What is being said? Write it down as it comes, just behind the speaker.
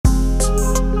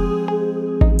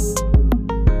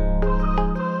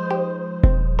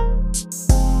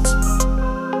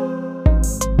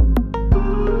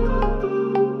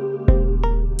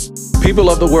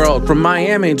people of the world, from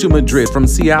Miami to Madrid, from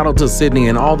Seattle to Sydney,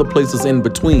 and all the places in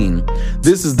between.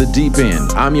 This is The Deep End.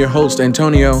 I'm your host,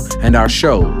 Antonio, and our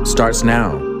show starts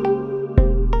now.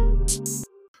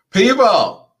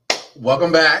 People,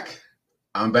 welcome back.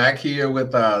 I'm back here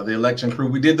with the election crew.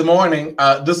 We did the morning,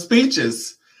 the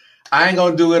speeches. I ain't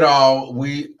gonna do it all.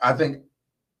 I think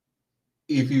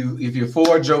if you're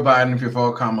for Joe Biden, if you're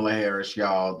for Kamala Harris,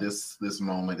 y'all, this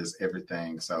moment is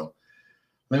everything. So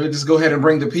let me just go ahead and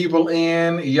bring the people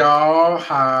in. Y'all,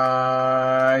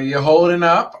 how you holding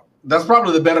up? That's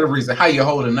probably the better reason. How you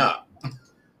holding up?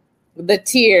 The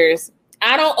tears.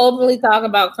 I don't openly talk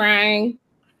about crying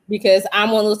because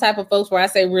I'm one of those type of folks where I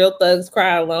say real thugs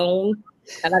cry alone.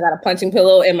 And I got a punching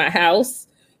pillow in my house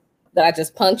that I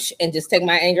just punch and just take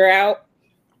my anger out.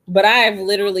 But I've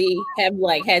literally had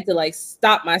to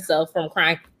stop myself from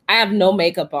crying. I have no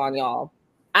makeup on, y'all.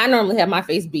 I normally have my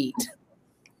face beat.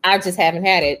 I just haven't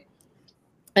had it.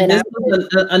 And this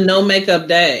was a no makeup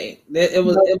day. It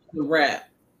was a wrap.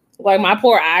 Like my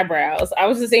poor eyebrows. I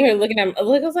was just sitting here looking at them. I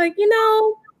was like,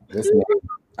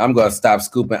 I'm gonna stop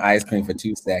scooping ice cream for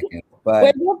 2 seconds. But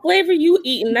wait, what flavor you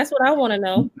eating? That's what I want to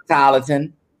know.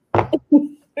 Neapolitan.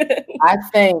 I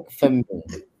think for me,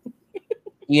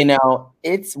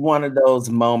 it's one of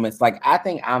those moments. Like, I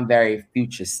think I'm very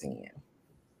future seeing.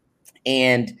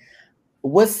 And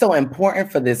what's so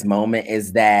important for this moment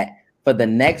is that for the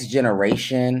next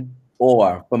generation,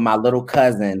 or for my little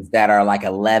cousins that are like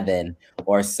 11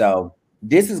 or so,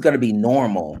 this is going to be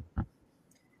normal.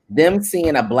 Them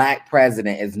seeing a Black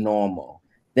president is normal.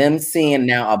 Them seeing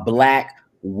now a Black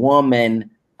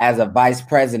woman as a vice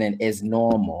president is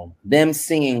normal. Them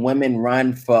seeing women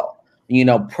run for,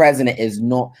 president is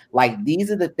normal. Like, these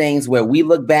are the things where we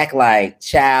look back like,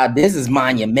 child, this is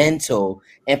monumental.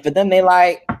 And for them, they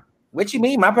like, what you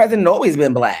mean? My president always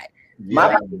been Black. Yeah. My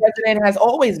president has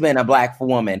always been a Black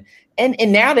woman. And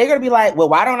now they're going to be like, well,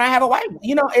 why don't I have a white?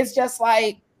 It's just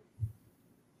like,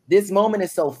 this moment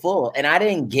is so full. And I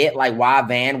didn't get why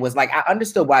Van was I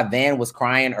understood why Van was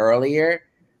crying earlier,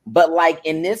 but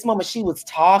in this moment she was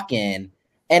talking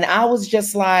and I was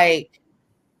just like,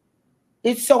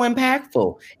 it's so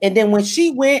impactful. And then when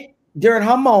she went during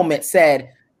her moment,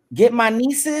 said, get my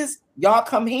nieces, y'all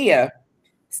come here,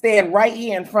 stand right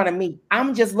here in front of me.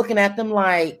 I'm just looking at them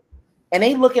and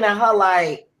they looking at her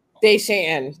like,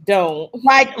 Deshan, don't.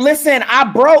 Listen, I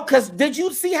broke, because did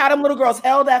you see how them little girls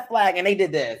held that flag and they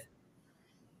did this?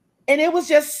 And it was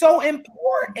just so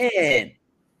important.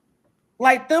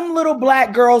 Them little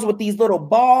Black girls with these little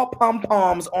ball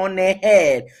pom-poms on their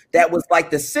head that was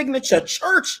the signature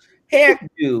church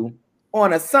hairdo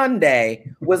on a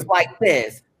Sunday was like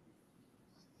this.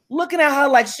 Looking at her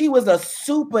like she was a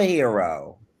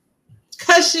superhero.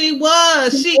 Cause she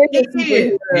was. She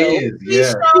is. She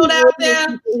strolled out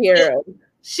there.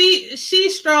 She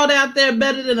strolled out there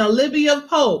better than Olivia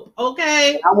Pope.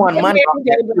 Okay. I want money.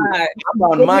 I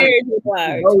want money.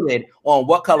 She voted on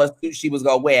what color suit she was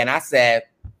gonna wear, and I said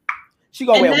she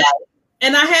gonna wear white.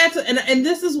 And I had to, and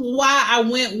this is why I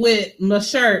went with my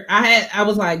shirt. I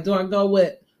was like, do I go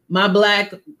with my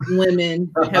Black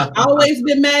women have always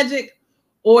been magic,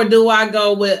 or do I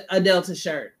go with a Delta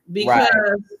shirt? Because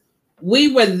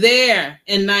we were there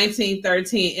in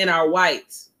 1913 in our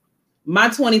whites. My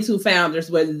 22 founders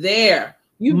were there,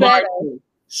 marching,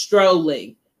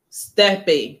 strolling,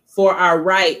 stepping for our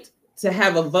right to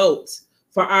have a vote,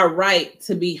 for our right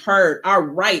to be heard, our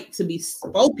right to be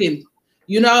spoken,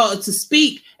 to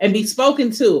speak and be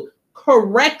spoken to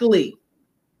correctly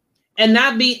and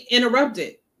not be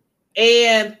interrupted.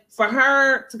 And for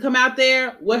her to come out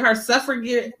there with her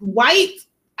suffragette white,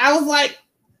 I was like,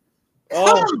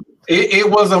 oh. It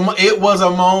was a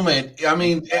moment. I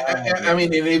mean, and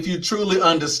if you truly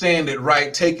understand it,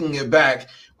 right, taking it back,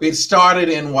 it started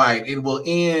in white. It will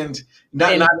end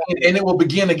and it will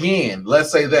begin again.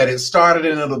 Let's say that it started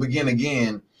and it'll begin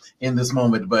again in this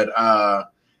moment. But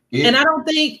and I don't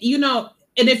think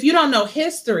and if you don't know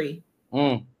history,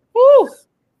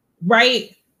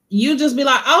 right, you just be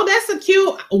like, oh, that's a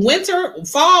cute winter,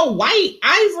 fall, white,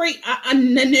 ivory.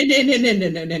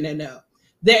 No.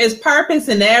 There is purpose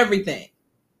in everything.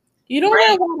 You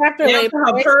don't have to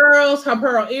her pearls, her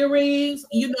pearl earrings,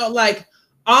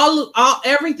 all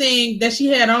everything that she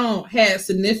had on had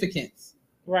significance.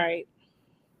 Right.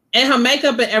 And her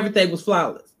makeup and everything was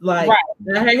flawless.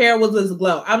 Her hair was this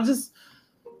glow.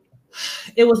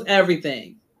 It was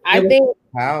everything. I think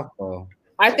powerful.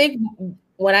 I think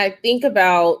when I think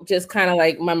about just kind of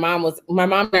my mom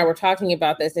and I were talking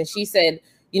about this, and she said,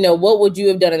 what would you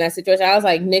have done in that situation? I was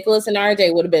like, Nicholas and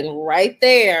RJ would have been right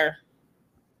there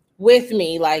with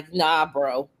me. Nah,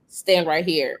 bro, stand right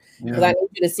here. Because I need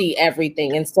you to see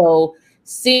everything. And so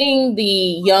seeing the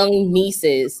young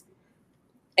nieces,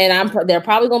 and they're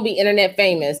probably going to be internet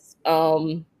famous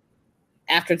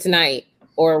after tonight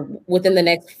or within the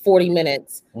next 40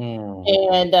 minutes.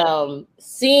 And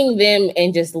seeing them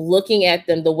and just looking at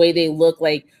them the way they look,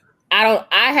 like I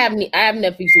have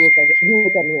nephews who look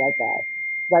at me like that.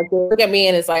 Like they look at me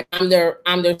and it's like I'm their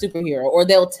superhero, or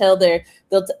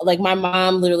like my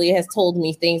mom literally has told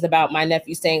me things about my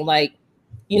nephew saying like,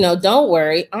 you know, don't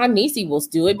worry, Aunt Niecy will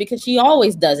do it because she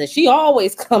always does it. She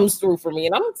always comes through for me.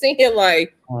 And I'm thinking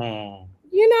like,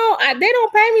 you know, they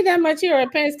don't pay me that much here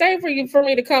at Penn State for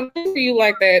me to come through for you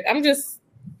like that. I'm just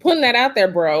putting that out there,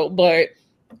 bro. But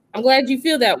I'm glad you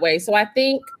feel that way. So I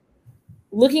think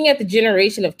looking at the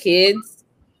generation of kids,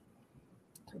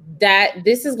 that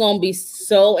this is going to be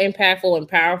so impactful and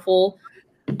powerful.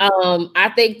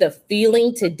 I think the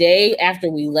feeling today after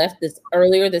we left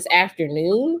earlier this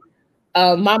afternoon,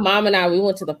 my mom and I, we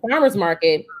went to the farmer's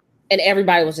market and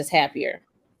everybody was just happier.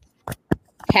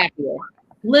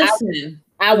 Listen,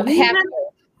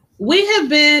 we have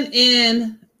been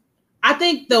in, I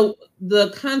think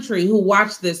the country who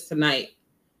watched this tonight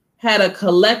had a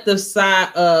collective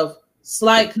sigh of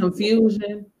slight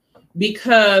confusion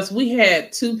because we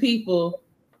had two people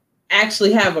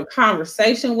actually have a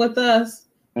conversation with us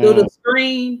through the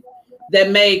screen that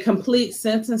made complete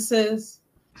sentences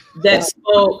that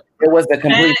spoke. It was a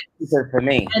complete sentence for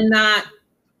me. And not,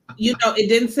 you know, it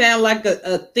didn't sound like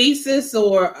a thesis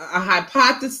or a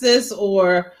hypothesis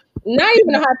or not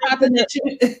even a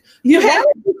hypothesis. You have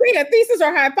to say a thesis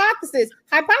or hypothesis.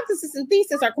 Hypothesis and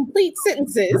thesis are complete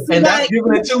sentences. And that's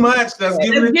giving it too much. That's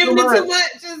giving it too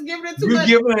much. Just giving it too You're much.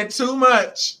 giving it too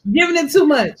much. Giving it too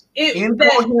much.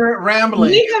 Incoherent rambling.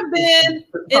 We have been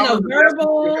in a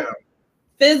verbal,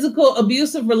 physical,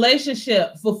 abusive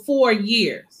relationship for 4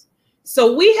 years.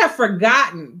 So we have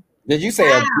forgotten. Did you say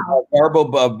a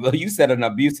verbal? You said an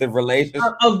abusive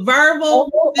relationship. A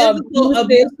verbal, physical,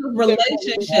 abusive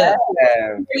relationship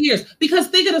for years. Because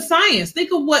think of the science.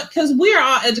 Think of because we are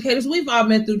all educators. We've all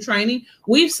been through training.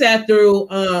 We've sat through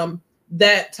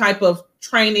that type of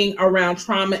training around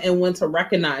trauma and when to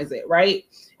recognize it, right?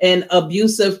 And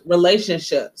abusive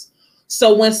relationships.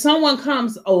 So when someone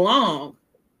comes along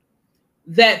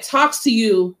that talks to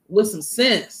you with some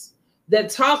sense, that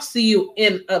talks to you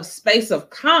in a space of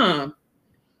calm,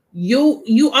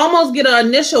 you almost get an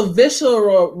initial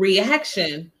visceral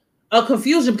reaction of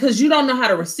confusion because you don't know how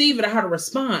to receive it or how to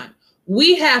respond.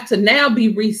 We have to now be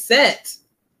reset,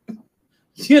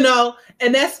 you know,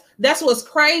 and that's what's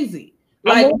crazy.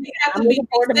 Like we have to be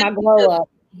reset.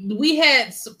 We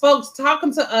had folks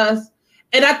talking to us,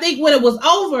 and I think when it was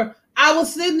over, I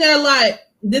was sitting there like,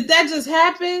 did that just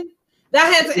happen? I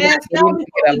had to ask. Did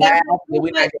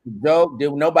we not get a joke?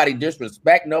 Did nobody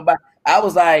disrespect nobody? I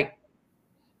was like,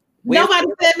 nobody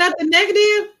said nothing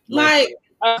negative. Like,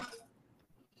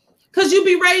 because you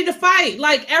be ready to fight.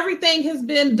 Like everything has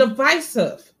been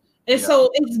divisive, and so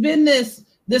it's been this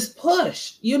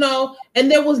push, you know. And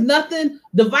there was nothing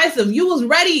divisive. You was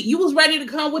ready. You was ready to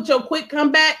come with your quick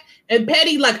comeback and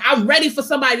petty. Like I'm ready for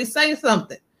somebody to say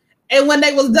something. And when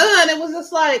they was done, it was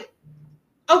just like,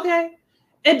 okay.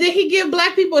 And did he give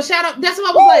Black people a shout out? That's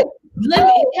what I was like.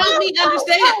 Help me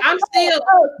understand. I'm still.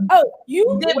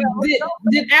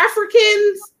 Did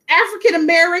African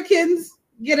Americans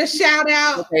get a shout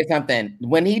out? I'll say something.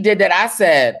 When he did that, I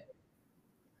said,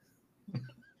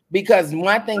 because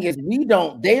one thing is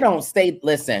they don't stay.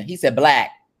 Listen, he said Black.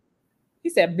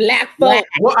 He said Black folk.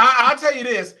 Well, I'll tell you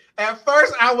this. At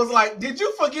first, I was like, "Did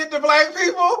you forget the Black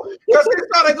people?" Because it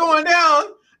started going down.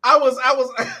 I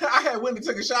had went and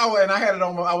took a shower and I had it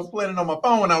on I was playing it on my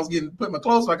phone when I was putting my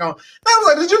clothes back on. I was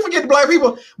like, did you forget the Black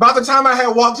people? By the time I had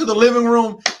walked to the living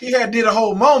room, he had did a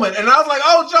whole moment. And I was like,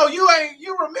 oh, Joe,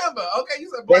 you remember. Okay,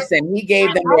 you said Black people. He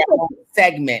gave them their own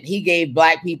segment. He gave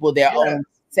Black people their own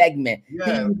segment. He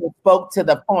spoke to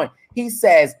the point. He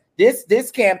says,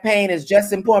 this campaign is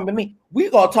just important to me.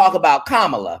 We're going to talk about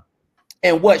Kamala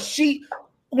and what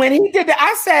when he did that,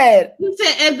 I said, he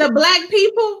said, and the Black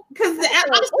people, because I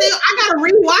gotta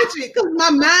rewatch it because my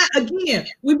mind, again,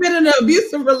 we've been in an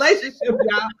abusive relationship,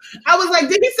 y'all. I was like,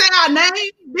 did he say our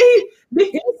name?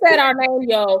 He said our name,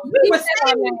 yo.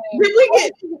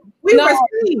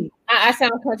 I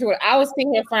sound country. I was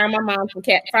sitting here firing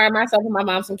myself and my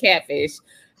mom some catfish,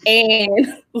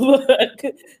 and look,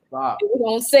 it was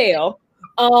on sale.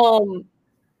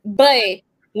 But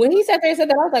when he sat there and said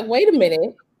that, I was like, wait a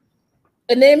minute.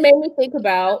 And then it made me think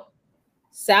about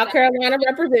South Carolina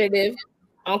Representative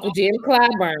Uncle Jim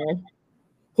Clyburn,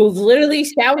 who's literally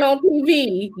shouting on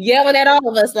TV, yelling at all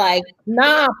of us like,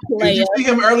 nah, player. Did you see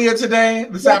him earlier today?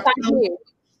 Yes, I did.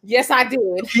 Yes, I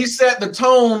did. He set the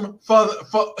tone for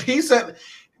he said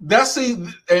that's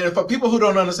and for people who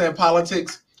don't understand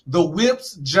politics, the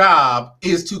whip's job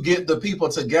is to get the people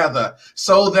together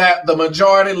so that the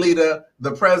majority leader,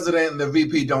 the president, and the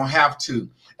VP don't have to.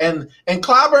 And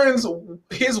Clyburn's,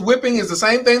 his whipping is the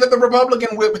same thing that the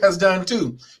Republican whip has done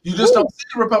too. You just don't see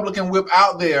the Republican whip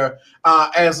out there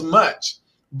as much.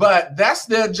 But that's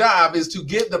their job, is to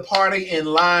get the party in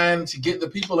line, to get the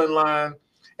people in line.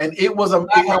 And it was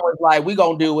like, we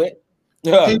gonna do it.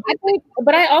 I think,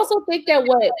 but I also think that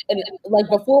like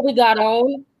before we got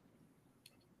on,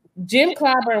 Jim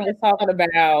Clyburn was talking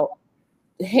about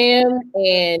him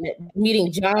and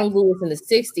meeting John Lewis in the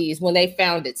 60s when they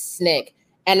founded SNCC.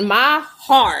 And my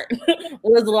heart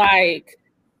was like,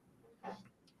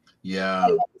 yeah,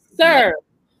 sir.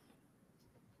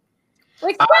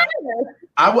 Like,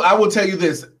 I will tell you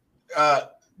this.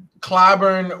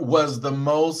 Clyburn was the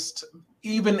most,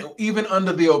 even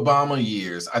under the Obama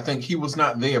years, I think he was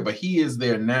not there, but he is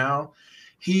there now.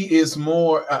 He is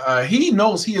more, he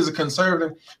knows he is a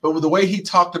conservative, but with the way he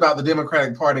talked about the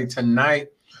Democratic Party tonight,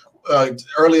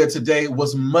 earlier today,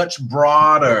 was much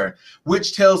broader,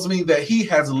 which tells me that he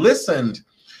has listened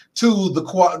to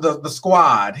the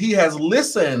squad. He has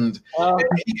listened,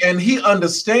 and he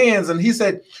understands. And he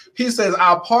says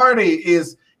our party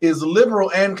is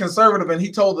liberal and conservative. And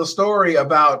he told the story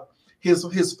about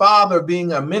his father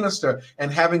being a minister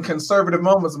and having conservative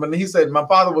moments. But he said, my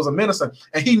father was a minister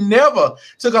and he never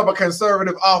took up a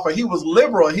conservative offer. He was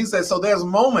liberal. And he said, so there's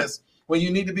moments when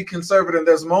you need to be conservative,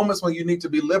 there's moments when you need to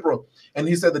be liberal. And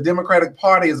he said the Democratic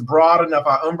Party is broad enough,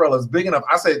 our umbrella is big enough.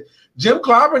 I said, Jim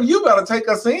Clyburn, you better take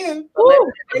us in. But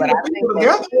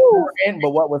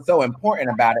what was so important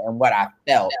about it, and what I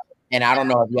felt, and I don't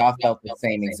know if y'all felt the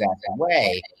same exact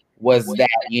way, was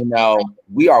that, you know,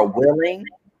 we are willing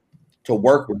to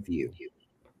work with you,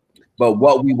 but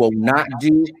what we will not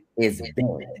do is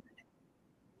bend.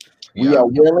 We are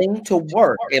willing to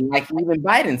work, and like even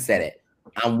Biden said it,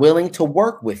 I'm willing to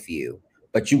work with you,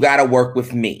 but you got to work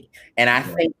with me. And I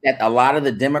think that a lot of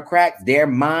the Democrats, their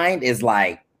mind is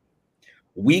like,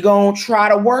 we gonna try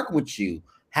to work with you.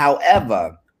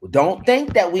 However, don't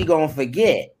think that we gonna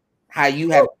forget how you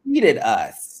have treated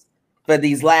us for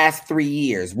these last 3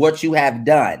 years, what you have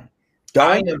done.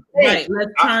 Right,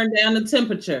 let's turn down the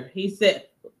temperature. He said,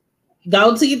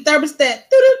 go to your thermostat.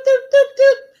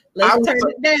 Let's turn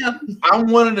it down. I'm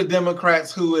one of the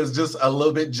Democrats who is just a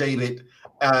little bit jaded,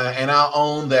 and I'll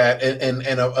own that, and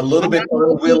a little bit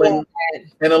unwilling,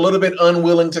 and a little bit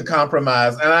unwilling to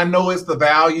compromise. And I know it's the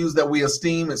values that we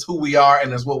esteem, it's who we are,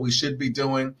 and it's what we should be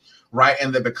doing, right?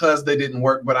 And that because they didn't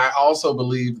work, but I also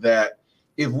believe that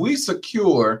if we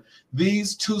secure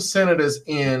these two senators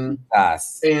in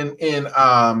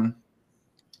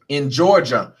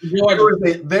Georgia,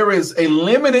 there is a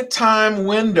limited time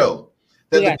window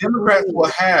that the Democrats will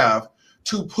have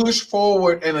to push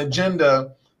forward an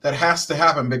agenda that has to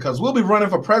happen, because we'll be running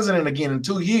for president again in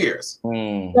 2 years.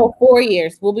 No, 4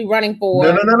 years. We'll be running for.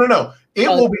 No. It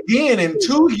will begin in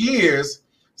 2 years.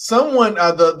 Someone,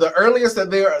 the earliest that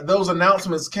those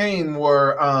announcements came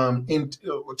were in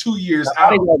 2 years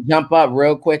out. They'll jump up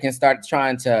real quick and start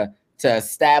trying to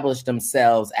establish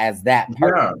themselves as that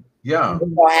person. Yeah.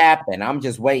 What's gonna happen? I'm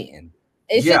just waiting.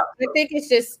 I think it's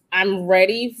just I'm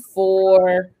ready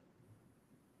for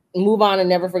move on and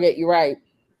never forget. You're right.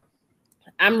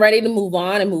 I'm ready to move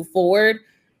on and move forward.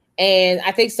 And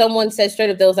I think someone said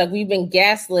straight up, there was like, we've been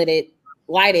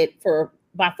lighted for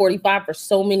by 45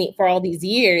 for all these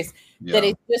years, that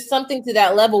it's just something to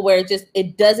that level where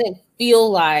it doesn't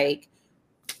feel like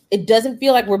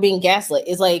we're being gaslit.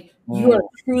 It's like you are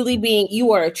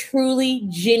a truly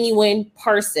genuine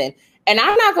person. And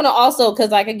I'm not going to also,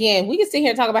 because like, again, we can sit here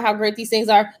and talk about how great these things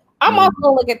are. I'm also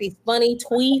going to look at these funny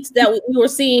tweets that we were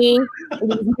seeing,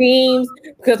 these memes,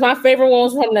 because my favorite one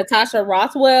was from Natasha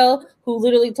Rothwell, who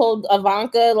literally told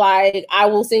Ivanka, like, I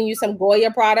will send you some Goya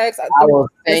products. I will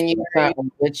send you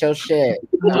something. Get your shit.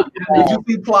 Did you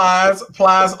see Plies?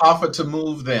 Plies offered to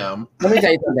move them. Let me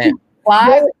tell you something.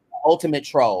 Plies is the ultimate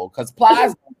troll, because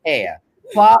Plies don't care.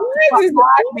 Plies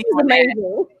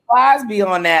be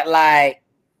on that like,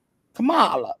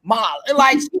 Kamala,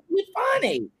 like, she's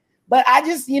funny. But I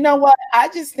just, you know what? I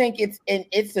just think it's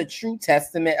a true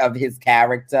testament of his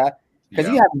character, because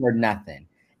you haven't heard nothing.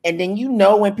 And then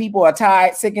when people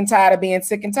are sick and tired of being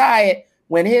sick and tired,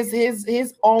 when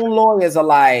his own lawyers are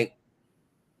like,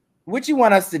 what you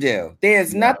want us to do?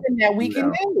 There's nothing that we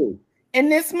can do in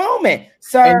this moment,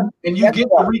 sir. And you get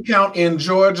the recount in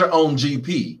Georgia on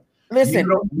GP.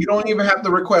 Listen, you don't even have to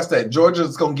request that.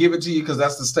 Georgia's going to give it to you because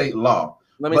that's the state law.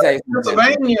 Let me tell you something.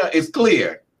 Pennsylvania is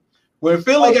clear. When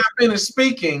Philly got finished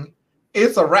speaking,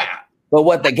 it's a wrap. But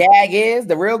what the gag is,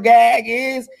 the real gag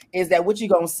is that what you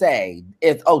gonna say?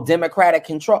 If Democratic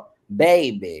control,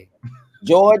 baby.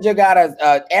 Georgia got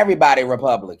everybody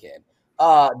Republican.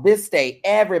 This state,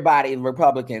 everybody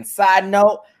Republican. Side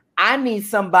note, I need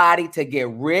somebody to get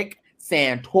Rick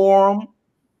Santorum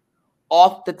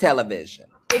off the television.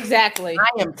 Exactly.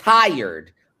 I am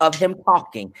tired of him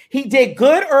talking. He did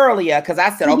good earlier because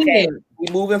I said, okay,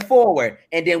 we're moving forward.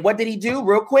 And then what did he do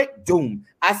real quick? Doom.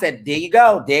 I said, there you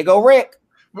go. There you go, Rick.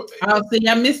 Oh, see,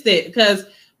 I missed it because,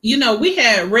 we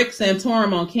had Rick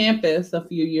Santorum on campus a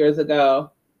few years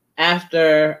ago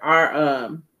after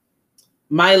our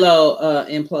Milo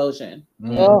implosion.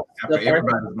 After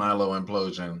everybody's Milo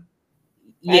implosion.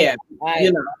 Yeah,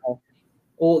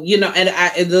 Well,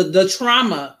 and the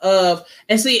trauma of,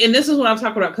 and this is what I'm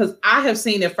talking about because I have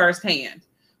seen it firsthand.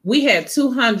 We had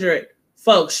 200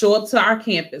 folks show up to our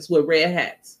campus with red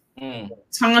hats,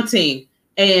 taunting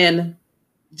and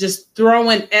just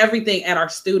throwing everything at our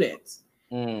students.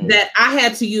 That I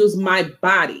had to use my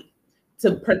body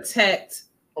to protect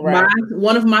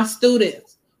one of my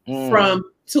students from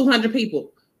 200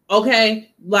 people.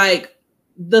 Okay, like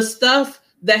the stuff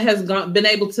that has been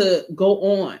able to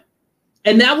go on.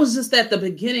 And that was just at the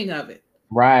beginning of it.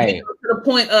 Right. To the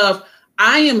point of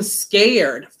I am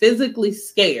scared, physically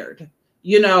scared,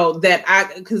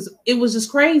 because it was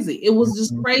just crazy. It was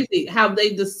just crazy how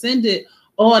they descended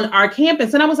on our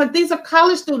campus. And I was like, these are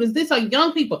college students. These are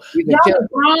young people. Y'all are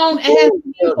grown ass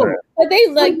people. But they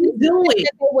like doing what they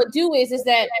would do is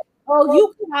that,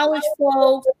 you college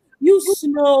folks, you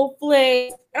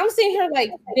snowflakes. I'm sitting here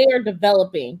like they're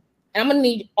developing. I'm gonna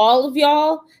need all of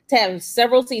y'all to have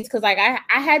several seats because like I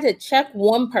had to check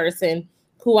one person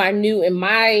who I knew in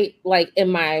my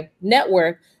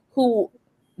network who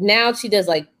now she does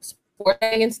like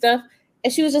sporting and stuff.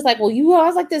 And she was just like, well, I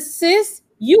was like, this sis,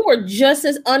 you were just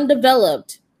as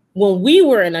undeveloped when we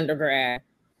were in undergrad.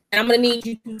 And I'm gonna need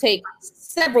you to take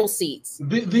several seats.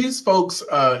 These folks,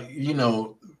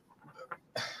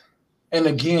 and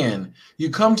again, you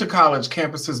come to college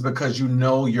campuses because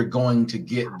you're going to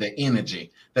get the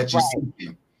energy that you're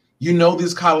seeking.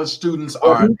 These college students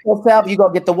are. You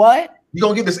gonna get the what? You're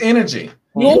gonna get this energy.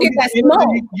 You gonna get that smoke.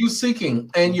 You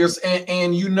seeking, and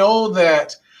you know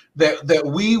that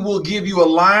we will give you a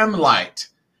limelight,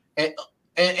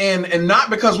 and not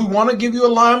because we want to give you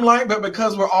a limelight, but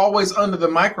because we're always under the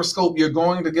microscope. You're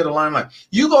going to get a limelight.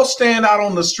 You go stand out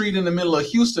on the street in the middle of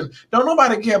Houston. Don't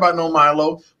nobody care about no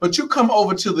Milo, but you come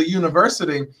over to the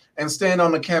university and stand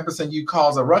on the campus and you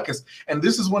cause a ruckus. And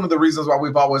this is one of the reasons why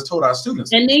we've always told our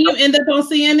students. And then you end up on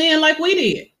CNN like we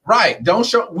did. Right.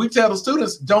 We tell the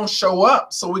students don't show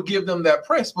up. So we give them that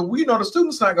press, but we know the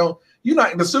students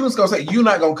the students gonna say, you're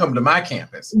not gonna come to my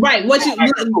campus. Right. And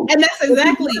that's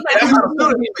exactly that's how the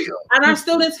students feel. And our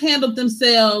students handled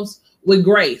themselves with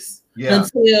grace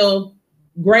until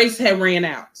grace had ran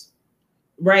out.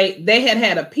 Right. They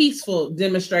had a peaceful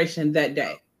demonstration that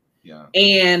day. Yeah.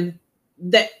 And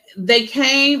that they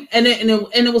came and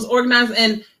it was organized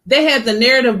and they had the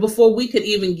narrative before we could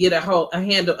even get a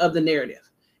handle of the narrative.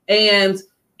 And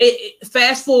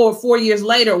fast forward 4 years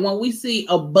later, when we see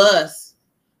a bus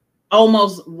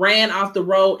almost ran off the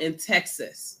road in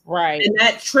Texas. Right. And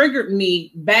that triggered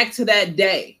me back to that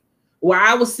day where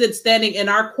I was standing in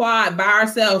our quad by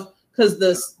ourselves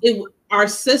because our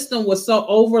system was so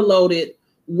overloaded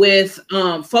with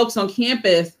folks on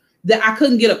campus that I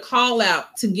couldn't get a call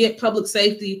out to get public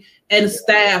safety and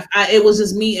staff. It was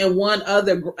just me and one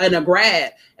other and a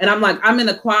grad. And I'm like, I'm in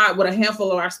a quad with a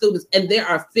handful of our students and there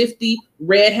are 50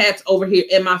 red hats over here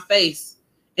in my face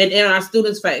and in our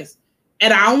students' face.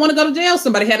 And I don't want to go to jail.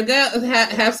 Somebody had to go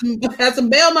have some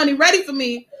bail money ready for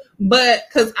me, but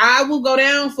because I will go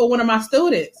down for one of my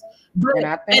students.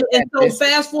 And so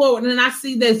fast forward, and I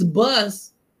see this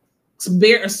bus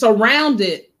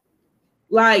surrounded,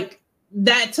 like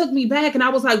that took me back, and I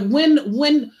was like, when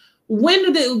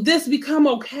did this become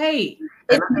okay?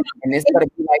 And it's gonna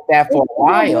be like that for a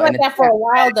while. Like that for a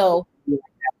while, though.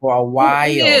 For a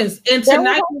while. It is. And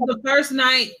tonight was the first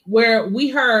night where we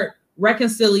heard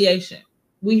reconciliation.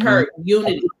 We heard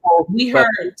unity. We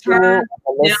heard turn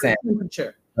down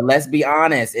temperature. But let's be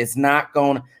honest, it's not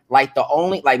going like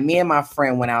me and my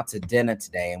friend went out to dinner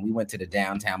today and we went to the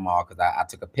downtown mall because I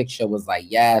took a picture, was like,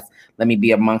 yes, let me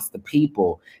be amongst the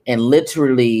people. And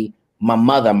literally my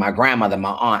mother, my grandmother,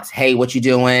 my aunts, hey, what you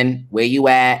doing? Where you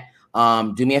at?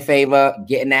 Do me a favor,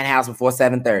 get in that house before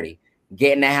 7:30.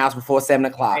 Get in that house before 7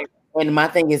 o'clock. And my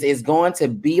thing is, it's going to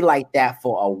be like that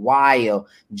for a while,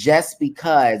 just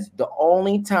because the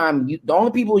only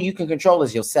people you can control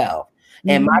is yourself.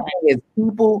 And my thing is,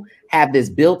 people have this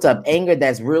built up anger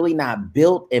that's really not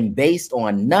built and based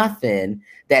on nothing,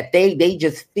 that they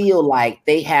just feel like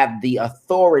they have the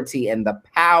authority and the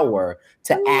power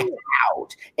to act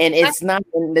out. And it's not,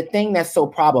 and the thing that's so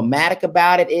problematic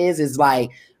about it is like,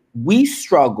 we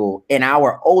struggle in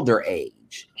our older age.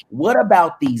 What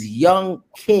about these young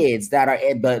kids that are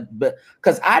at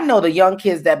because I know the young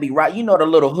kids that be right, you know, the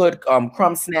little hood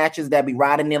crumb snatchers that be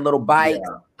riding their little bikes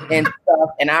and stuff.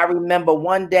 And I remember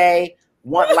one day,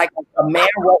 like a man,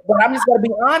 but I'm just gonna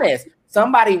be honest,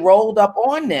 somebody rolled up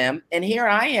on them, and here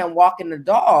I am walking the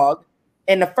dog,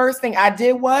 and the first thing I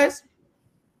did was,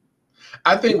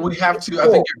 I think we have to. I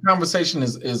think your conversation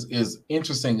is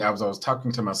interesting. I was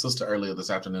talking to my sister earlier this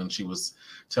afternoon. She was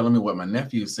telling me what my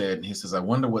nephew said, and he says, "I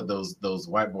wonder what those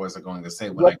white boys are going to say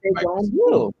when I get back to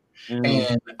school."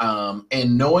 And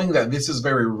knowing that this is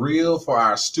very real for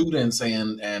our students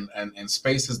and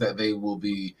spaces that they will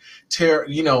be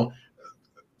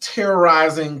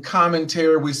terrorizing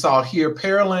commentary. We saw here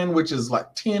Pearland, which is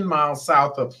like 10 miles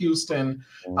south of Houston.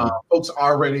 Folks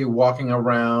already walking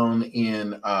around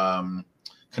in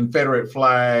Confederate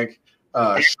flag.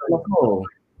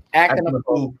 Acting a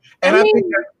fool. And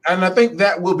I think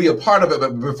that will be a part of it.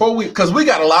 But before because we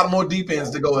got a lot more deep ends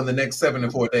to go in the next 7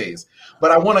 and 4 days.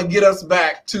 But I want to get us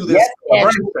back to this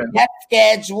celebration. That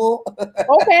schedule.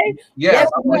 Okay. Yes,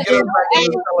 I want to get us back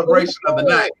to the celebration of the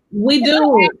night. We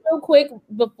do. Real quick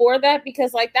before that,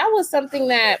 because like that was something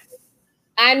that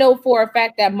I know for a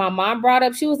fact that my mom brought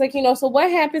up. She was like, so what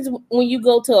happens when you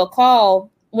go to a call,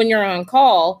 when you're on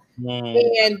call,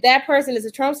 and that person is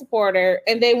a Trump supporter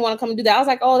and they want to come do that? I was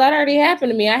like, oh, that already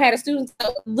happened to me. I had a student,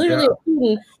 literally a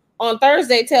student on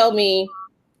Thursday, tell me,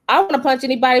 I want to punch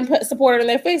anybody supporter in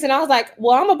their face. And I was like,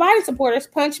 well, I'm a Biden supporter,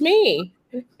 punch me.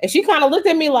 And she kind of looked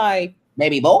at me like,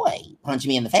 baby boy, punch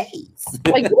me in the face.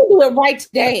 Like, you can do it right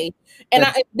today. And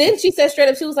then she said straight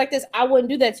up, she was like this, I wouldn't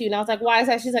do that to you. And I was like, why is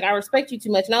that? She's like, I respect you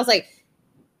too much. And I was like,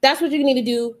 that's what you need to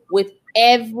do with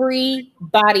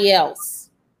everybody else.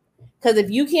 Because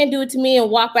if you can't do it to me and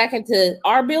walk back into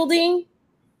our building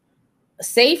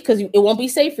safe, because it won't be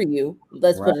safe for you,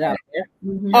 let's put it out there,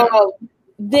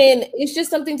 then it's just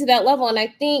something to that level. And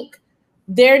I think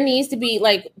there needs to be,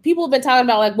 like, people have been talking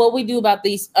about like what we do about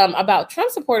these about Trump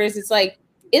supporters. It's like,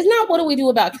 it's not what do we do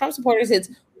about Trump supporters, it's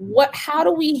how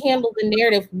do we handle the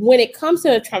narrative when it comes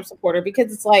to a Trump supporter?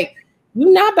 Because it's like,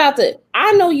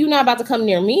 I know you're not about to come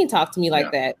near me and talk to me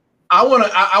like that. I love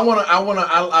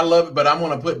it, but I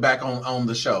want to put back on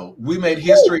the show. We made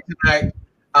history tonight.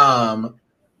 Can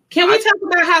we talk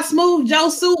about how smooth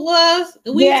Joe's suit was?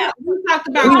 We talked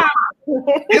about how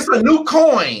it's a new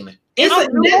coin. It's a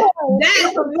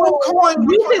new coin.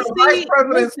 You can see a vice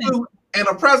president suit and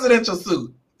a presidential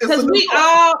suit. Because we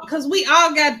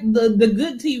all got the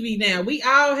good TV now. We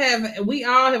all have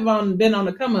been on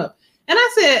the come up. And I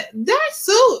said, that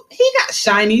suit, he got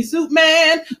shiny suit,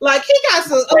 man. Like, he got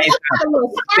some.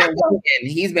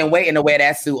 He's been waiting to wear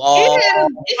that suit all.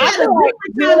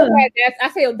 I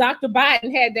feel Dr.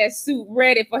 Biden had that suit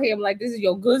ready for him. Like, this is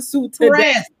your good suit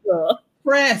today.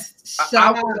 Pressed.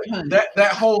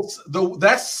 That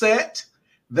set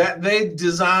that they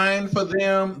designed for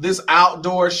them, this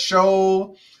outdoor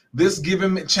show, this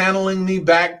channeling me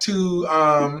back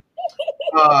to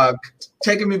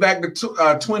taking me back to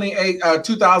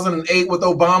 2008 with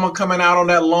Obama coming out on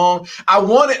that lawn.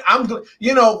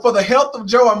 For the health of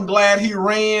Joe, I'm glad he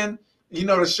ran,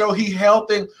 to show he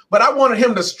healthy, but I wanted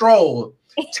him to stroll.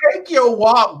 Take your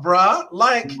walk, bruh.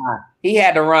 Like, he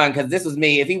had to run, because this was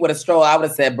me. If he would have strolled, I would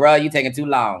have said, bruh, you taking too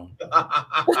long.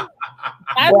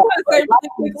 I want to say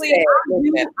really quickly,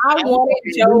 I wanted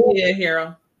Joe. Yeah,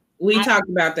 Harold. We talked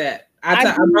about that.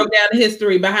 I broke down the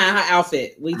history behind her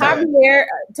outfit. To Javier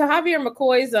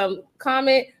McCoy's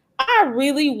comment, I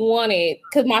really wanted,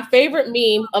 because my favorite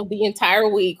meme of the entire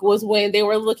week was when they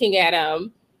were looking at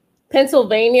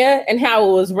Pennsylvania and how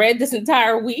it was red this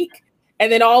entire week.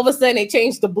 And then all of a sudden it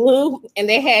changed to blue, and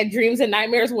they had dreams and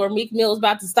nightmares where Meek Mill's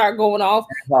about to start going off,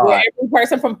 where every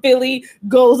person from Philly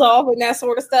goes off and that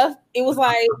sort of stuff. It was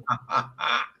like,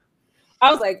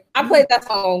 I was like, I played that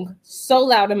song so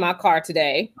loud in my car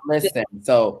today. Listen,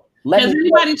 so has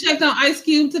anybody checked on Ice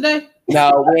Cube today?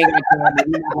 No, we ain't gonna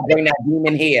bring that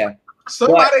demon here.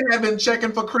 Somebody had been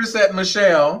checking for Chrisette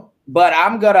Michelle. But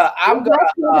I'm gonna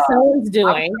someone's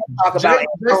doing. Talk about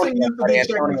Jason used to be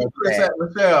checking for Chrisette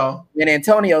Michelle. And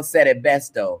Antonio said it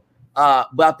best though.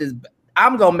 About this,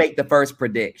 I'm gonna make the first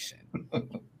prediction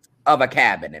of a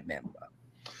cabinet member.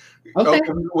 Okay,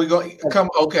 we're going to come.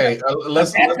 Okay,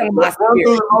 let's run through the most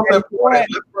important.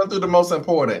 Let's run through the most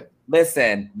important.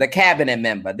 Listen, the cabinet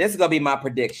member. This is gonna be my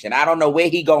prediction. I don't know where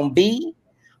he gonna be,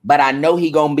 but I know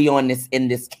he gonna be in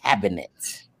this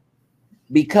cabinet.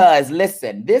 Because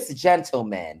listen, this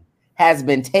gentleman has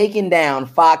been taking down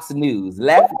Fox News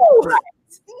left and right.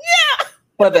 Yeah.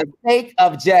 For the sake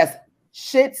of just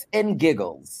shits and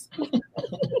giggles.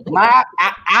 I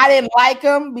didn't like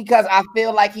him because I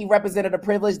feel like he represented a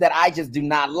privilege that I just do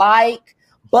not like.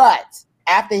 But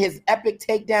after his epic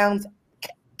takedowns,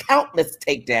 countless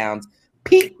takedowns,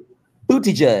 Pete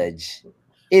Buttigieg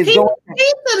is he going.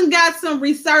 He got some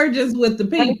resurgence with the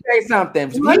people. Let me say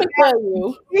something. Let me tell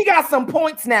you, He got some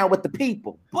points now with the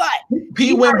people, but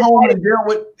Pete went home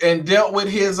and dealt with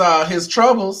his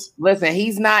troubles. listen,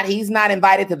 he's not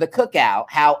invited to the cookout.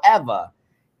 However,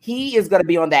 he is going to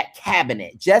be on that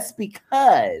cabinet just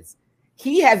because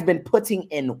he has been putting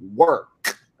in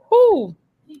work,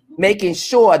 making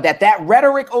sure that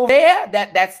rhetoric over there,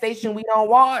 that station we don't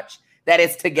watch, that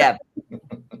is together.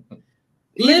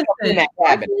 Listen,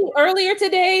 earlier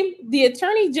today, the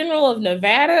Attorney General of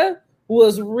Nevada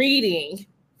was reading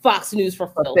Fox News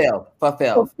for Phil.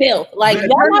 Like, y'all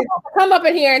not gonna come up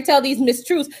in here and tell these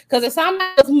mistruths, because if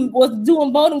somebody was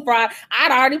doing voting fraud,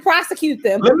 I'd already prosecute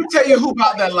them. Let me tell you who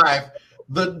about that life.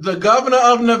 The governor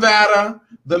of Nevada,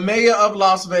 the mayor of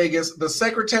Las Vegas, the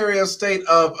secretary of state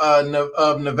of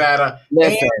Nevada,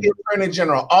 and the attorney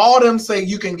general. All of them say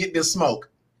you can get this smoke.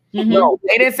 Mm-hmm. No,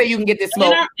 they didn't say you can get this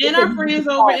smoke. And our friends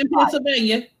over in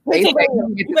Pennsylvania. They say you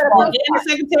can get this smoke. And the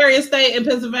Secretary of State in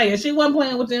Pennsylvania. She wasn't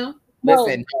playing with them.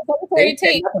 Listen, Secretary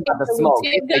Tate,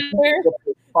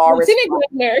 Lieutenant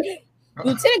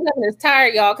Governor's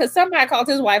tired, y'all, because somebody called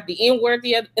his wife the N-word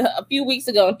a few weeks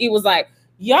ago, and he was like,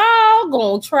 "Y'all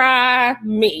gonna try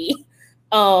me."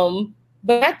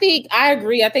 But I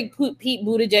agree. I think Pete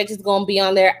Buttigieg is going to be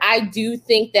on there. I do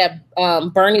think that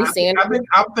Bernie Sanders.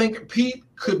 I think Pete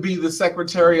could be the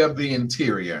Secretary of the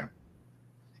Interior.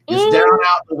 It's down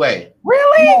out the way.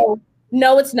 Really?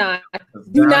 No, it's not.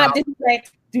 Do not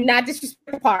disrespect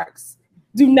the parks.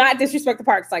 Do not disrespect the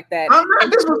parks like that. I'm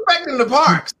not disrespecting the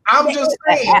parks. I'm just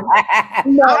saying.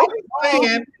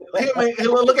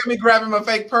 Look at me grabbing my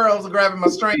fake pearls and grabbing my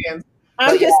strands.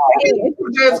 I'm just saying.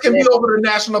 Just can be over the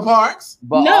national parks.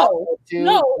 No,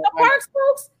 the parks,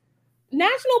 folks.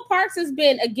 National parks has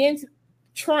been against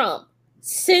Trump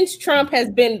since Trump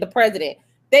has been the president.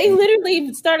 They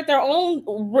literally started their own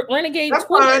renegade. That's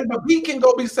Twitter. Fine, but he can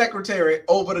go be secretary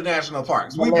over the national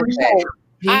parks. We appreciate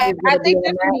I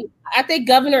think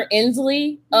Governor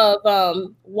Inslee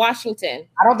of Washington.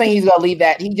 I don't think he's gonna leave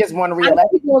that. He just want to reelect.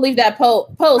 He's gonna leave that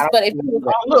post. But if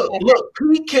look,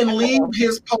 he can leave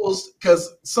his post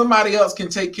because somebody else can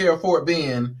take care of Fort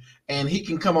Bend, and he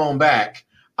can come on back.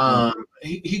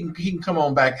 He can come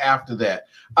on back after that.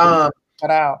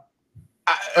 Cut out.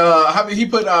 He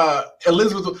put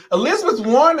Elizabeth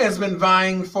Warren has been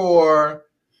vying for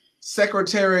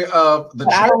Secretary of the.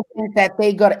 I don't think that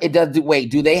they got it.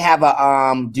 Do they have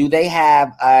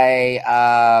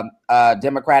a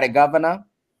Democratic governor?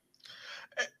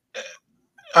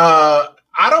 I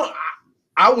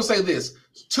will say this: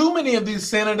 too many of these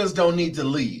senators don't need to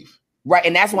leave. Right,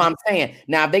 and that's what I'm saying.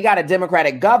 Now, if they got a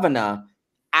Democratic governor,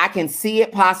 I can see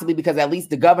it possibly because at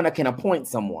least the governor can appoint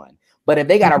someone. But if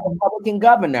they got a Republican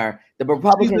governor, the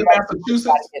Republican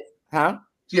Massachusetts, huh?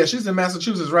 Yeah, she's in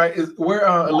Massachusetts, right? Where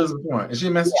Elizabeth Warren? Is she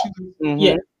in Massachusetts?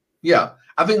 Yeah. Mm-hmm. Yeah.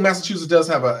 I think Massachusetts does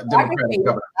have a Democratic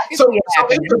governor. So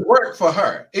it could work for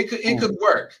her. It could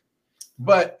work.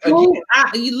 But again,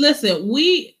 listen,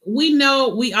 we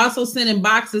know we also sending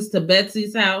boxes to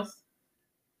Betsy's house.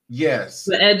 Yes.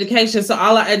 For education. So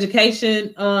all our education,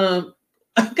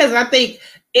 because I think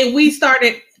if we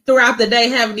started throughout the day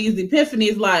having these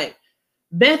epiphanies like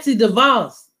Betsy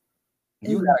DeVos.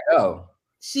 You gotta go.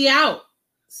 She out.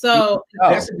 So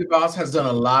Betsy DeVos has done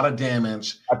a lot of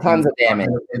damage. Tons of damage.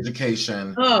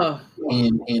 Education.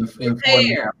 In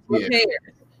repair.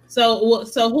 So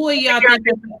who are y'all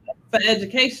thinking for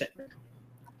education?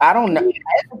 I don't know.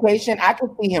 Education, I could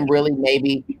see him really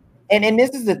maybe. And this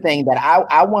is the thing that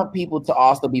I want people to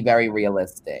also be very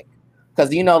realistic.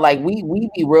 Because, like we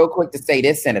be real quick to say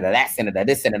this senator, that senator,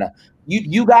 this senator.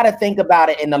 You got to think about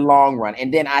it in the long run.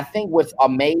 And then I think what's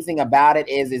amazing about it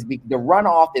is the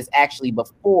runoff is actually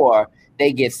before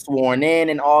they get sworn in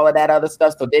and all of that other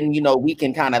stuff. So then, we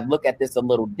can kind of look at this a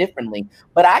little differently.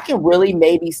 But I can really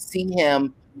maybe see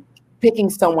him picking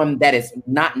someone that is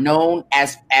not known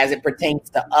as it pertains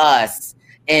to us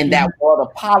in that world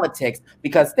of politics.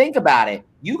 Because think about it.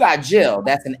 You got Jill.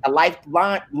 That's a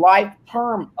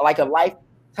lifetime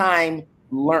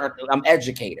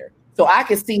educator. So I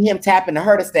can see him tapping to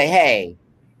her to say, "Hey,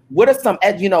 what are some?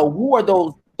 Who are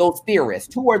those those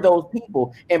theorists? Who are those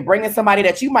people? And bringing somebody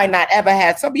that you might not ever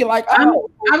had. So be like, oh.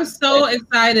 I'm so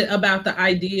excited about the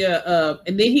idea of,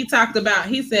 and then he talked about,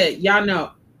 he said, y'all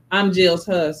know, I'm Jill's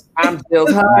husband. I'm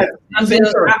Jill's husband. I'm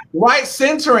Jill's,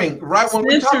 centering. Right when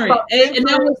we talk about and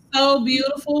that was so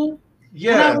beautiful.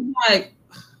 Yeah. And I was like,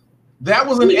 that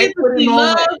was an equity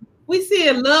moment. We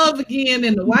seeing love again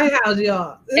in the White House,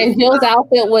 y'all. And Jill's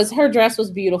outfit her dress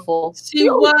was beautiful. She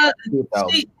gave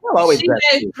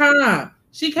calm.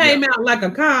 She came out like a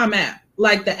calm app,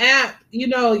 like the app, you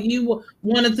know, you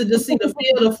wanted to just see the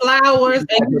field of flowers.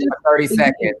 And 30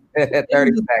 seconds. 30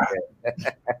 seconds.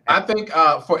 I think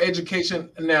for education,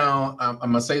 now I'm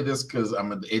going to say this because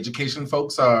the education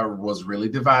folks was really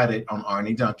divided on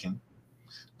Arne Duncan.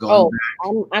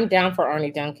 I'm down for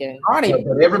Arne Duncan. But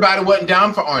everybody wasn't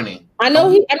down for Arne. I know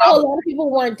a lot of people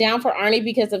weren't down for Arne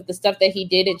because of the stuff that he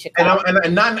did in Chicago.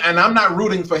 And I'm not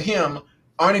rooting for him.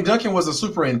 Arne Duncan was a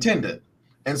superintendent.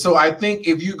 And so I think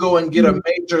if you go and get a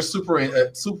major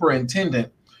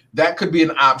superintendent, that could be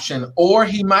an option. Or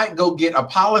he might go get a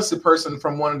policy person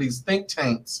from one of these think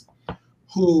tanks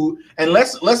who, and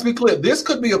let's be clear, this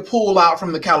could be a pull out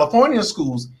from the California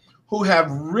schools who have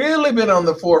really been on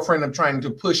the forefront of trying to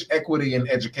push equity in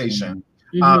education.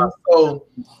 So,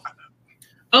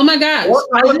 oh my gosh!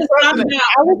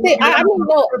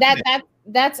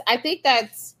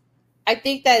 I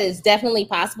think that is definitely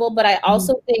possible, but I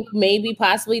also think maybe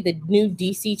possibly the new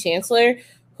DC chancellor,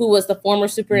 who was the former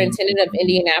superintendent of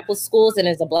Indianapolis schools and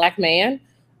is a Black man.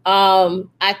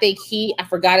 I think I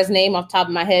forgot his name off the top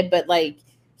of my head, but like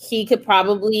he could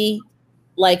probably,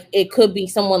 like, it could be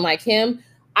someone like him.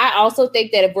 I also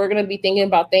think that if we're going to be thinking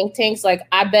about think tanks, like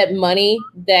I bet money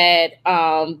that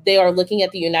they are looking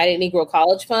at the United Negro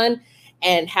College Fund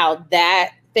and how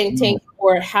that think tank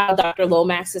or how Dr.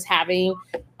 Lomax is having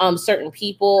certain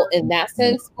people in that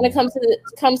sense when it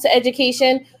comes to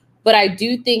education. But I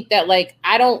do think that, like,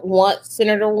 I don't want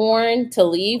Senator Warren to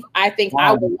leave. I think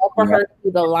I would love for her to be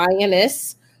the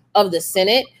lioness of the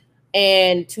Senate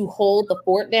and to hold the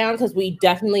fort down, because we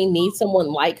definitely need someone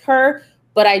like her.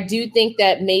 But I do think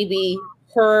that maybe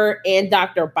her and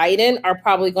Dr. Biden are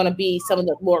probably going to be some of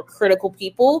the more critical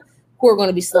people who are going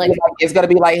to be selected. It's going to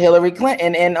be like Hillary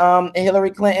Clinton and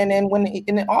when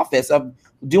in the office of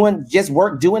doing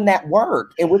that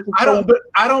work. And I don't,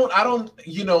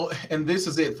 you know, and this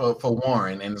is it for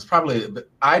Warren, and it's probably,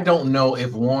 I don't know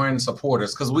if Warren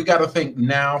supporters, because we got to think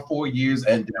now 4 years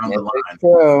and down the line.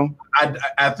 True.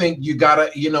 I think you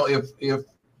gotta, you know, if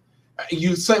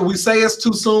we say it's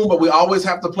too soon, but we always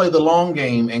have to play the long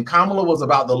game. And Kamala was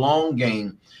about the long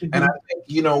game. And I think,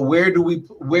 you know, where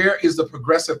is the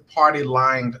Progressive Party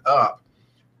lined up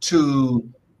to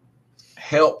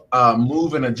help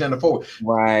move an agenda forward?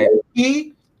 Right.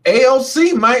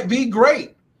 AOC might be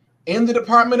great in the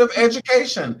Department of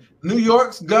Education. New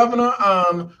York's governor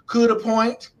could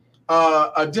appoint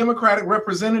a Democratic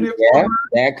representative. Yeah,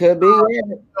 that could be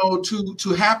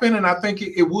to happen, and I think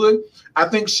it would. I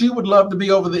think she would love to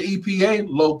be over the EPA,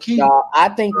 low key. I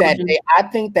think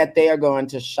that they are going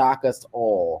to shock us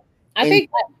all. I think,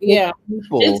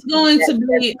 it's going to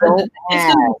be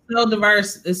so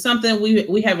diverse. It's something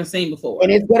we haven't seen before,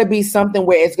 and it's going to be something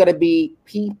where it's going to be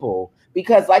people,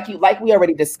 because like we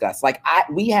already discussed. Like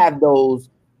we have those.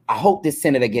 I hope this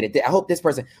senator get it. I hope this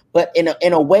person. But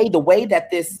in a way, the way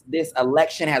that this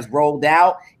election has rolled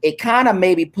out, it kind of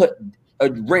maybe put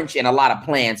a wrench in a lot of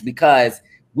plans, because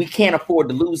we can't afford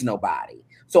to lose nobody.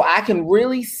 So I can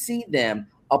really see them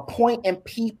appointing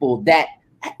people that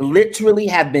literally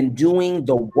have been doing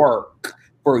the work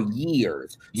for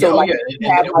years. So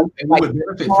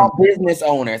small business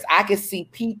owners, I can see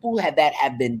people that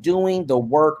have been doing the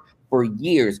work for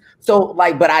years. So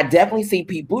but I definitely see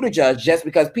Pete Buttigieg, just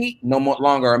because Pete no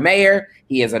longer a mayor.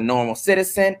 He is a normal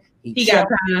citizen. He got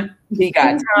time. He's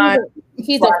a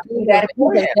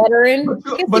veteran.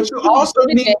 But you also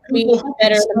need people who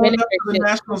can stand up to the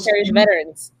national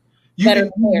veterans.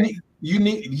 You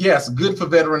need, yes, good for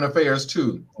veteran affairs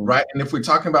too, right? And if we're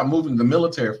talking about moving the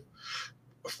military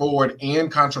forward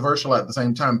and controversial at the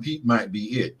same time, Pete might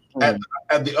be it. At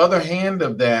the other hand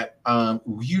of that,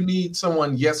 you need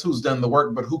someone, yes, who's done the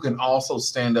work, but who can also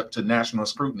stand up to national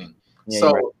scrutiny.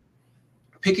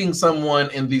 Picking someone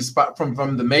in these spot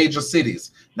from the major cities,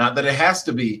 not that it has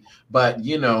to be, but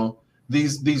you know,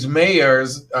 these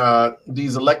mayors,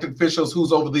 these elected officials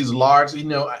who's over these large, you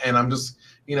know, and I'm just,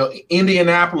 you know,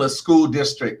 Indianapolis school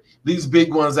district, these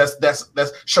big ones, that's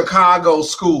Chicago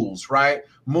schools, right?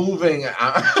 Moving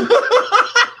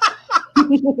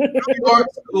New York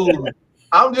school.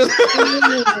 I'm just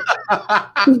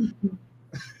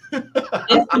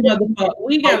It's the motherfucker.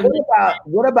 We got.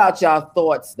 What about y'all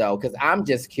thoughts though? Because I'm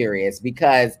just curious.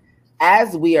 Because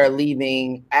as we are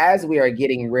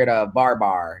getting rid of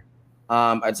Barbar,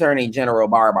 Attorney General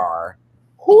Barbar,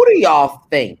 who do y'all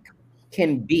think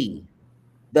can be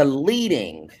the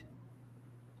leading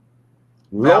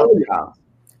lawyer?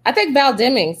 I think Val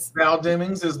Demings. Val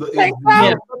Demings is the.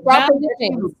 Val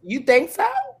Demings. You think so?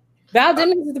 Val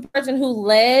Demings is the person who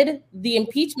led the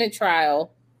impeachment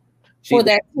trial for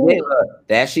that team.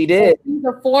 That she did. He's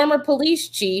a former police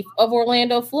chief of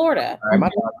Orlando, Florida.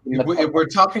 If we're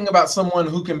talking about someone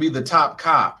who can be the top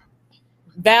cop,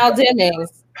 Val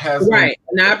Demings has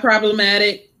not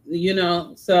problematic,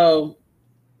 So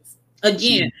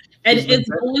again, and it's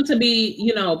going to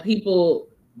be, people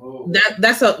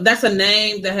that's a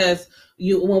name that has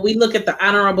when we look at the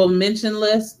honorable mention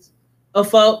list of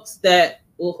folks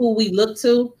who we look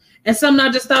to, and something I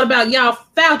just thought about, y'all,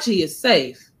 Fauci is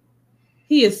safe.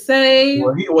 He is safe.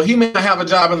 Well, he may not have a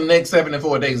job in the next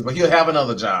 74 days, but he'll have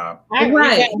another job.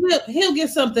 Right. He'll get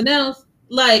something else.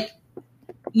 Like,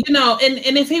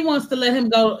 and if he wants to let him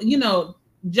go,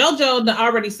 JoJo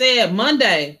already said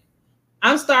Monday,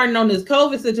 I'm starting on this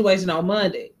COVID situation on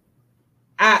Monday.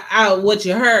 What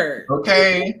you heard.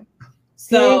 Okay.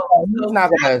 So he's not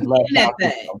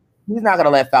gonna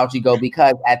let Fauci go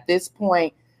because at this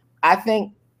point, I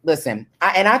think. Listen,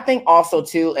 I think also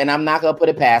too, and I'm not gonna put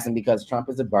it past him because Trump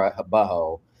is a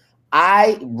butthole.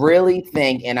 I really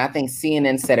think, and I think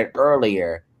CNN said it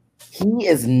earlier, he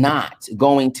is not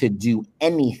going to do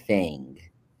anything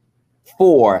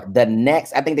for the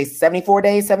next, I think they 74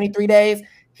 days, 73 days.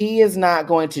 He is not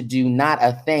going to do not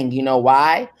a thing. You know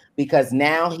why? Because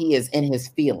now he is in his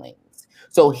feelings.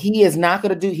 So he's not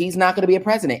going to be a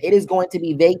president. It is going to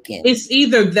be vacant. It's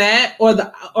either that or the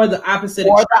opposite.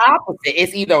 Or the opposite.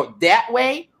 It's either that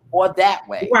way or that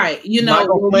way. Right. Leave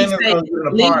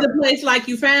the place like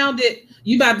you found it.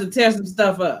 You about to tear some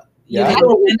stuff up. Yeah.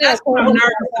 And that's what I'm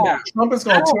nervous about. Trump is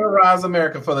going to terrorize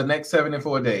America for the next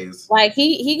 74 days. Like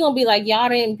he going to be like, y'all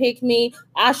didn't pick me.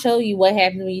 I'll show you what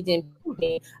happened when you didn't pick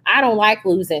me. I don't like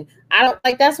losing. I don't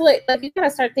like, that's what, like, you got to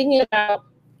start thinking about.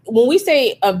 When we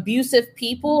say abusive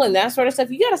people and that sort of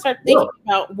stuff, you got to start thinking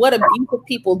about what abusive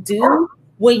people do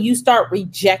when you start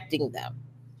rejecting them.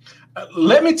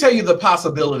 Let me tell you the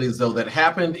possibilities, though, that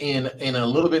happened in a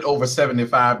little bit over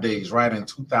 75 days, right, in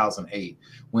 2008,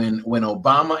 when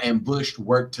Obama and Bush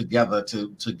worked together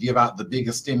to give out the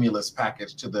biggest stimulus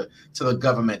package to the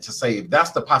government to save. That's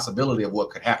the possibility of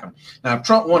what could happen. Now, if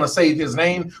Trump want to save his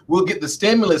name, we'll get the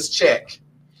stimulus check.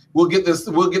 We'll get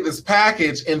this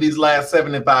package in these last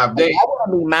 75 days. I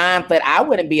wouldn't be mine, but I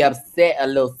wouldn't be upset a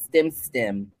little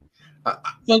stim.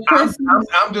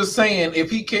 I'm just saying if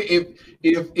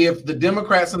the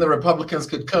Democrats and the Republicans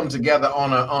could come together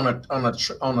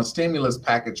on a stimulus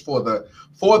package for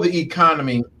the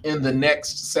economy in the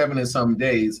next 70-some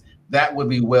days, that would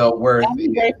be well worth it. That'd be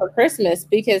great for Christmas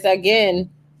because again,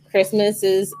 Christmas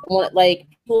is like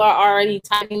people are already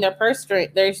tightening their purse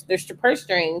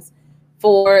strings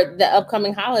for the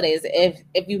upcoming holidays.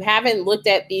 If you haven't looked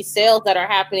at these sales that are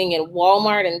happening in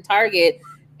Walmart and Target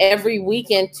every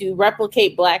weekend to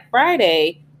replicate Black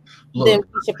Friday, then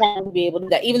we should probably be able to do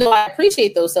that. Even though I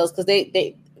appreciate those sales because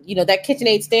they that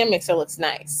KitchenAid stand mixer looks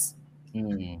nice.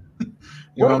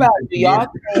 What about do y'all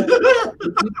think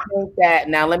that?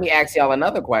 Now let me ask y'all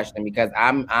another question because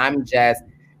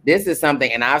this is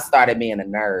something, and I've started being a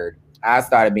nerd.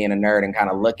 And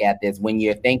kind of look at this when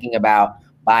you're thinking about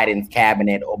Biden's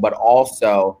cabinet, but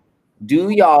also, do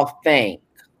y'all think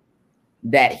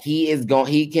that he's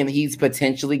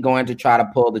potentially going to try to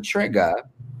pull the trigger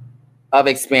of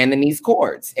expanding these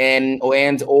courts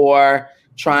or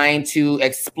trying to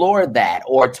explore that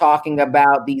or talking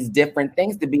about these different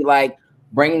things to be like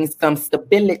bringing some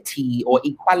stability or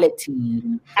equality?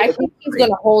 I think he's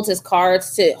going to hold his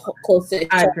cards close to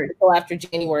until after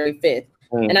January 5th.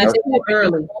 And I think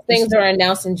early things are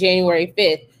announced in January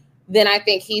 5th. Then I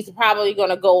think he's probably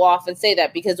going to go off and say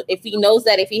that because if he knows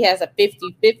that if he has a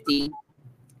 50-50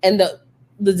 and the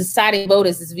deciding vote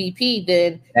is his VP,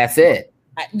 then that's it.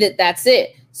 That's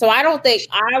it. So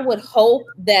I would hope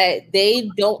that they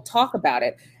don't talk about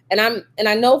it. And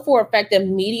I know for a fact that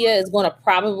media is going to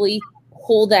probably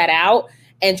pull that out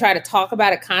and try to talk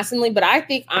about it constantly. But I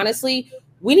think honestly,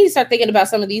 we need to start thinking about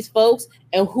some of these folks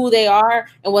and who they are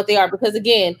and what they are. Because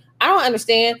again, I don't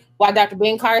understand why Dr.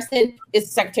 Ben Carson is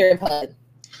the Secretary of HUD.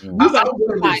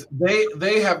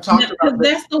 They have talked about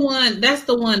that's the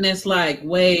one that's like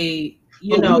way,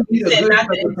 he said not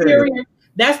the interior.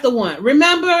 That's the one.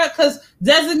 Remember, because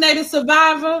designated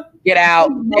survivor. Get out.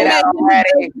 Get out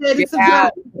already. Get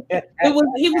out.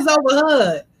 He was over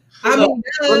HUD. I mean,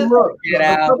 look,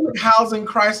 the public housing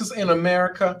crisis in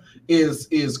America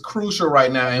is crucial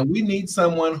right now, and we need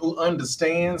someone who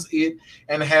understands it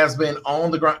and has been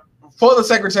on the ground. For the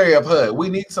Secretary of HUD, we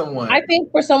need someone. I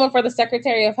think for someone for the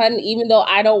Secretary of HUD, even though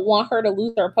I don't want her to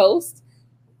lose her post,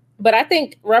 but I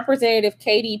think Representative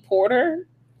Katie Porter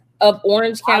of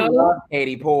Orange County. I love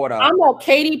Katie Porter. I'm a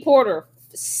Katie Porter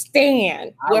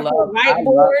stan with her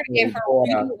whiteboard and her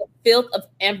reading the filth of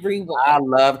everyone. I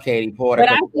love Katie Porter.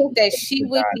 But I think that she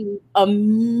would be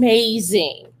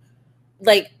amazing.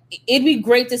 Like, it'd be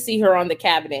great to see her on the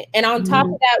cabinet. And on top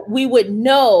of that, we would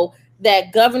know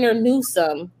that Governor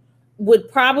Newsom would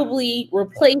probably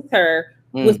replace her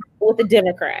with a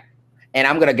Democrat. And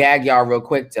I'm going to gag y'all real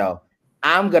quick, though.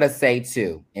 I'm going to say,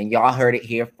 too, and y'all heard it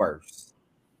here first,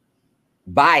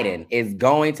 Biden is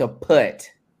going to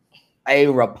put a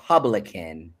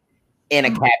Republican in a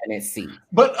cabinet seat.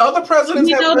 But other presidents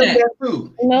have done that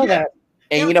too. You know that.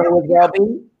 And you know what's going to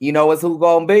be? You know what's who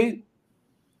going to be?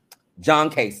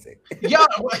 John Kasich. Yeah,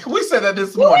 we said that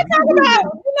this morning. You know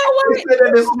what? We said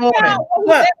that this morning.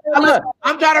 Look,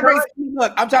 I'm trying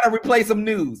to replay some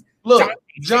news. Look,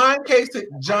 John Kasich,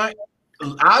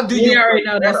 I'll do you. Already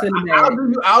know that's in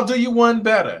the I'll do you one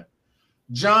better.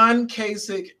 John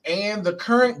Kasich and the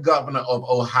current governor of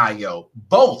Ohio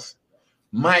both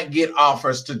might get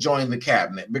offers to join the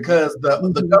cabinet because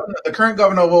the current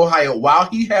governor of Ohio, while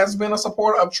he has been a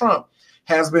supporter of Trump,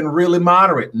 has been really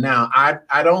moderate. Now,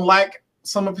 I don't like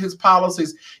some of his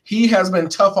policies. He has been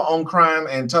tougher on crime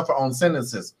and tougher on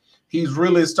sentences. He's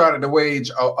really started to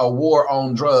wage a war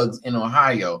on drugs in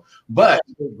Ohio. But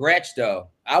Gretch, though.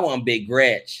 I want Big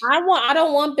Gretch. I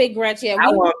don't want Big Gretch yet. I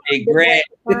want Big Gretch.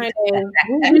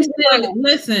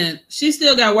 Listen, she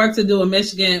still got work to do in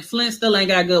Michigan. Flint still ain't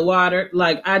got good water.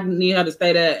 Like, I need her to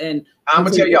stay there. And I'm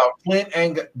gonna tell y'all, Flint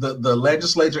ain't the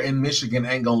legislature in Michigan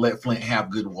ain't gonna let Flint have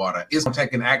good water. It's gonna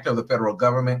take an act of the federal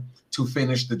government to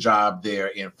finish the job there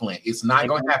in Flint. It's not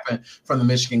gonna happen from the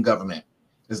Michigan government.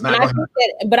 It's not.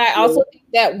 But I also think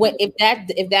that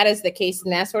if that is the case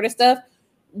and that sort of stuff,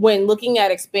 when looking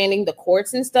at expanding the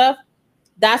courts and stuff,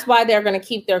 that's why they're going to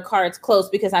keep their cards close,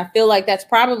 because I feel like that's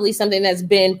probably something that's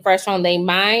been fresh on their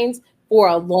minds for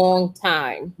a long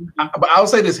time. But I'll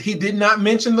say this: he did not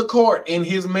mention the court in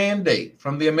his mandate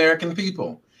from the American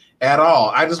people at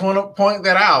all. I just want to point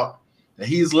that out. That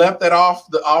he's left that off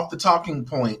the talking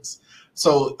points.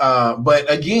 So, but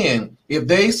again, if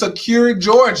they secure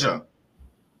Georgia,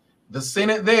 the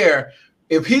Senate there,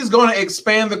 if he's going to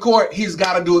expand the court, he's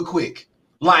got to do it quick.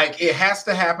 Like, it has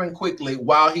to happen quickly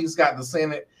while he's got the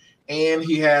Senate and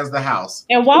he has the House.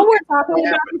 And while we're talking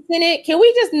about the Senate, can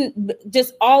we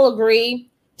just all agree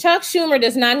Chuck Schumer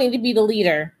does not need to be the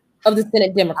leader of the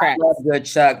Senate Democrats? I love good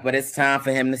Chuck, but it's time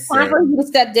for him to sit. Time for him to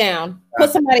step down.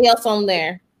 Put somebody else on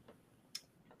there.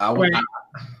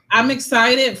 I'm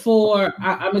excited for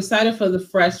the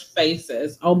fresh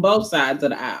faces on both sides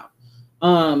of the aisle.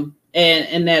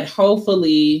 And that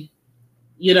hopefully,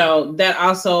 you know, that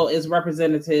also is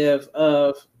representative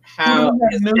of how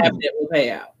his cabinet will pay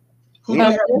out.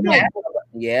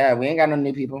 Yeah, we ain't got no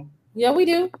new people. Yeah, we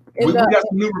do. We got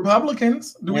some new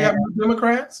Republicans. Do we have new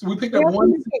Democrats? We picked up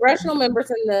one congressional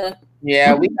members in the.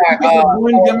 Yeah, we got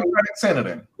one Democratic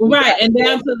senator. Right, and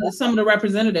down to some of the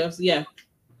representatives. Yeah,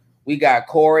 we got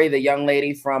Corey, the young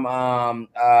lady from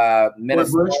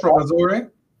Minnesota. Bush from Missouri.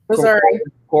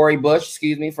 Corey Bush,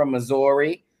 from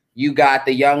Missouri. You got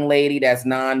the young lady that's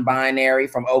non-binary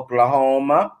from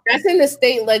Oklahoma. That's in the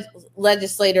state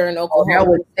legislator in Oklahoma. That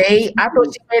was state? I thought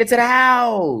she made it to the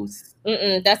House.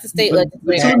 That's the state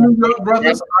legislator. The two New York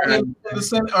brothers are in the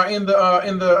Senate, are in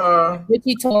the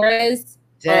Ricky Torres.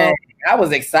 Dang, I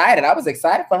was excited.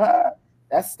 For her.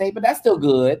 That's state, but that's still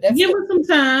good. Give her some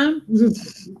time.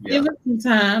 Give her some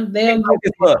time.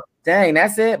 Dang,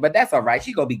 that's it. But that's all right.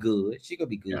 She gonna be good.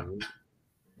 Yeah.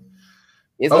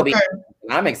 It's gonna be.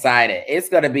 I'm excited. It's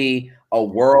gonna be a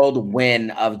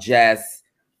whirlwind of just.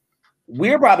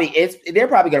 They're probably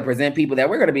gonna present people that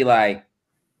we're gonna be like,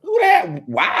 who that?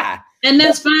 Why? And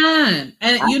that's fine.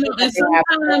 And and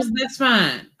sometimes that's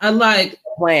fine. I like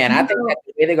plan. I think that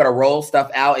the way they're gonna roll stuff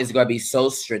out is gonna be so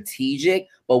strategic.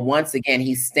 But once again,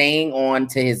 he's staying on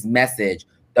to his message.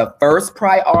 The first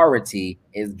priority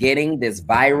is getting this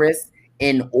virus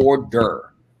in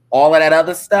order. All of that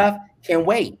other stuff can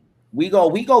wait. We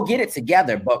go get it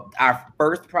together. But our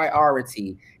first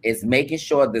priority is making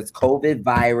sure this COVID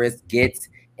virus gets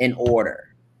in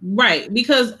order. Right.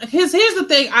 Because here's the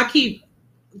thing I keep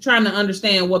trying to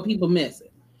understand what people miss.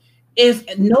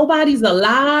 If nobody's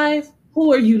alive,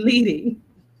 who are you leading?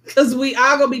 Because we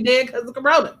are going to be dead because of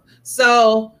corona.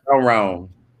 So no wrong.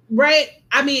 right?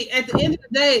 I mean, at the end of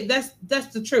the day, that's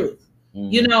the truth,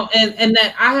 you know, and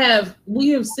that we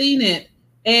have seen it.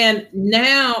 And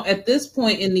now at this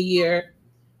point in the year,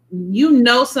 you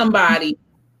know somebody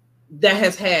that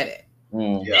has had it.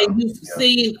 And you've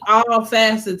seen all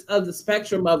facets of the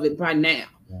spectrum of it by now.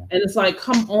 And it's like,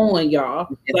 come on, y'all.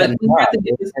 Like, we have to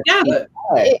get this together.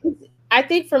 I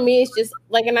think for me, it's just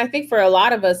like, and I think for a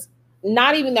lot of us,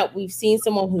 not even that we've seen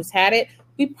someone who's had it,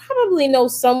 we probably know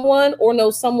someone or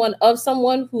know someone of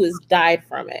someone who has died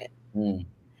from it.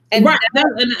 And right.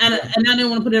 And I didn't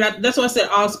want to put it out. That's why I said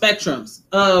all spectrums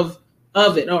of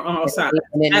it on all sides.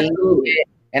 Absolutely.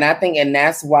 And I think, and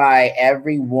that's why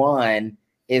everyone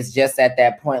is just at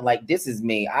that point, like, this is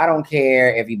me. I don't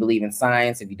care if you believe in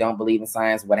science, if you don't believe in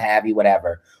science, what have you,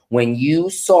 whatever. When you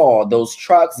saw those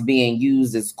trucks being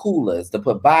used as coolers to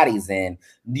put bodies in,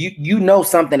 you know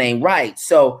something ain't right.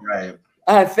 So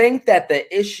I think that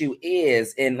the issue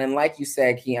is, and like you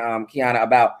said, Kiana,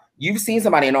 about you've seen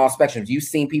somebody in all spectrums. You've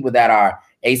seen people that are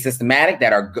asystematic,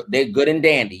 that are they're good and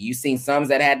dandy. You've seen some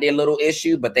that had their little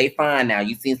issues, but they fine now.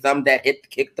 You've seen some that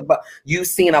kicked the butt. You've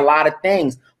seen a lot of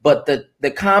things. But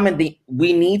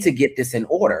we need to get this in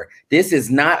order. This is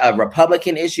not a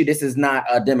Republican issue. This is not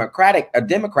a Democrat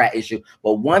issue.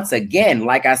 But once again,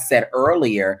 like I said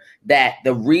earlier, that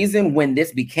the reason when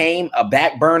this became a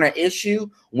back burner issue,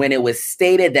 when it was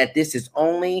stated that this is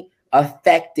only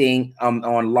affecting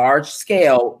on large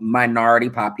scale minority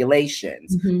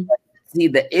populations. But see,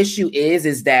 the issue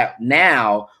is that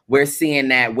now we're seeing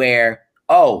that where,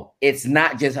 oh, it's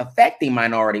not just affecting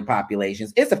minority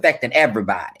populations, it's affecting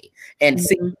everybody. And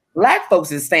see, Black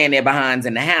folks is staying their behinds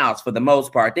in the house for the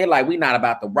most part. They're like, we're not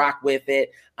about to rock with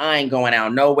it. I ain't going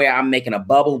out nowhere. I'm making a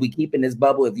bubble. We keeping this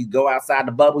bubble. If you go outside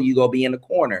the bubble, you go be in the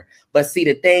corner. But see,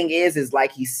 the thing is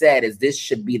like he said, is this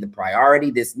should be the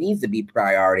priority. This needs to be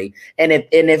priority. And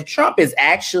if Trump is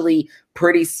actually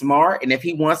pretty smart, and if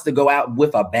he wants to go out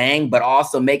with a bang, but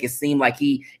also make it seem like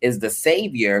he is the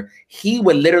savior, he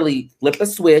would literally flip a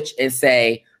switch and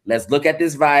say, let's look at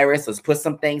this virus. Let's put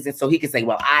some things in, so he can say,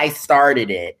 well, I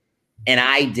started it and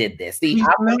I did this. See,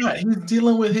 he's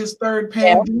dealing with his third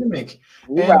pandemic.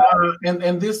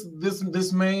 And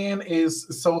this man is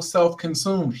so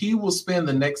self-consumed. He will spend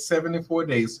the next 74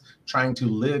 days trying to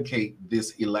litigate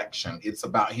this election. It's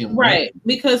about him. Right.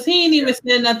 Because he ain't even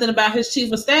said nothing about his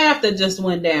chief of staff that just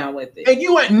went down with it. And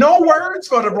you had no words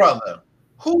for the brother.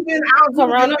 Who been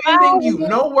out defending you?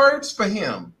 No words for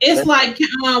him. It's like,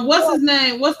 what's his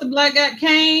name? What's the black guy?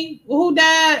 Kane? Who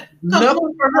died?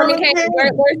 Nothing for Herman Cain.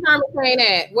 Where's Herman Cain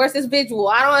at? Where's his visual?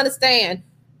 I don't understand.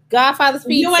 Godfather's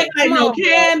pizza. You ain't like no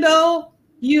candle.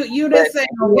 You didn't say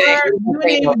no word. You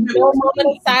ain't even no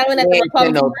moment silent at the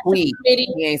Republican Committee.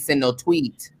 He ain't send no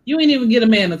tweet. You ain't even get a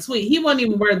man a tweet. He wasn't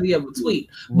even worthy of a tweet.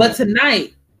 But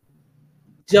tonight,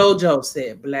 JoJo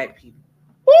said black people.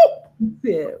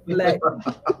 Yeah, black.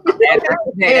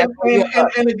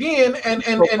 and again, and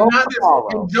not this,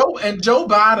 and Joe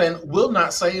Biden will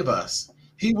not save us.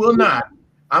 He will not.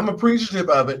 I'm appreciative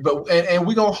of it, but and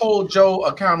we're gonna hold Joe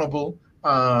accountable.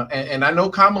 And I know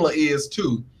Kamala is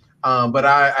too. But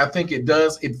I think it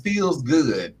does. It feels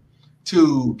good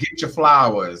to get your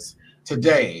flowers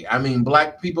today. I mean,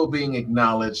 black people being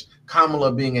acknowledged,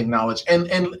 Kamala being acknowledged, and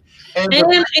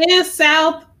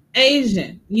South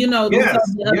Asian, you know,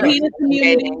 the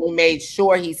community. And he made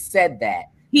sure he said that.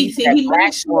 He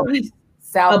made sure he's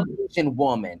South Asian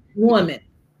woman.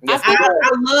 Yes,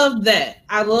 I love that.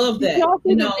 I love that. Y'all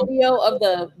see the video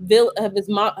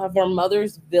of her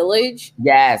mother's village?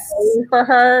 Yes. For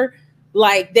her,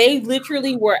 like they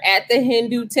literally were at the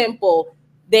Hindu temple.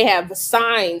 They have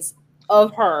signs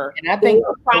of her, and I think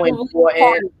what's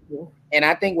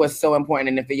so important,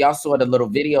 and if y'all saw the little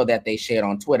video that they shared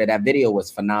on Twitter, that video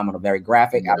was phenomenal, very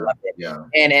graphic. I love it. Yeah.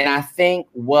 And I think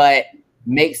what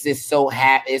makes it so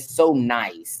it's so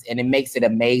nice, and it makes it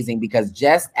amazing, because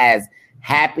just as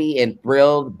happy and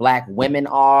thrilled black women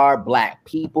are, black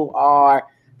people are,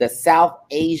 the South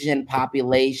Asian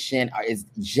population is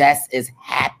just as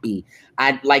happy.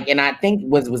 I think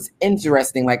was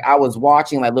interesting. Like I was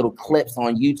watching like little clips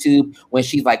on YouTube when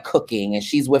she's like cooking and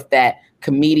she's with that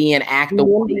comedian actor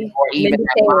or even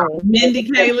Mindy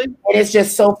Kaling. And it's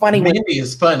just so funny. Mindy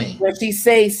is funny when she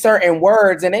says certain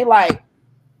words and they like,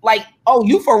 oh,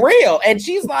 you for real? And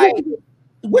she's like,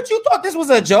 what, you thought this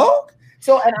was a joke?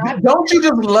 So, and don't you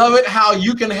just love it how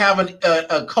you can have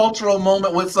a cultural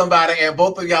moment with somebody and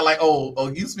both of y'all like, oh,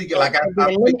 you speaking like I.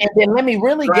 And then let me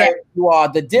really get you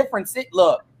all. The difference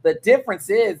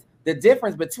is the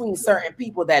difference between certain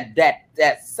people that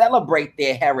celebrate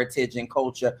their heritage and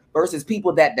culture versus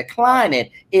people that decline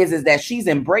it is that she's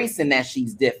embracing that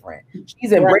she's different.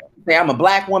 She's embracing that I'm a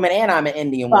Black woman and I'm an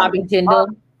Indian Bobby woman.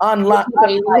 Jindal. Unlike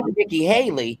Nikki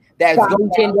Haley, that's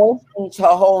going to change her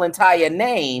whole entire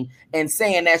name and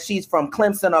saying that she's from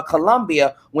Clemson or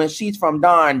Columbia when she's from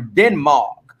darn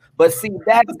Denmark. But see,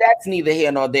 that's neither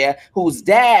here nor there. Whose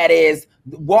dad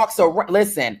walks around.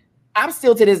 Listen, I'm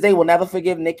still to this day will never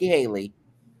forgive Nikki Haley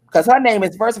because her name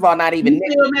is first of all not even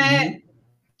Nikki.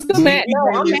 Still mad.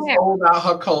 No, I'm mad. Sold out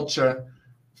her culture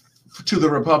to the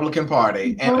Republican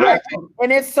Party, and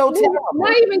it's so terrible.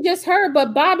 Not even just her,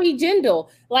 but Bobby Jindal.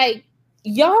 Like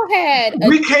y'all had.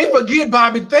 We can't forget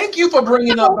Bobby. Thank you for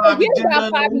bringing up Bobby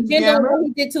Jindal. Bobby Jindal what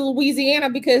he did to Louisiana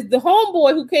because the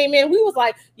homeboy who came in, we was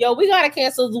like, "Yo, we gotta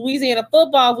cancel Louisiana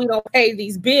football if we don't pay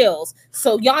these bills.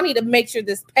 So y'all need to make sure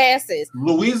this passes."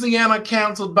 Louisiana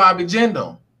canceled Bobby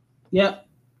Jindal. Yep.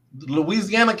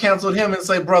 Louisiana canceled him and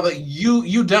say, "Brother,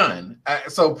 you done."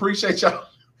 So appreciate y'all.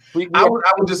 I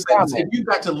would just say this, if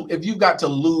you got to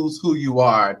lose who you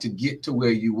are to get to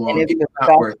where you want, it's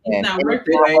not worth it.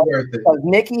 It ain't worth it. Because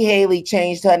Nikki Haley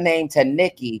changed her name to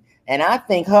Nikki, and I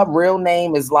think her real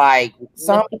name is like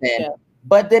something.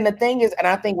 But then the thing is, and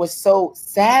I think what's so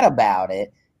sad about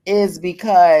it is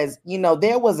because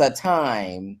there was a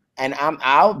time, and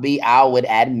I would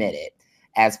admit it,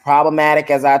 as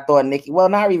problematic as I thought Nikki, well,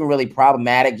 not even really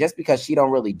problematic, just because she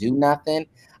don't really do nothing.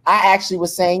 I actually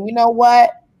was saying, you know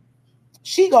what?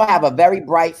 She gonna have a very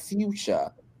bright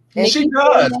future. And she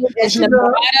does.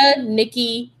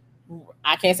 Nikki,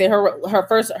 I can't say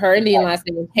her Indian last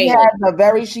name is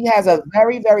Haley. She has a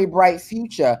very, very bright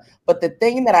future. But the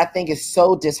thing that I think is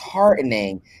so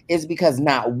disheartening is because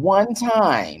not one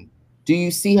time do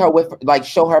you see her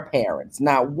show her parents.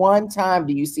 Not one time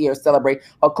do you see her celebrate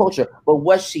her culture. But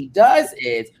what she does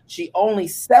is she only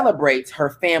celebrates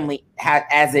her family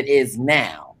as it is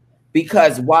now.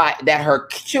 Because her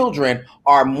children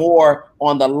are more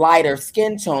on the lighter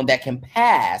skin tone that can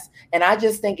pass. And I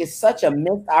just think it's such a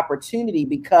missed opportunity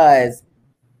because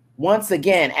once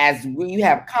again, as you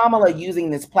have Kamala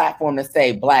using this platform to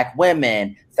say Black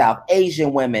women, South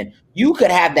Asian women, you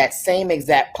could have that same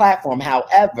exact platform.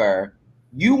 However,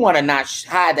 you want to not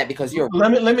hide that because you're.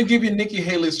 Let me give you Nikki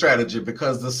Haley's strategy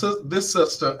because this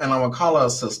sister, and I'm gonna call her a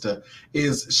sister,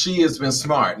 she has been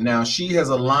smart. Now she has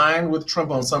aligned with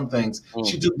Trump on some things.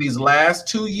 She took these last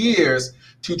 2 years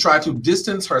to try to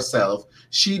distance herself.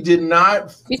 She did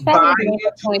not buy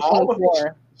into all of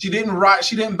it. She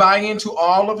didn't buy into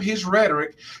all of his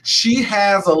rhetoric. She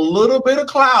has a little bit of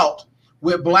clout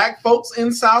with Black folks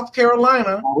in South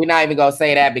Carolina. We're not even gonna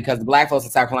say that because the Black folks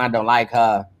in South Carolina don't like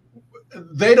her.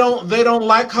 They don't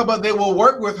like her, but they will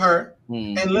work with her.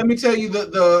 And let me tell you,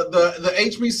 the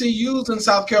HBCUs in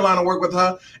South Carolina work with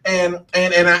her, and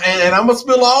I'm gonna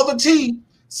spill all the tea.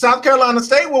 South Carolina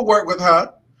State will work with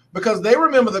her because they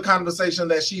remember the conversation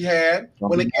that she had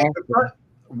when it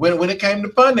came to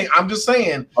funding. I'm just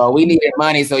saying. Well, we needed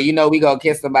money, so we gonna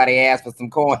kiss somebody's ass for some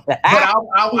coin. But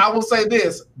I will say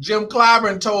this: Jim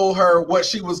Clyburn told her what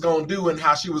she was gonna do and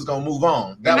how she was gonna move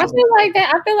on. I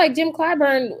feel like Jim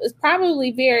Clyburn is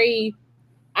probably very.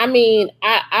 I mean,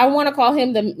 I want to call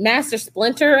him the master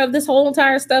splinter of this whole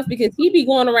entire stuff because he be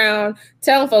going around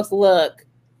telling folks, look,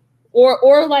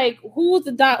 or like who's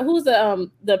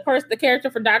the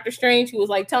character for Doctor Strange who was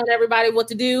like telling everybody what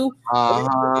to do.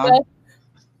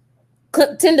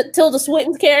 Tilda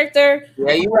Swinton's character.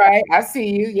 Yeah, you're right. I see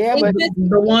you. Yeah, but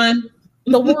the one.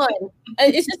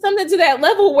 It's just something to that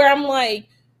level where I'm like,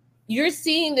 you're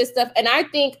seeing this stuff, and I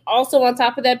think also on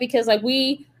top of that because like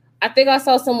I think I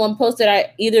saw someone posted,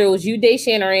 either it was you,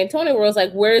 Dayshan, or Antonio, where it was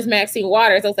like, "Where's Maxine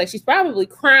Waters?" I was like, she's probably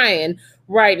crying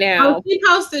right now.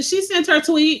 She sent her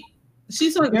tweet.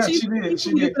 She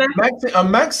did.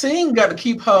 Maxine got to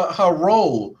keep her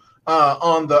role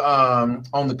on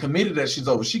the committee that she's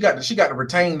over. She got to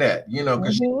retain that,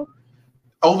 because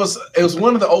it was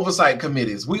one of the oversight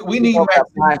committees. We need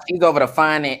Maxine. She's over the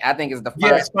finance. I think it's the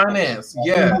finance.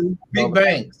 Yeah, big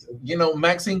banks.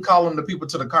 Maxine calling the people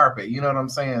to the carpet. You know what I'm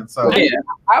saying? So yeah,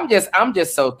 I'm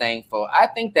just so thankful. I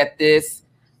think that this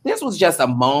was just a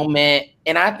moment,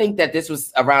 and I think that this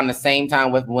was around the same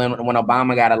time with when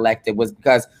Obama got elected, was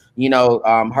because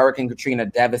Hurricane Katrina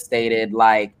devastated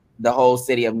like the whole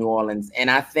city of New Orleans, and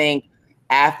I think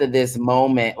after this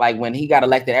moment, like when he got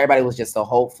elected, everybody was just so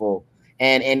hopeful.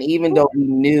 And even though we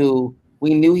knew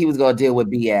he was going to deal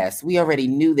with BS, we already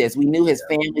knew this. We knew his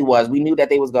family was. We knew that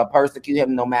they was going to persecute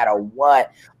him no matter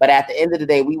what. But at the end of the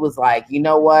day, we was like, you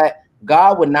know what?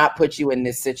 God would not put you in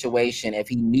this situation if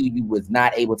he knew you was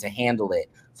not able to handle it.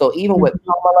 So even what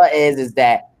Kamala is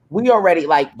that we already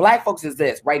like black folks is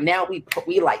this right now. We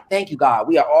like, thank you, God.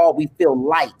 We feel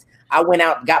light. I went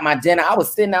out, got my dinner. I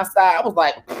was sitting outside. I was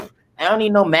like, I don't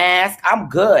need no mask. I'm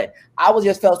good. I was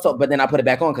just felt so, but then I put it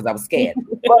back on because I was scared.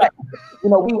 But you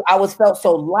know, I was felt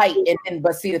so light.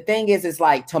 But see, the thing is, it's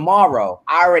like tomorrow,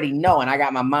 I already know, and I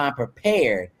got my mind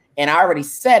prepared, and I already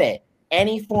said it.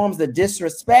 Any forms of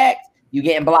disrespect, you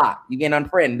getting blocked, you getting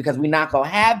unfriended, because we're not gonna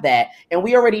have that. And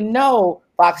we already know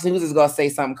Fox News is gonna say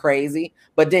something crazy,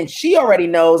 but then she already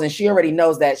knows, and she already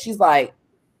knows that she's like,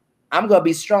 I'm gonna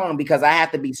be strong because I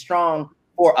have to be strong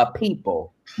for a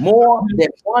people more than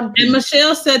one people. And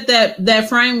Michelle said that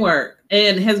framework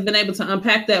and has been able to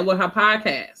unpack that with her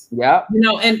podcast. Yeah, you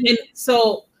know, and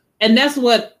that's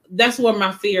where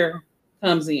my fear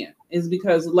comes in, is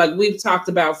because like we've talked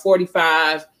about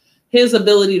 45, his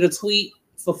ability to tweet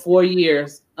for 4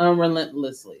 years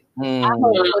unrelentlessly.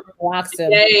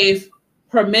 Gave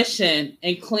permission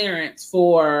and clearance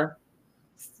for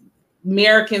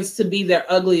Americans to be their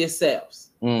ugliest selves,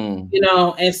 you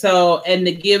know, and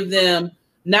to give them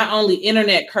not only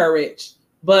internet courage,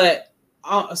 but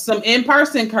some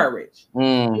in-person courage.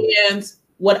 And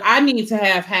what I need to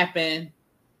have happen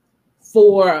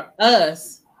for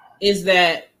us is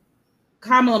that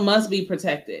Kamala must be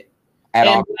protected,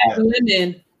 and Black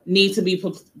women need to be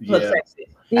protected.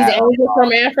 These angels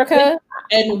from Africa.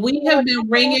 And we have been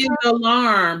ringing the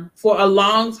alarm for a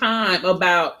long time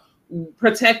about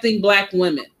protecting Black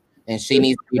women. And she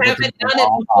needs to be haven't done it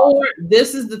before.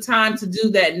 This is the time to do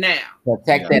that now.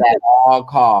 Protect it at all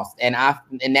costs. And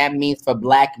that means for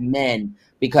Black men,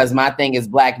 because my thing is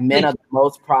Black men are the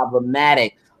most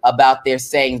problematic about their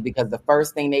sayings, because the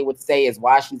first thing they would say is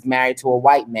why she's married to a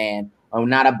white man or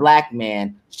not a Black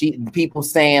man. People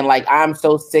saying like, I'm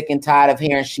so sick and tired of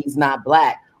hearing she's not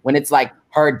Black, when it's like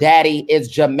her daddy is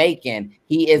Jamaican,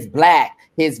 he is Black,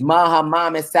 her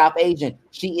mom is South Asian,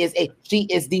 she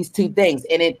is these two things.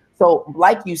 And so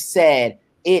like you said,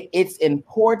 it's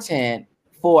important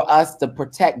for us to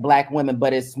protect Black women,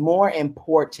 but it's more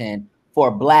important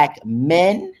for Black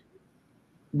men,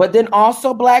 but then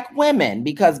also Black women,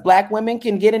 because Black women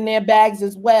can get in their bags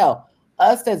as well.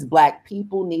 Us as Black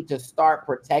people need to start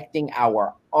protecting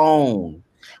our own.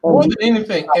 More than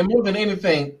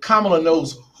anything, Kamala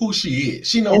knows who she is.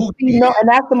 She knows who she is. And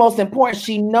that's the most important.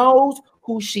 She knows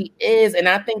who she is. And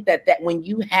I think that when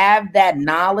you have that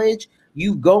knowledge,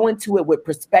 you go into it with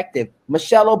perspective.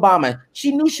 Michelle Obama,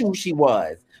 she knew who she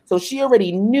was. So she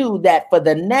already knew that for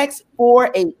the next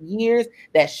 4-8 years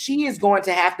that she is going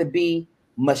to have to be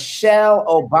Michelle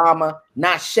Obama,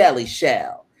 not Shelly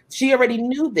Shell. She already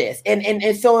knew this.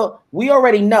 And so we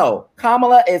already know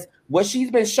Kamala is what she's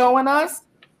been showing us.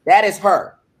 That is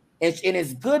her. And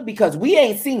it's good because we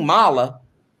ain't seen Mala.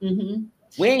 Mm-hmm.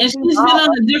 And she's been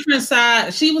on a different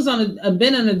side. She was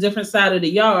been on a different side of the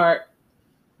yard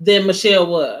than Michelle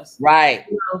was. Right.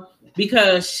 You know,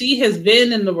 because she has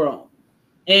been in the room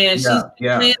and she's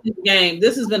playing the game.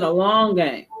 This has been a long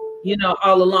game, you know,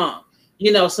 all along.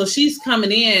 You know, so she's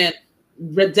coming in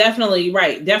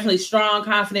definitely strong,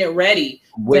 confident, ready.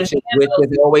 Which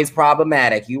is always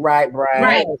problematic. You right, Brian?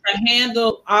 Right, to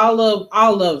handle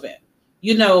all of it.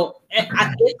 You know,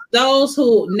 it's those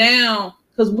who now,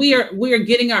 because we are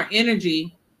getting our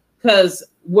energy because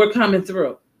we're coming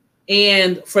through.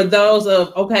 And for those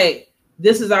of, okay,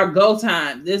 this is our go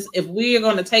time. If we are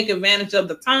going to take advantage of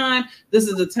the time, this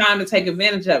is the time to take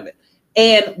advantage of it.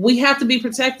 And we have to be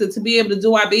protected to be able to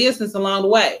do our business along the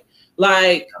way.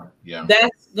 Like,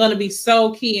 that's going to be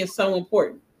so key and so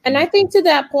important. And I think to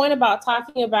that point about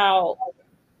talking about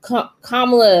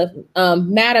Kamala,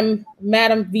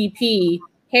 Madam VP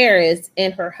Harris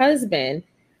and her husband,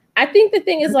 I think the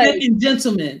thing is like second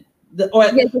gentleman. The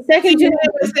second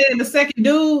gentleman. The second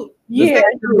dude. Yeah.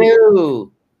 Dude.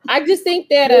 I just think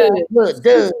that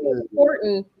it's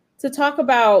important to talk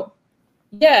about.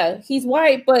 Yeah, he's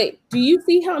white, but do you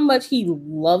see how much he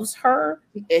loves her?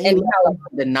 And how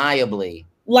undeniably.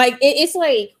 Like it's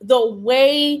like the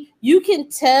way you can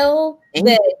tell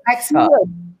that he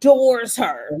adores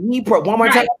her. One more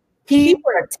time. He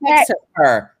protects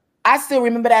her. I still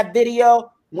remember that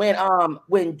video when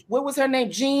what was her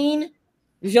name?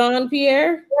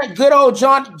 Jean-Pierre. Yeah, good old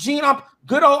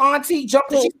good old auntie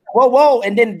jumped. Whoa,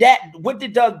 and then what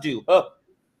did Doug do?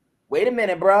 Wait a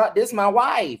minute, bro. This is my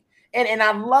wife. And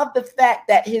I love the fact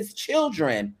that his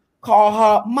children call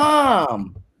her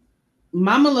mom.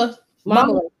 Mama.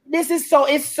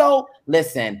 It's so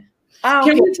listen.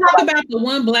 Can we talk about the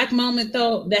one Black moment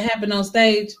though that happened on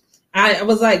stage? I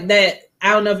was like that.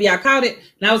 I don't know if y'all caught it.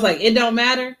 And I was like, it don't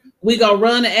matter. We gonna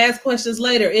run and ask questions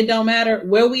later. It don't matter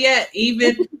where we at.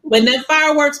 Even when that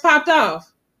fireworks popped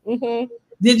off,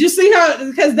 Did you see her?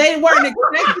 Because they weren't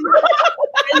expecting her.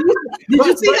 Did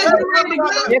you see her?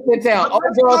 Talk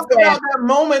about that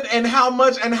moment and how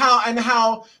much and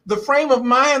how the frame of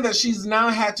mind that she's now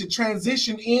had to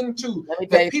transition into. Let me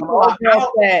tell you, people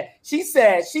she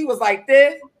said she was like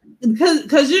this.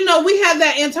 Because you know we have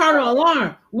that internal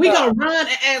alarm. We gonna run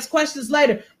and ask questions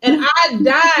later, and I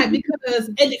died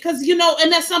because you know,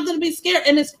 and that's something to be scared.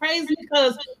 And it's crazy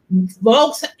because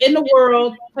folks in the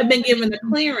world have been given the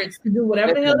clearance to do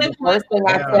whatever the hell they want. First thing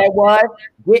I said was,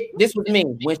 this was me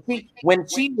when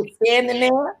she was standing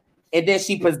there, and then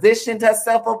she positioned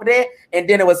herself over there, and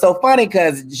then it was so funny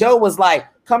because Joe was like,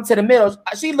 "Come to the middle."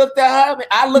 She looked at her, and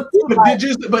I looked.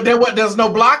 But there's no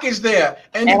blockage there,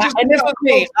 and this was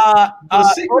me. The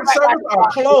Secret Service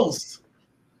are close.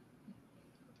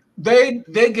 They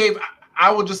gave.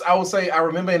 I would say I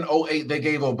remember in 2008 they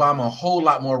gave Obama a whole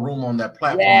lot more room on that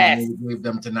platform than they gave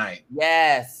them tonight.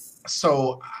 Yes.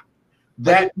 So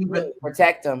that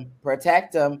protect them.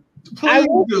 Please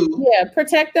do. Yeah,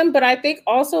 protect them. But I think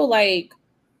also like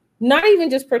not even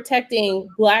just protecting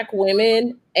Black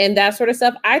women and that sort of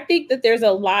stuff. I think that there's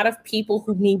a lot of people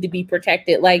who need to be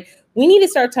protected. Like we need to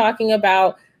start talking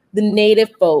about the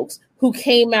Native folks who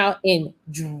came out in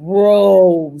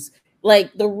droves.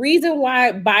 Like the reason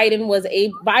why Biden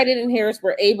and Harris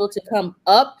were able to come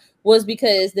up was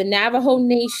because the Navajo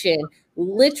Nation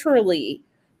literally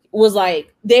was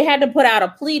like, they had to put out a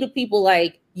plea to people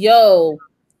like, yo,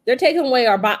 they're taking away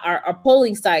our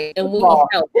polling site and we need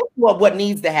help. What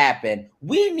needs to happen?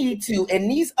 We need to, in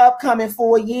these upcoming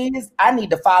 4 years, I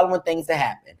need the following things to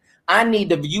happen. I need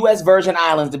the U.S. Virgin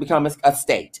Islands to become a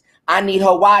state. I need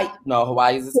Hawaii. No,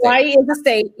 Hawaii is a state. Hawaii is a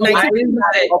state.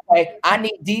 Okay. I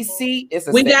need DC. It's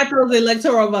a state. We got those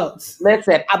electoral votes.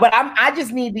 Listen, but I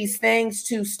just need these things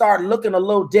to start looking a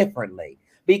little differently.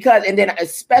 Because, and then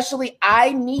especially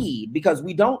because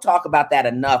we don't talk about that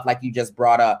enough, like you just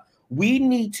brought up, we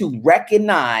need to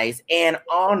recognize and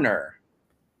honor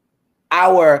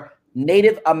our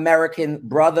Native American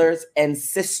brothers and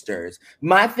sisters.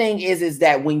 My thing is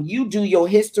that when you do your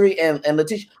history, and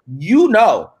Letitia, you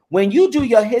know, when you do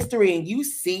your history and you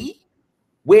see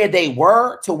where they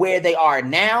were to where they are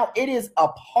now, it is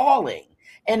appalling.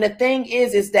 And the thing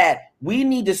is that we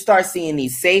need to start seeing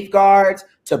these safeguards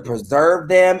to preserve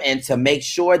them and to make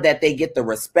sure that they get the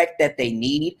respect that they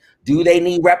need. Do they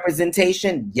need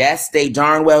representation? Yes, they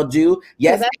darn well do.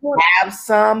 Yes, they have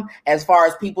some as far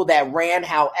as people that ran.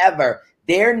 However,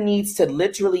 there needs to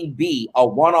literally be a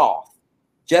one-off.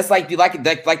 Just like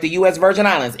the U.S. Virgin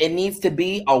Islands, it needs to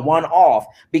be a one-off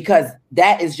because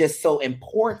that is just so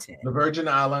important. The Virgin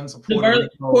Islands,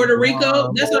 Puerto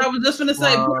Rico. That's what I was just going to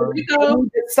say. Puerto Rico,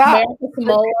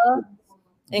 Samoa,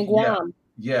 and Guam.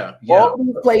 Yeah. All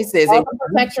these places. All the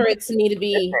protectorates need to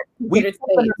be. We put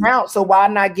them out, so why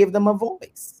not give them a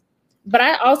voice? But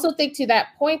I also think to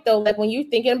that point, though, like when you're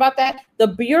thinking about that, the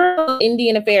Bureau of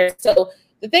Indian Affairs. So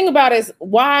the thing about it is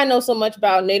why I know so much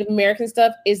about Native American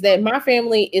stuff is that my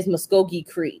family is Muskogee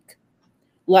Creek.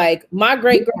 Like my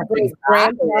great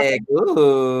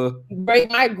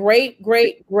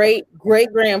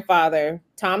grandfather,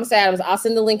 Thomas Adams, I'll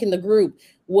send the link in the group,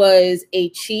 was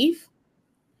a chief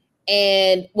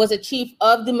and was a chief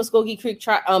of the Muskogee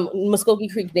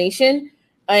Creek Nation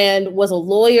and was a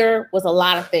lawyer, was a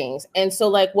lot of things. And so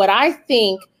like what I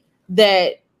think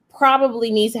that probably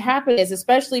needs to happen is,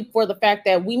 especially for the fact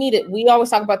that we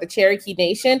always talk about the Cherokee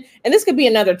Nation, and this could be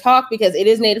another talk because it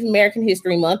is Native American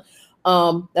History Month.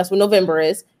 That's what November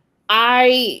is.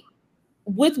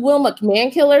 With Wilma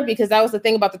Mankiller, because that was the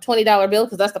thing about the $20 bill,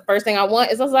 because that's the first thing I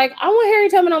want, is I was like, I want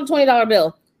Harriet Tubman on the $20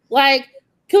 bill. Like,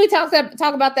 can we talk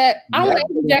about that? I don't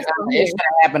want Jackson. It should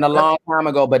have happened a long time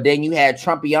ago, but then you had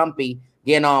Trumpy Umpy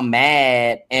getting all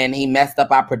mad and he messed up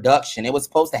our production. It was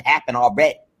supposed to happen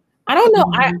already. I don't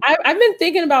know. I've been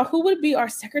thinking about who would be our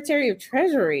Secretary of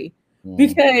Treasury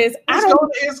because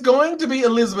it's going to be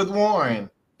Elizabeth Warren.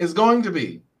 It's going to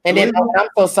be. And then I'm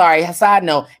so sorry. Side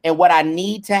note, and what I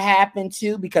need to happen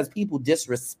too, because people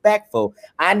disrespectful,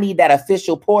 I need that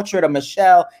official portrait of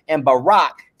Michelle and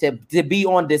Barack to be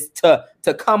on this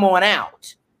to come on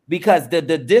out, because the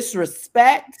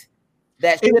disrespect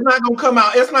that it's not gonna come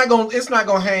out. It's not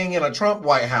gonna hang in a Trump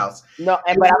White House. No,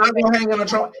 it's not gonna hang in a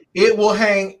Trump. It will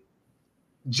hang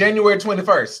January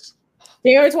 21st.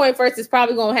 January 21st is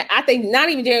probably going to I think not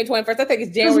even January 21st. I think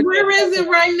it's January. Where is it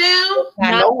right now?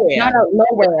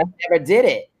 Nowhere. Never did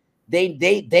it.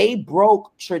 They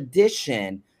broke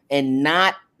tradition and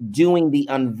not doing the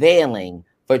unveiling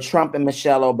for Trump and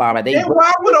Michelle Obama. Then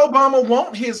why would Obama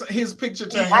want his picture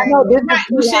to hang? I know this Right.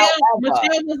 is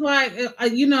Michelle was like,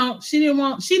 she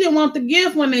didn't want the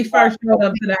gift when they first showed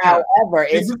up to the house. However,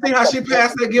 did you see how she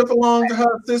passed that gift along to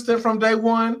her assistant from day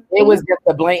one? It was just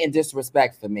a blatant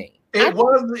disrespect for me.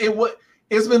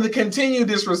 It's been the continued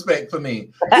disrespect for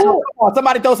me.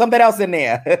 Somebody throw something else in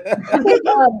there.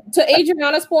 To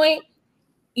Adriana's point,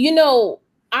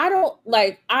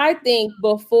 I think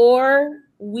before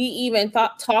we even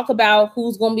talk about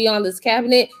who's going to be on this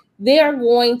cabinet, they are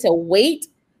going to wait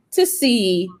to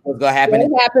see what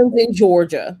happens in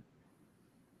Georgia.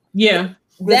 Yeah.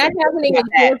 That's happening in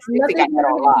Georgia. Nothing's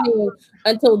happening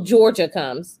until Georgia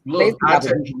comes. Look,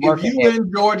 if you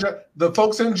in Georgia, the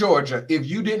folks in Georgia, if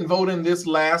you didn't vote in this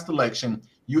last election,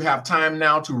 you have time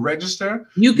now to register.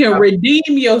 You can redeem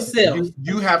yourself.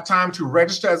 You have time to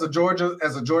register as a Georgia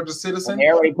citizen.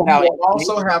 You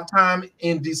also have time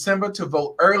in December to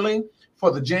vote early for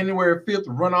the January 5th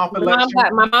runoff election.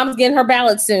 My mom's getting her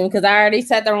ballot soon because I already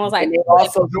sat there and was like,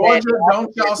 also Georgia,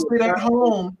 don't y'all sit at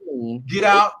home. Get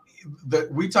out.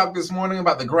 We talked this morning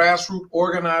about the grassroots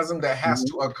organizing that has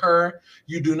to occur.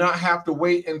 You do not have to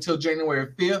wait until January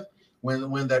 5th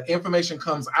when that information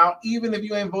comes out, even if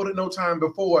you ain't voted no time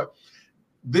before.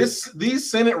 These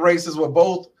Senate races were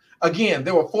both, again,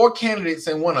 there were 4 candidates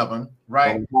in one of them,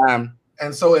 right?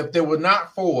 And so if there were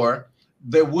not 4,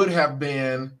 there would have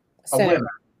been a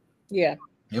winner. Yeah.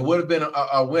 It would have been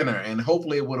a winner, and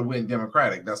hopefully it would have went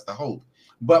Democratic. That's the hope.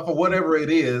 But for whatever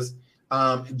it is,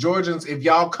 Georgians, if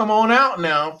y'all come on out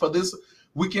now for this,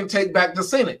 we can take back the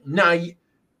Senate. Now,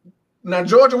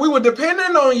 Georgia, we were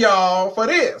depending on y'all for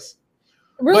this.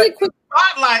 Really quick.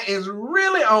 Spotlight is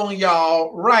really on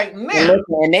y'all right now.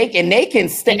 And they can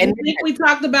stay. And I think we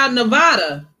talked about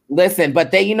Nevada. Listen,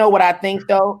 but you know what I think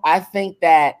though? I think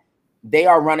that they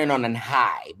are running on a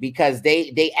high because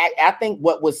I think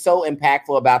what was so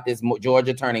impactful about this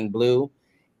Georgia turning blue,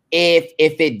 if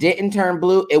it didn't turn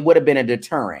blue, it would have been a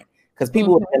deterrent. Because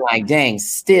people would have been like, dang,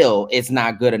 still, it's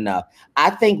not good enough.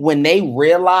 I think when they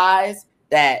realize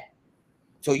that,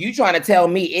 so you trying to tell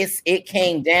me it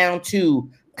came down to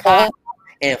Cobb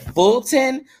and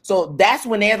Fulton? So that's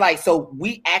when they're like, so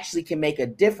we actually can make a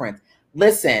difference.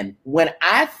 Listen, when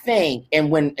I think,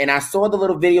 and I saw the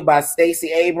little video by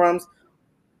Stacey Abrams,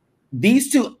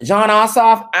 these two, John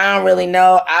Ossoff, I don't really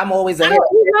know. I'm always he's not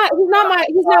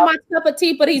my cup of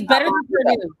tea, but he's better than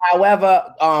Purdue.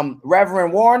 However,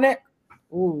 Reverend Warnock,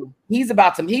 he's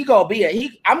about to.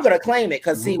 I'm gonna claim it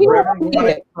because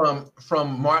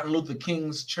from Martin Luther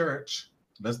King's church.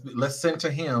 Let's send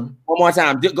to him one more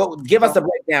time. Go give us a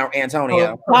breakdown,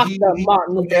 Antonio.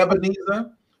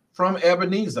 From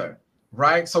Ebenezer,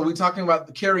 right? So we're talking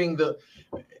about carrying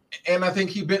and I think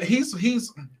he's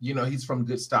from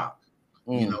good stock.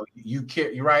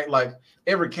 You're right. Like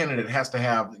every candidate has to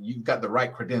have. You've got the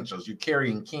right credentials. You're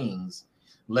carrying King's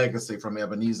legacy from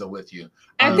Ebenezer with you.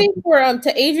 I think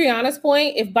to Adriana's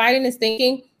point, if Biden is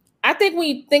thinking, I think when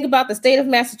you think about the state of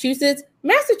Massachusetts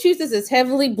is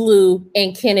heavily blue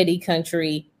and Kennedy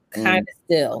country, kind of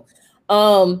still.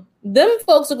 Them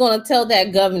folks are going to tell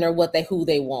that governor who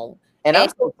they want. And I'm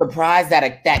so surprised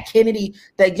that Kennedy,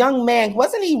 that young man,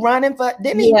 wasn't he running for?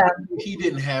 Didn't he? Yeah. He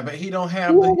didn't have it. He don't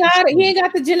have. He ain't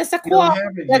got the je ne sais quoi.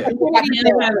 He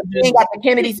ain't got the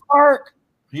Kennedy spark.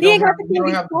 He ain't got the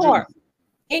Kennedy spark.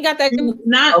 He ain't got that.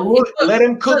 Let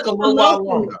him cook a little while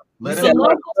longer. State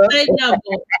level.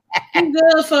 He's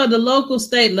good for the local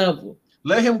state level.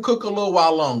 Let him cook a little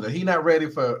while longer. He's not ready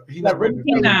for.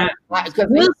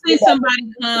 We'll see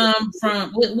somebody come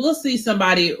from. We'll see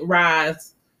somebody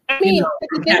rise. I mean,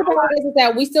 the thing about it is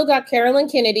that we still got Carolyn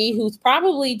Kennedy, who's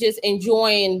probably just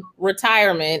enjoying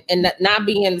retirement and not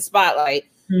being in the spotlight.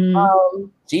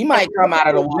 She might come out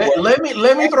of the water. Let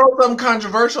me throw something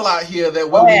controversial out here.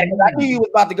 I knew you was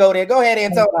about to go there. Go ahead,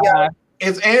 Antonio.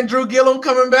 Is Andrew Gillum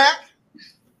coming back?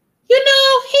 He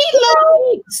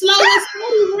looked slow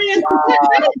and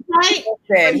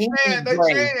steady.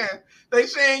 They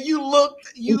saying you looked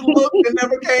and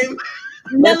never came.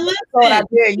 You saw what I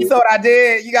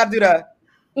did. You got to do that.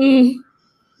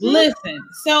 Listen,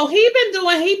 so he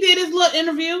did his little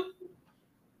interview,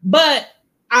 but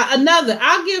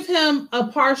I'll give him a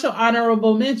partial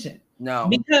honorable mention. No,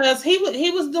 because he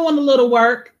was doing a little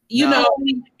work.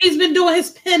 He's been doing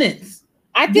his penance.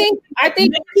 I think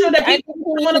sure that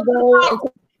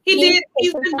he did.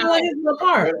 He's been doing his little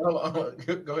part.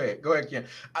 Go ahead, Ken.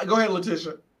 Go ahead,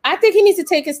 Letitia. I think he needs to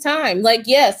take his time. Like,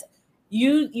 yes,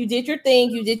 you did your thing,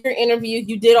 you did your interview,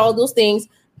 you did all those things,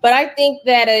 but I think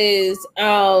that is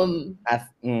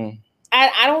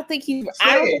I don't think he's.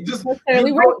 I don't think Just he's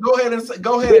necessarily ready. go ahead and say,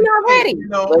 go ahead. He's not ready. You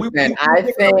know, Listen, I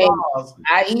think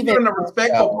I even in a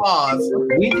respectful pause.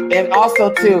 And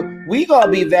also too, we gonna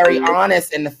be very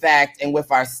honest in the fact and with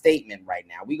our statement right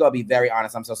now. We gonna be very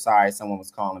honest. I'm so sorry, someone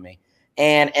was calling me,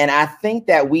 and I think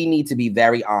that we need to be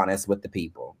very honest with the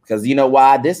people because you know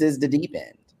why? This is the deep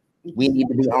end. We need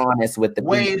to be honest with the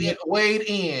people. Wade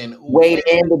in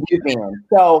the deep end.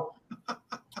 So,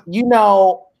 you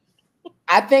know.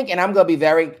 I think, and I'm gonna be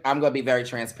very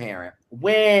transparent.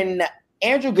 When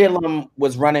Andrew Gillum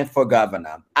was running for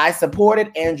governor, I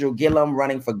supported Andrew Gillum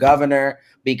running for governor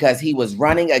because he was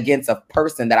running against a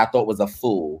person that I thought was a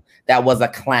fool, that was a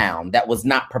clown, that was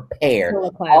not prepared.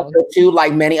 Also, too,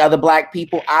 like many other Black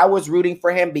people, I was rooting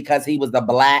for him because he was the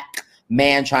Black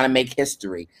man trying to make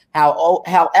history.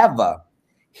 However,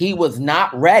 he was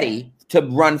not ready to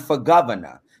run for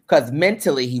governor because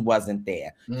mentally he wasn't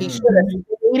there. He should have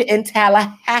stayed in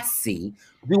Tallahassee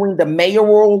doing the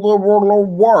mayoral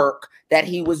work that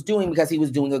he was doing because he was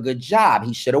doing a good job.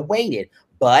 He should have waited.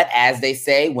 But as they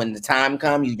say, when the time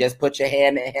comes, you just put your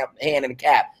hand in the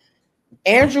cap.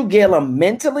 Andrew Gillum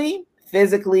mentally,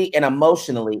 physically, and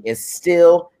emotionally is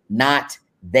still not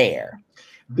there.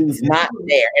 He's not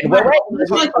there. And what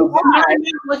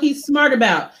he's smart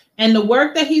about. And the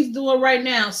work that he's doing right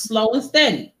now, slow and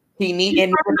steady. He needs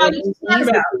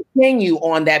to continue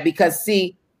on that because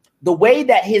see, the way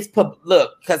that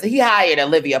because he hired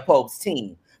Olivia Pope's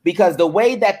team, because the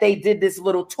way that they did this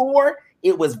little tour,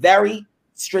 it was very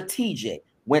strategic.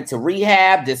 Went to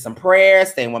rehab, did some prayers,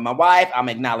 staying with my wife. I'm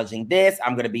acknowledging this.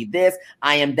 I'm going to be this.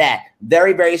 I am that.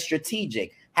 Very, very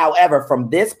strategic. However, from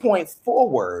this point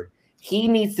forward, he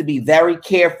needs to be very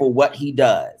careful what he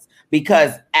does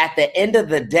because at the end of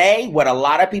the day, what a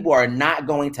lot of people are not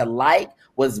going to like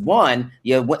was one,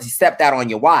 you stepped out on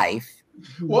your wife.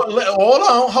 Well,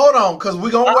 hold on, because we're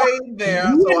gonna wait there.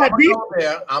 So I'm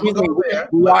gonna go there.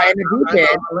 We are in the deep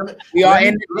end. We are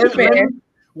in the deep end.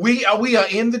 We are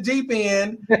in the deep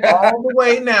end all the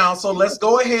way now. So let's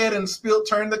go ahead and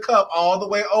turn the cup all the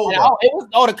way over.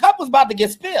 The cup was about to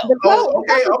get spilled.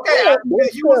 Okay.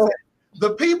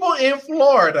 The people in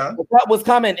Florida. The cup was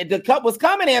coming. The cup was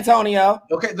coming, Antonio.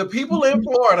 Okay, the people in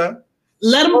Florida.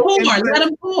 Let him pour.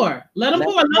 Let him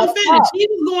finish. He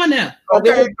was going there.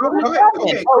 Okay, go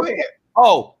ahead.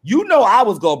 Oh, you know I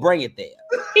was gonna bring it there.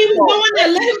 He was going there.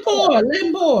 Let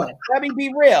him pour. Let me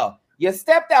be real. You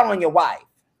stepped out on your wife.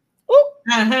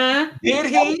 Did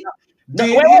he? Did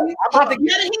he? I'm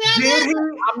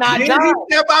not done. Did he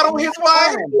step out on his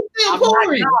wife?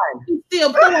 He's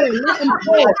still pouring. Let him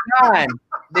pour.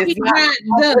 He's not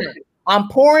done. I'm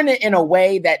pouring it in a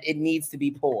way that it needs to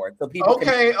be poured. So people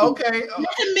Okay. Let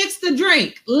him mix the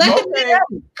drink. Let him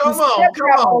Come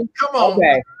on.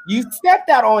 Okay. You stepped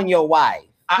out on your wife.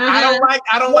 I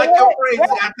don't like your phrase.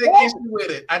 I take issue with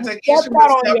it. I take issue with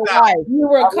stepped out.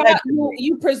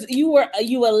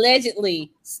 You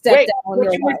allegedly stepped out on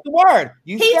your wife. The word.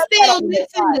 He's still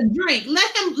mixing the drink.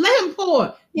 Let him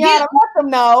pour. Yeah, let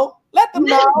them know. Let them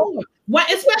know. Why,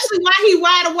 especially while he's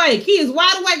wide awake. He is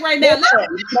wide awake right now.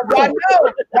 I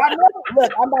know.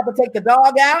 Look, I'm about to take the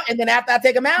dog out, and then after I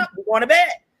take him out, we're going to bed.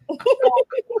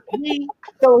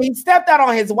 So he stepped out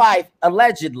on his wife,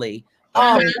 allegedly.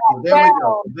 There we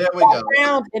go.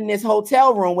 Found in this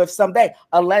hotel room with somebody,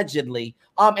 allegedly.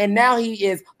 And now he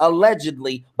is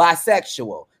allegedly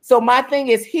bisexual. So my thing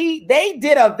is, they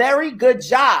did a very good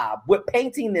job with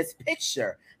painting this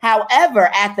picture. However,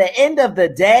 at the end of the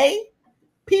day,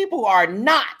 people are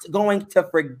not going to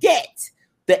forget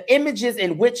the images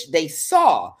in which they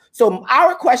saw. So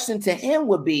our question to him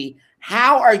would be,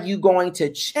 how are you going to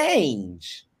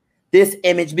change this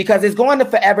image? Because it's going to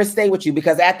forever stay with you.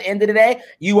 Because at the end of the day,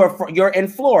 you're in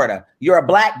Florida. You're a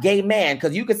Black gay man.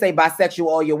 Because you can say bisexual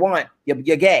all you want.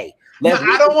 You're gay. No,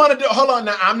 I don't want to do. Hold on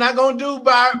now. I'm not going to do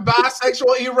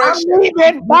bisexual erasure.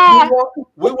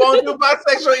 We won't do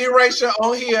bisexual erasure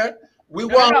on here. We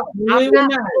won't.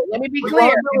 Let me be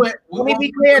clear. Let me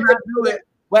be clear to it.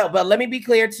 Well, but let me be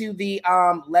clear to the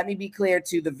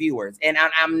viewers. And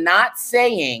I'm not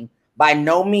saying by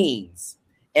no means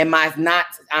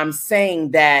I'm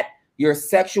saying that your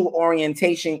sexual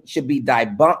orientation should be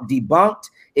debunked.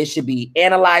 It should be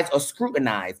analyzed or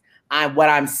scrutinized. What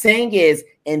I'm saying is,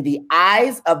 in the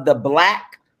eyes of the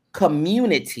Black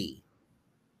community,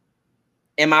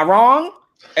 am I wrong?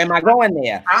 Am I going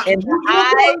there?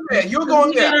 You're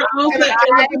going there.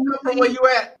 Where you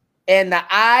at? In the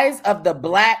eyes of the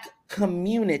Black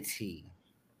community,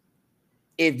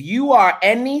 if you are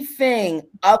anything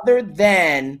other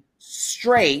than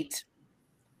straight,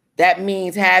 that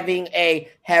means having a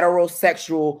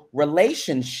heterosexual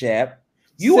relationship.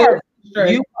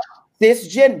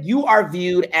 cisgen, you are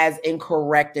viewed as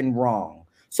incorrect and wrong.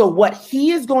 So what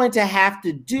he is going to have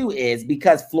to do is,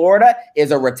 because Florida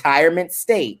is a retirement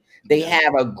state, they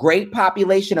have a great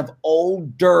population of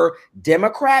older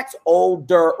Democrats,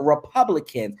 older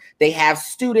Republicans. They have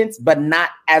students, but not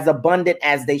as abundant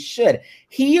as they should.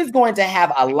 He is going to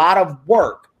have a lot of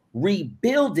work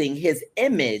rebuilding his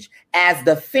image as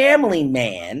the family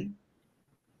man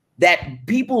that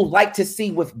people like to see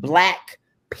with Black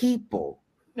people.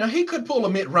 Now, he could pull a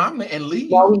Mitt Romney and leave.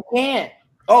 Well, he can't.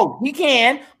 Oh, he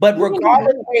can, but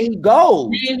regardless of where he goes,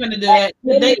 we ain't gonna do that.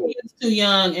 They is too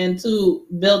young and too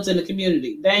built in the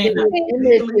community. They ain't not.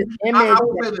 His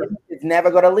image is never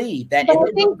gonna leave. That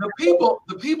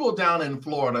the people down in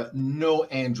Florida know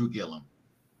Andrew Gillum.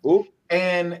 Ooh.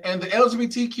 And the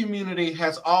LGBT community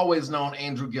has always known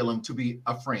Andrew Gillum to be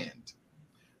a friend.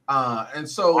 And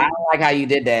so I don't like how you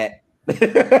did that.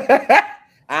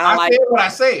 I said what I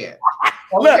said.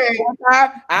 Okay. Look,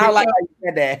 I don't like how you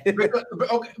said that.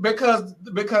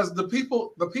 because the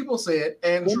people said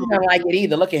Andrew. You don't like it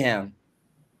either. Look at him.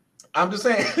 I'm just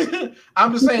saying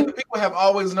the people have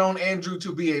always known Andrew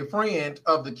to be a friend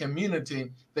of the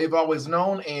community. They've always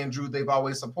known Andrew. They've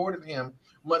always supported him,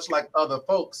 much like other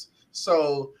folks.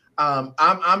 So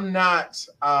I'm not.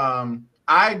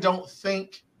 I don't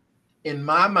think, in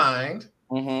my mind,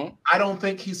 I don't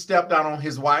think he stepped out on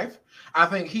his wife. I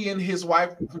think he and his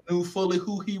wife knew fully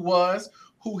who he was,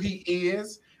 who he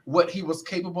is, what he was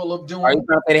capable of doing. Are you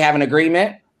trying to say they have an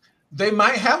agreement? They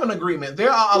might have an agreement.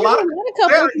 There are a lot of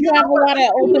you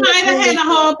might have had a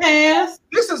hall pass.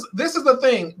 This is the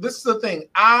thing. This is the thing.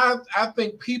 I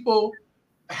think people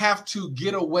have to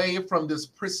get away from this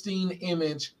pristine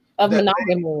image of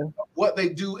monogamy. What they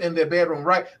do in their bedroom,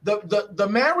 right? The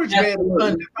marriage bed is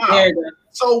undefined.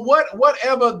 So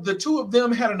whatever the two of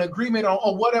them had an agreement on,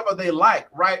 or whatever they like,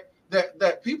 right?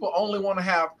 That people only want to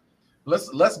have.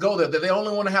 Let's go there. That they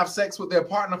only want to have sex with their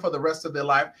partner for the rest of their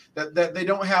life. That they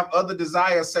don't have other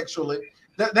desires sexually.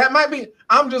 That might be.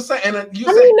 I'm just saying. And you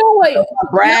say, know what,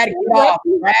 Brad, get off.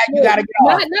 Brad, you gotta go.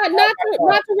 Not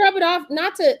to rub it off.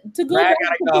 Not to go. Brad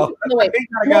gotta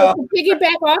go. To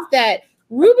piggyback off that,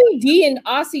 Ruby Dee and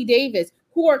Ossie Davis,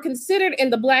 who are considered in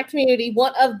the Black community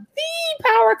one of the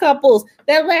power couples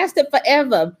that lasted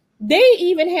forever. They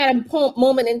even had a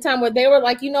moment in time where they were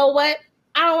like, you know what?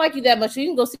 I don't like you that much. So we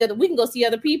can go see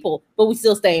other people, but we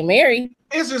still staying married.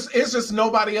 It's just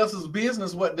nobody else's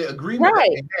business what the agreement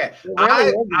they had.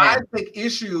 I take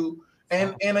issue,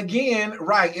 and again,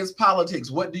 right, it's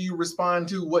politics. What do you respond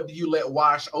to? What do you let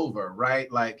wash over?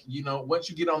 Right? Like, once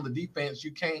you get on the defense,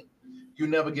 you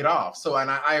never get off. So, and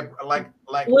I like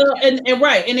well, and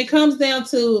right, and it comes down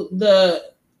to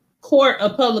the court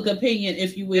of public opinion,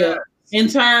 if you will. In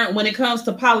turn, when it comes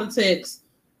to politics,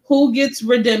 who gets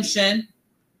redemption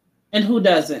and who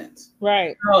doesn't?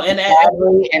 Right. So,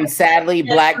 and sadly,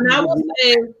 Black. And I will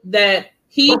say that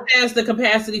he has the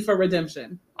capacity for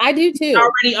redemption. I do too.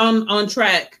 Already on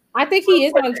track. I think he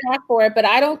is on track for it, but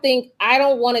I don't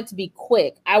want it to be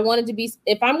quick. I want it to be,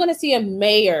 if I'm going to see a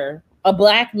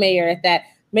Black mayor at that,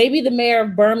 maybe the mayor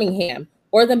of Birmingham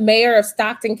or the mayor of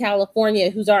Stockton,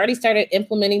 California, who's already started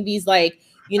implementing these, like,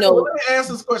 Let me ask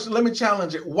this question. Let me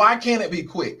challenge it. Why can't it be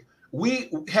quick? We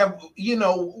have,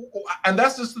 and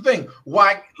that's just the thing.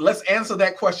 Why? Let's answer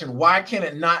that question. Why can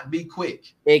it not be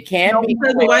quick? It can't be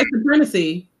because of white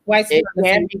supremacy. It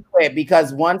can be quick because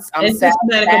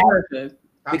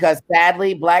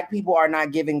sadly, Black people are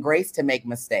not given grace to make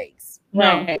mistakes.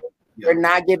 Right. They're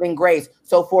not giving grace.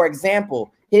 So, for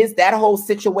example, that whole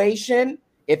situation,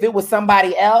 if it was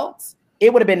somebody else,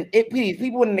 it would have been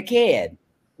people wouldn't have cared.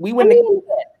 We wouldn't have cared.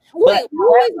 Wait,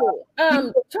 who is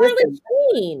it? Charlie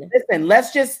Sheen. Listen,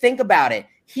 let's just think about it.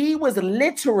 He was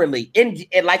literally in,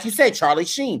 like you said, Charlie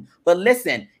Sheen. But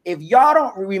listen, if y'all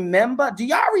don't remember, do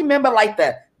y'all remember like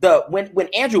when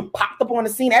Andrew popped up on the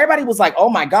scene? Everybody was like, "Oh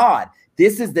my God,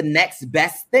 this is the next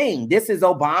best thing. This is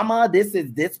Obama. This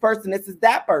is this person. This is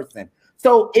that person."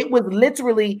 So it was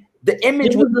literally the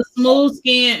image was the smooth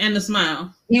skin and the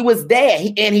smile. He was there,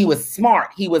 and he was smart.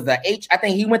 He was I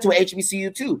think he went to a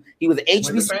HBCU too. He was a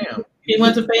HBCU. He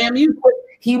went to FAMU.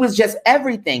 He was just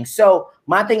everything. So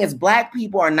my thing is, Black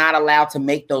people are not allowed to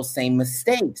make those same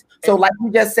mistakes. So, like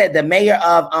you just said, the mayor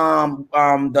of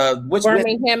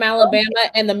Birmingham,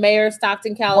 Alabama, and the mayor of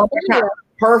Stockton, California.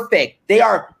 Perfect. They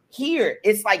are here.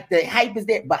 It's like the hype is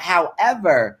there. But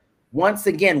however, once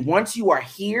again, once you are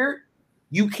here,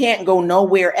 you can't go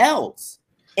nowhere else.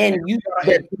 And it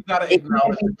can't be fast. It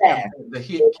can't be fast.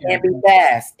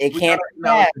 It can't be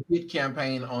fast. The hit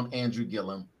campaign on Andrew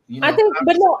Gillum. I think,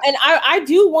 but no, and I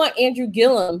do want Andrew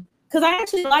Gillum because I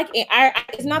actually like it.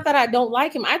 It's not that I don't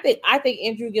like him. I think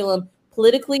Andrew Gillum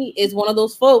politically is one of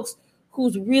those folks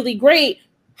who's really great.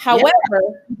 However,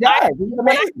 when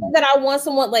I say that I want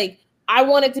someone like I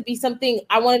want it to be something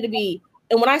I want it to be,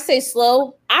 and when I say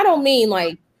slow, I don't mean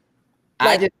like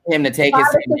I just need him to take 5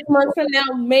 or 6 months from now,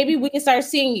 maybe we can start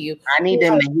seeing you. I need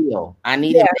him to heal. I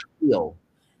need him to heal.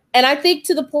 And I think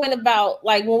to the point about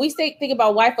like when we think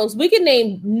about white folks, we can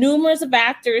name numerous of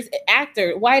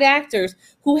white actors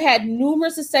who had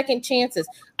numerous of second chances,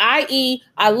 i.e.,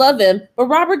 I love him, but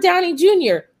Robert Downey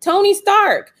Jr., Tony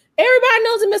Stark. Everybody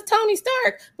knows him as Tony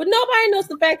Stark, but nobody knows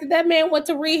the fact that that man went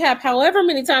to rehab however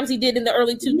many times he did in the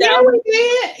early 2000s. Yeah, we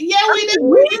did. Yeah, we did.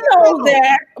 We know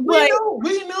that.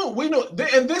 We know.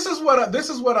 And this is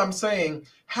what I'm saying.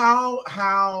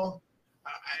 How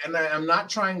and I'm not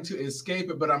trying to escape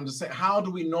it, but I'm just saying, how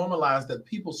do we normalize that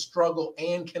people struggle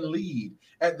and can lead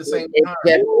at the same time?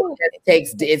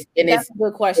 That's a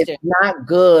good question. It's not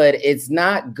good. It's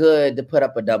not good to put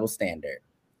up a double standard.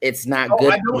 It's not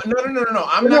good. No.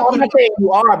 I'm not saying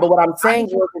you are, but what I'm saying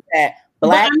is that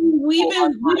black. we've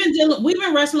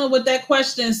been wrestling with that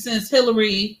question since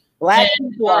Hillary. Black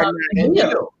people are not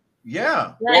real.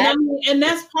 Yeah. Right. And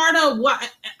that's part of what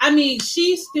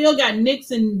she still got nicks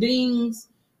and dings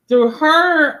through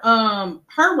her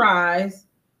rise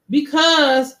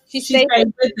because she stayed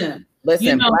with them.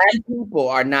 Listen, black people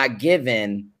are not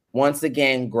given, once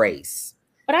again, grace.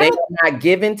 But they are not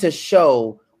given to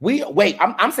show.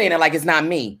 I'm saying it like it's not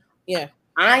me. Yeah.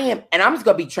 I am, and I'm just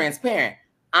gonna be transparent.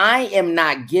 I am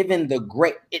not given the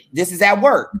great. This is at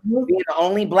work. Being the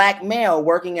only black male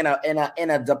working in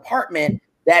a department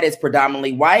that is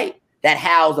predominantly white, that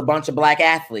house a bunch of black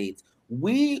athletes.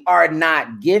 We are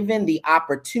not given the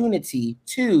opportunity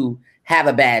to have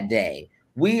a bad day.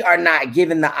 We are not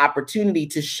given the opportunity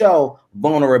to show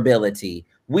vulnerability.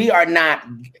 We are not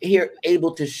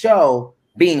able to show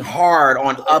being hard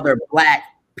on other black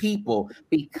people,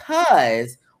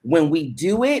 because when we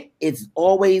do it, it's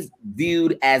always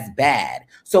viewed as bad.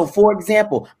 So, for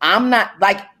example, I'm not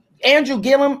like Andrew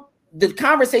Gillum. The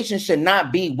conversation should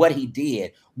not be what he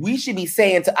did. We should be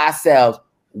saying to ourselves,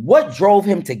 what drove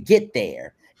him to get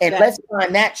there? And let's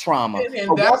find that trauma.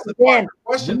 And that's the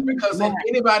question, because if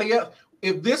anybody else,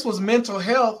 if this was mental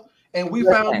health and we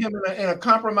found him in a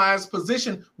compromised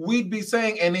position, we'd be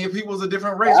saying, and if he was a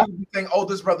different race, we'd be saying, oh,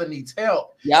 this brother needs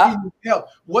help. Yeah. He needs help.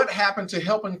 What happened to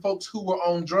helping folks who were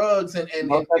on drugs and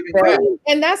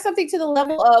that's something to the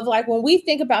level of like when we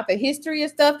think about the history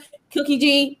of stuff, Cookie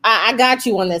G, I got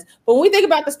you on this. But when we think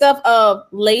about the stuff of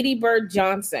Lady Bird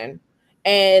Johnson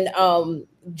and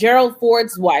Gerald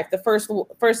Ford's wife, the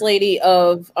first lady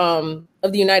of the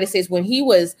United States, when he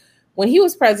was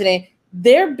president,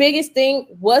 their biggest thing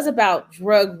was about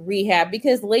drug rehab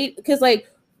because like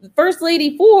First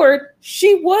Lady Ford,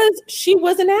 she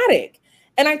was an addict.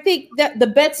 And I think that the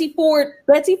Betsy Ford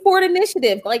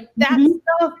initiative, like that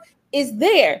stuff is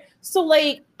there. So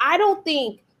like, I don't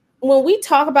think when we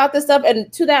talk about this stuff,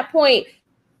 and to that point,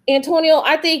 Antonio,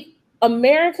 I think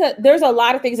America, there's a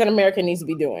lot of things that America needs to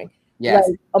be doing. Yes.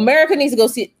 Like, America needs to go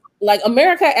see, like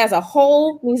America as a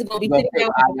whole needs to go be sitting down.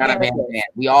 Ayanna Van Zandt.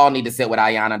 We all need to sit with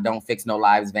Ayanna. Don't fix no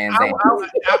lives, Van Zandt.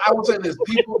 I would say this: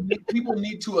 people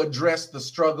need to address the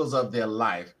struggles of their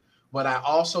life, but I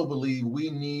also believe we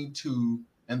need to,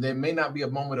 and there may not be a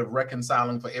moment of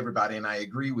reconciling for everybody, and I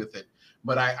agree with it.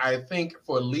 But I think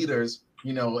for leaders,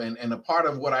 and a part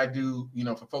of what I do,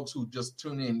 for folks who just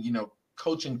tune in,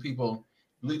 coaching people,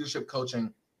 leadership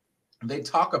coaching, they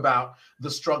talk about the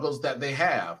struggles that they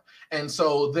have. And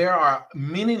so there are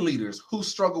many leaders who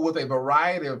struggle with a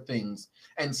variety of things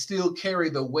and still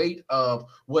carry the weight of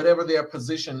whatever their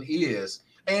position is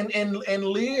and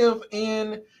live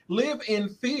in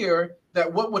fear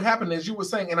that what would happen, as you were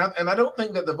saying, and I don't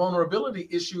think that the vulnerability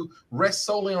issue rests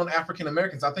solely on African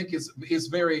Americans. I think it's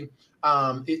very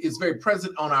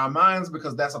present on our minds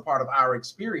because that's a part of our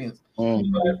experience.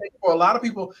 Mm-hmm. But I think for a lot of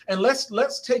people, and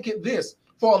let's take it this,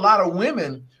 for a lot of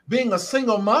women, being a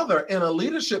single mother in a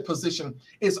leadership position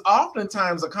is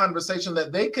oftentimes a conversation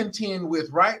that they contend with,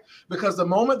 right? Because the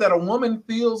moment that a woman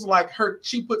feels like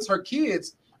she puts her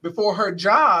kids before her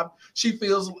job, she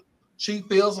feels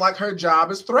like her job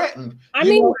is threatened. Not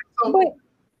even just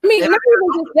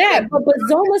that, but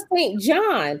Zoma St.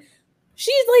 John,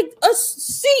 she's like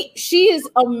she is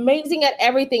amazing at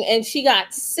everything, and she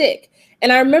got sick.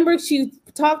 And I remember she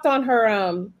talked on her,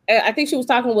 I think she was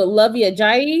talking with Lovey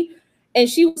Ajayi, and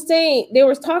she was saying, they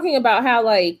were talking about how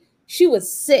like she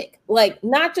was sick, like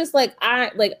not just like I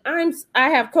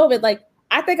have COVID, like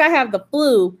I think I have the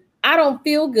flu, I don't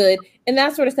feel good, and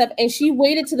that sort of stuff. And she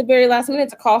waited to the very last minute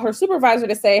to call her supervisor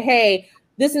to say, hey,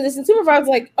 this and this, and supervisor's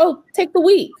like, oh, take the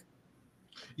week.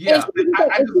 Yeah,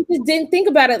 I just didn't think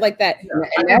about it like that.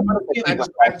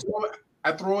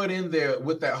 I throw it in there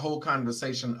with that whole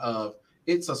conversation of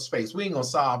it's a space. We ain't gonna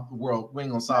solve the world. We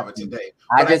ain't gonna solve it today.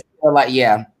 I just feel like,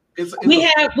 yeah. We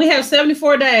have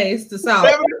 74 days to solve.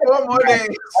 74 more days.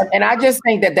 And I just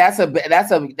think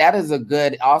that is a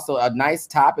good, also a nice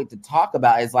topic to talk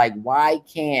about. Is like, why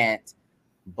can't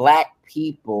Black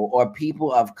people or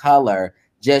people of color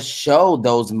just show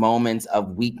those moments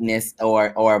of weakness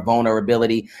or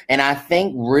vulnerability? And I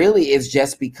think really it's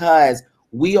just because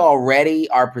we already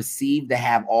are perceived to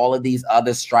have all of these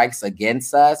other strikes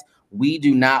against us. We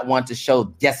do not want to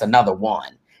show just another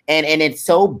one. And it's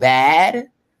so bad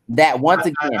that once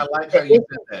again, I like how you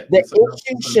said that.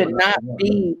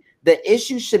 The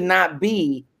issue should not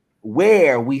be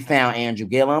where we found Andrew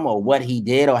Gillum or what he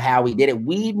did or how he did it.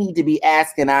 We need to be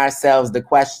asking ourselves the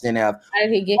question of, how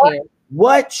did he get here?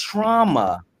 What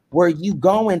trauma were you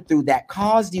going through that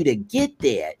caused you to get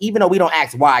there? Even though we don't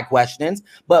ask why questions,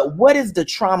 but what is the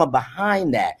trauma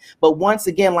behind that? But once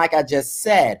again, like I just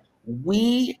said,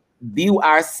 we view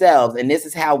ourselves, and this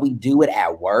is how we do it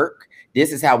at work.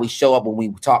 This is how we show up when we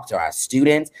talk to our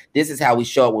students. This is how we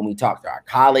show up when we talk to our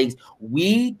colleagues.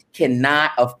 We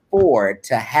cannot afford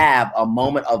to have a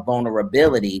moment of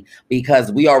vulnerability because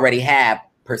we already have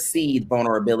perceived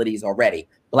vulnerabilities already.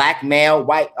 Black male,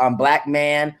 white, Black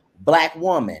man, Black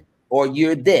woman, or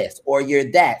you're this, or you're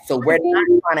that. So we're not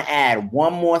trying to add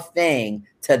one more thing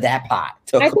to that pot.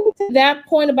 I think to that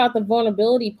point about the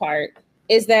vulnerability part,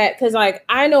 is that because like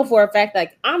I know for a fact,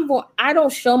 like I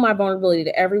don't show my vulnerability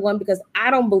to everyone because I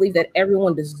don't believe that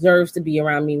everyone deserves to be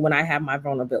around me when I have my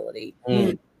vulnerability.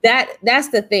 That's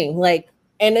the thing. Like,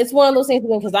 and it's one of those things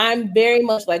because I'm very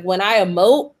much like when I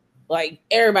emote, like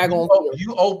everybody gonna feel.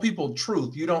 You owe people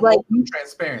truth. You don't owe them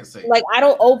transparency. Like I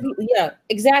don't owe people. Yeah,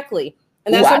 exactly.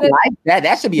 And that's I like that.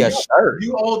 That should be a shirt.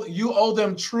 You owe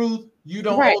them truth. You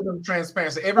don't owe them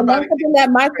transparency. Everybody. That's something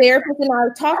that my therapist and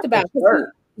I talked about.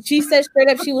 She said straight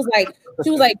up, she was like,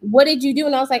 what did you do?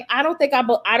 And I was like, I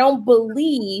don't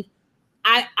believe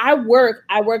I work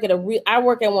at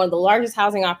one of the largest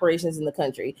housing operations in the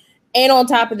country. And on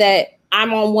top of that,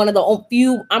 I'm on one of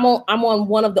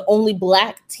the only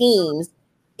Black teams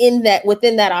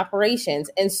within that operations.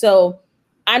 And so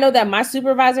I know that my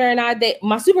supervisor and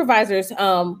my supervisors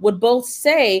would both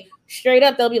say straight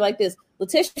up, they'll be like this: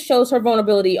 Letitia shows her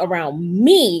vulnerability around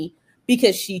me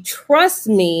because she trusts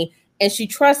me. And she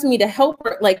trusts me to help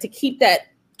her, like to keep that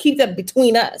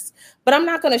between us. But I'm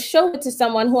not going to show it to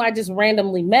someone who I just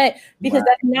randomly met because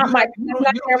that's not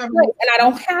their place, and I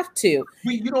don't have to.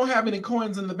 You don't have any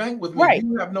coins in the bank with me. Right.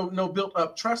 You have no built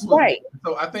up trust with me.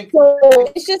 So I think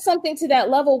it's just something to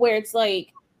that level where it's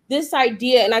like this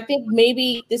idea, and I think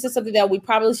maybe this is something that we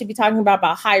probably should be talking about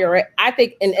higher. I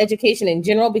think in education in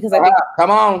general, because I think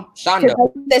come on, Shonda.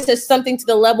 This is something to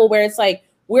the level where it's like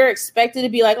we're expected to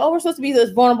be like, oh, we're supposed to be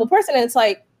this vulnerable person. And it's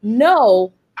like,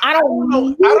 no, I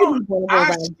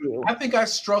think I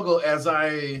struggle as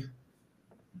I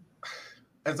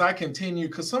continue,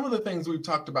 because some of the things we've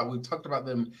talked about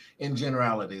them in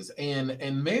generalities.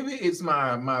 And maybe it's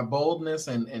my boldness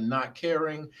and not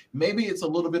caring. Maybe it's a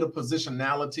little bit of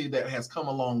positionality that has come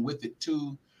along with it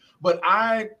too. But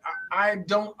I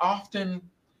don't often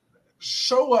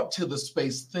show up to the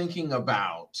space thinking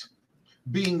about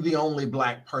being the only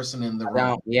Black person in the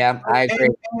room. Yeah, I agree.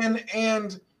 And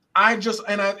I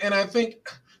think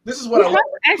this is what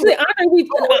actually wait,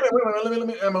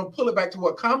 I'm gonna pull it back to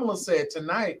what Kamala said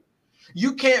tonight.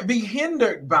 You can't be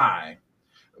hindered by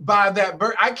that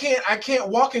burden. I can't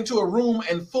walk into a room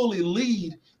and fully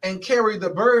lead and carry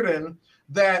the burden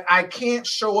that I can't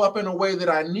show up in a way that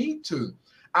I need to.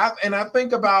 I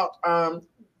think about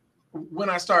when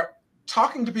I start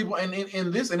talking to people and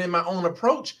in this and in my own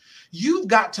approach, you've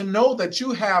got to know that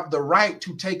you have the right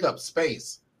to take up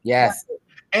space. Yes.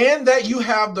 And that you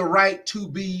have the right to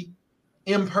be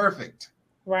imperfect.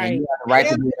 Right. You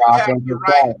have the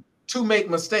right to make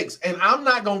mistakes. And I'm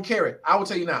not going to carry it. I will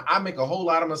tell you now, I make a whole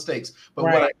lot of mistakes. But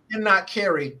what I cannot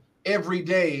carry every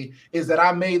day is that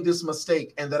I made this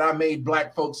mistake and that I made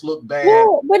Black folks look bad.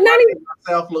 No, but not even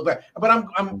myself look bad. But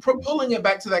I'm pulling it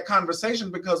back to that conversation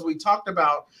because we talked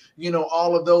about,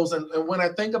 all of those. And when I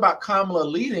think about Kamala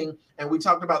leading, and we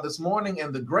talked about this morning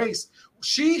and the grace,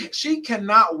 she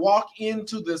cannot walk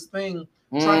into this thing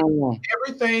trying to be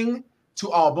everything to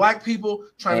all Black people,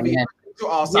 trying to be everything to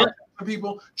all South African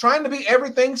people, trying to be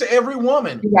everything to every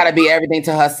woman. She got to be everything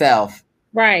to herself.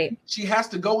 Right. She has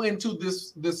to go into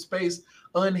this space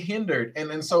unhindered.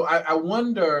 And so I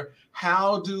wonder,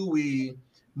 how do we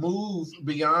move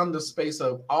beyond the space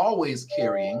of always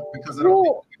carrying, because I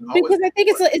think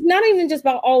it's not even just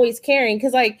about always carrying,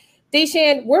 because like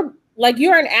Deshaun, we're like,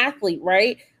 you're an athlete,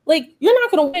 right? Like, you're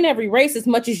not going to win every race as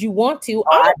much as you want to.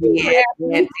 I did.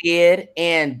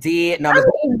 No,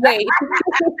 wait.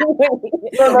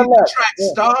 Track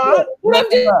star.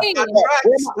 Look,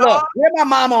 where my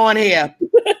mama on here?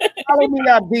 Follow me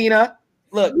up, Dina.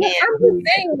 Look, yeah, I'm just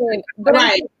saying, but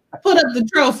right. Put up the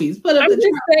trophies. I'm just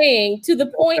saying, to the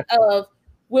point of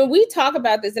when we talk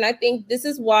about this, and I think this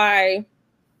is why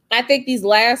I think these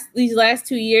last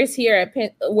 2 years here at Penn,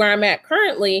 where I'm at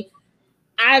currently,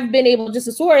 I've been able just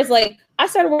to soar. Is like, I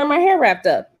started wearing my hair wrapped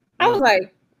up. I was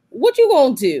like, what you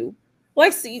gonna do?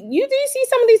 Like, do you see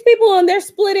some of these people on their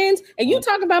split ends, and you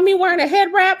talk about me wearing a head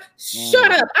wrap? Shut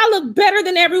up. I look better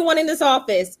than everyone in this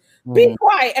office. Be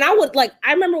quiet. And I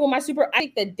remember when I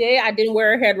think the day I didn't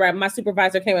wear a head wrap, my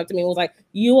supervisor came up to me and was like,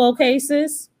 you okay,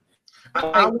 sis?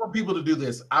 I want people to do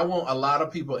this. I want a lot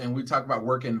of people, and we talk about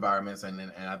work environments, and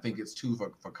I think it's too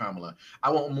for Kamala.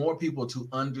 I want more people to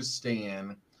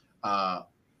understand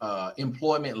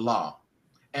employment law.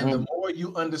 And the more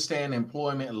you understand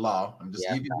employment law, I'm just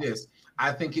give you this,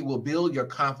 I think it will build your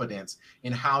confidence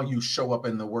in how you show up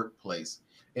in the workplace.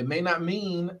 It may not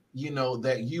mean,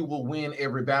 that you will win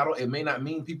every battle. It may not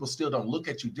mean people still don't look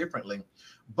at you differently.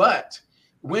 But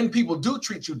when people do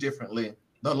treat you differently,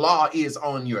 the law is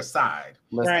on your side.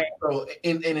 Right. So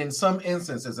in some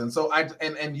instances, and so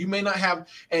and you may not have,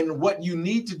 and what you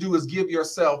need to do is give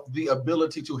yourself the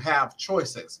ability to have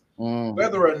choices,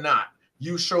 whether or not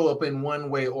you show up in one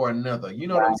way or another. You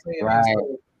know what I'm saying? Right.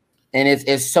 And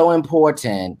it's so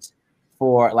important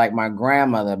for, like, my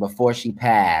grandmother, before she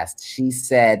passed, she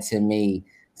said to me,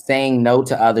 saying no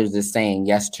to others is saying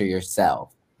yes to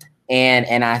yourself.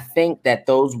 And I think that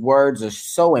those words are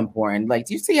so important. Like,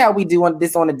 do you see how we do on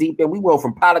the deep end? We go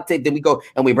from politics, then we go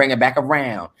and we bring it back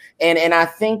around. And I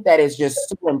think that is just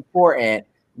so important.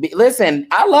 Listen,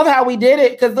 I love how we did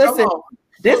it, because listen,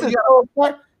 this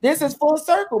is full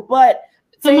circle. But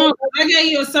I gave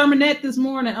you a sermonette this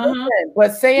morning.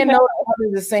 But saying no to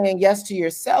others is saying yes to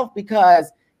yourself,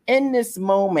 because in this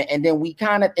moment, and then we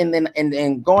kind of, and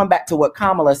then going back to what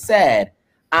Kamala said,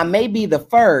 I may be the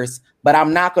first, but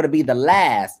I'm not going to be the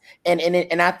last.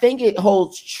 And I think it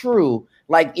holds true.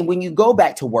 Like, when you go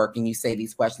back to work and you say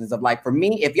these questions of, like, for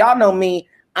me, if y'all know me,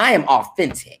 I am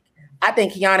authentic. I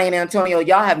think Kiana and Antonio,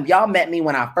 y'all met me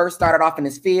when I first started off in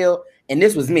this field, and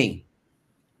this was me.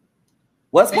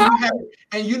 What's poppin'?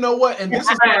 And you know what? And this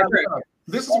is what I love.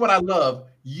 This is what I love.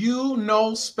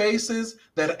 Spaces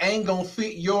that ain't gonna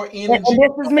fit your energy. And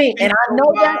this is me, and I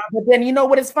know that. But then you know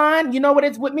what is fine? You know what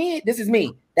it's with me? This is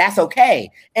me. That's okay.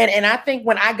 And I think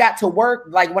when I got to work,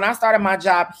 like when I started my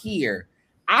job here,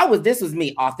 this was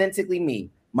me, authentically me.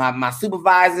 My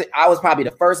supervisor, I was probably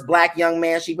the first Black young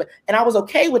man and I was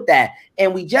okay with that.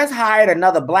 And we just hired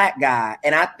another Black guy,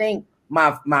 and I think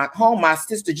my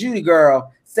sister Judy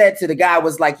girl said to the guy,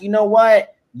 was like, you know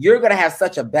what? You're going to have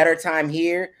such a better time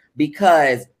here,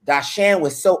 because Dashan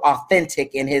was so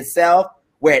authentic in himself,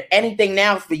 where anything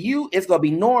now for you is going to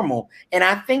be normal. And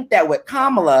I think that with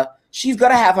Kamala, she's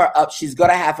going to have her ups, she's going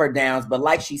to have her downs. But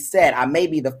like she said, I may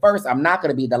be the first, I'm not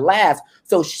going to be the last.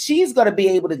 So she's going to be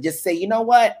able to just say, you know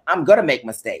what? I'm going to make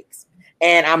mistakes.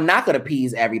 And I'm not going to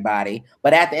appease everybody.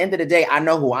 But at the end of the day, I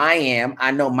know who I am. I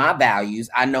know my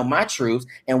values. I know my truths.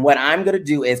 And what I'm going to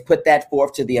do is put that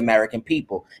forth to the American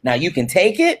people. Now, you can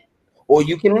take it or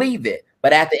you can leave it.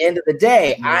 But at the end of the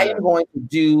day, I am going to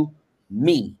do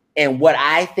me and what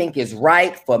I think is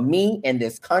right for me in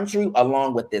this country,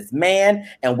 along with this man.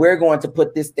 And we're going to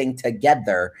put this thing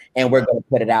together, and we're going to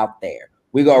put it out there.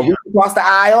 We're going to reach across the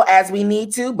aisle as we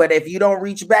need to. But if you don't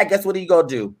reach back, guess what are you going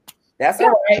to do? That's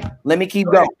all right. Let me keep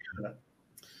going.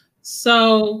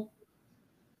 So,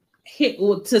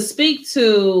 to speak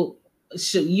to,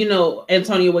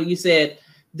 Antonio, what you said,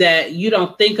 that you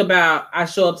don't think about, I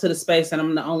show up to the space and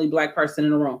I'm the only Black person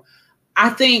in the room. I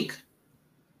think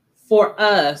for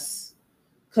us,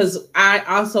 because I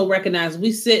also recognize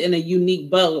we sit in a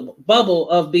unique bubble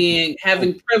of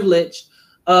having privilege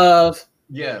of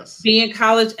being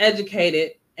college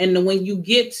educated. And when you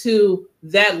get to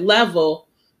that level,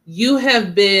 you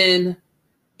have been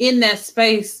in that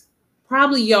space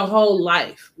probably your whole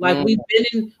life. Like we've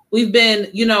been,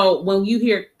 when you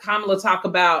hear Kamala talk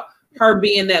about her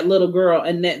being that little girl,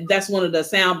 and that's one of the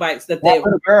sound bites that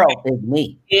little girl is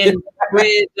me. And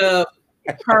read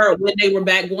her when they were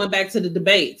going back to the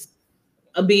debates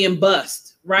of being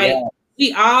bussed, right? Yeah.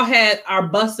 We all had our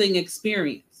busing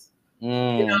experience,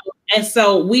 and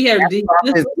so we have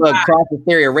cross the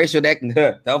theory of racial.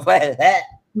 Don't play that.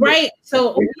 Right.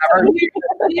 So we're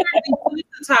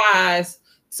desensitized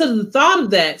to the thought of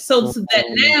that. So to that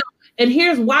now, and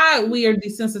here's why we are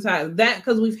desensitized. That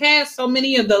because we've had so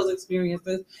many of those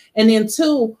experiences. And then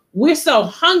two, we're so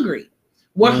hungry.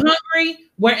 We're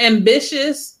hungry, we're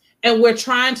ambitious, and we're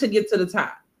trying to get to the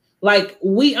top. Like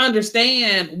we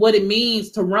understand what it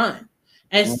means to run.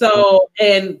 And so,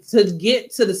 and to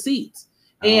get to the seats.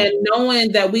 And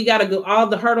knowing that we got to go all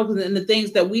the hurdles and the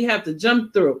things that we have to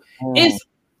jump through.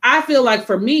 I feel like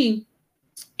for me,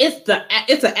 it's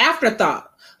an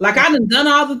afterthought. Like I done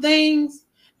all the things,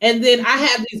 and then I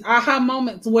have these aha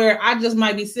moments where I just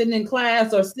might be sitting in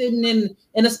class or sitting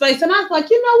in a space, and I'm like,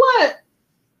 you know what?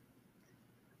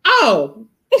 Oh,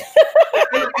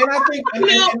 and I think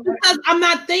because I'm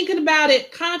not thinking about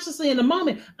it consciously in the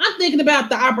moment. I'm thinking about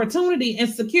the opportunity and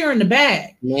securing the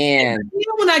bag. Man,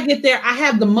 When I get there, I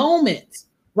have the moments,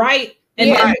 right?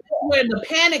 And that's where the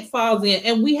panic falls in.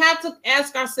 And we have to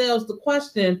ask ourselves the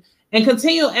question and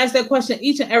continue to ask that question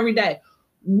each and every day.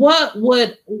 What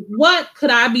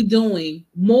could I be doing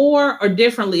more or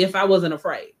differently if I wasn't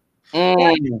afraid?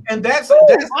 And that's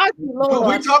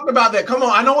we talked about that. Come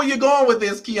on, I know where you're going with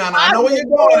this, Kiana. I know where you're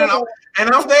going,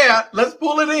 and I'm there. Let's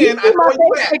pull it in. I know where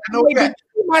you're at. I know where you're at.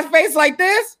 My face like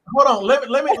this. Hold on. Let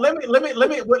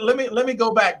me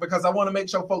go back because I want to make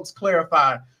sure folks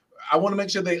clarify. I want to make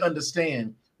sure they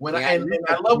understand. And I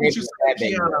love what you said,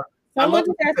 Kiana. Someone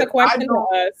just asked a question to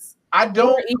us. I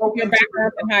don't go into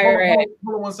background in higher ed.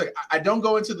 Hold on one second. I don't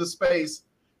go into the space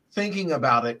thinking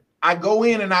about it. I go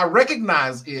in and I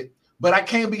recognize it, but I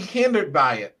can't be hindered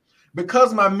by it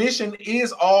because my mission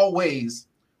is always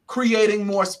creating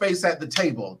more space at the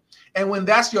table. And when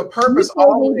that's your purpose,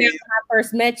 always. When I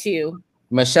first met you,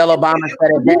 Michelle Obama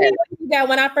said it best. Yeah,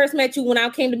 when I first met you, when I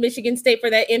came to Michigan State for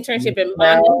that internship, and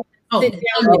Michelle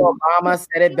Obama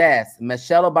said it best.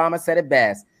 Michelle Obama said it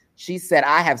best. She said,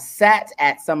 "I have sat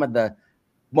at some of the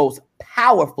most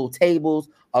powerful tables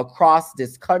across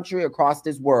this country, across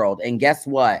this world, and guess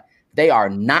what? They are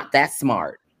not that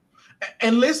smart."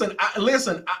 And listen,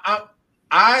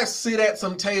 I sit at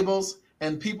some tables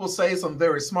and people say some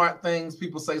very smart things.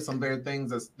 People say some very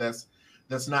things that's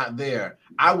not there.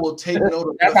 I will take note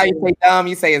of. That's how you say dumb.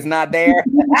 You say it's not there.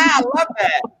 I love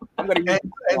that. I'm gonna use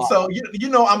and so you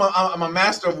know I'm a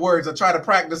master of words. I try to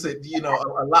practice it,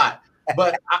 a lot.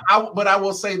 But I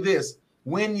will say this: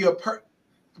 when you're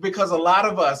because a lot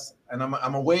of us, and I'm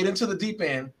gonna wade into the deep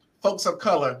end. Folks of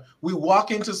color, we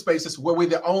walk into spaces where we're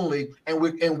the only, and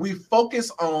we focus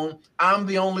on I'm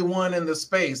the only one in the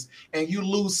space, and you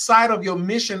lose sight of your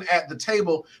mission at the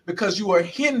table because you are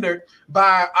hindered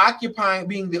by occupying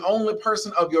being the only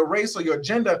person of your race or your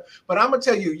gender. But I'm gonna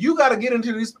tell you, you got to get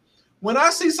into these. When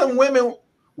I see some women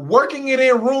working it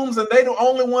in rooms and they the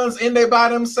only ones in there by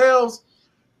themselves,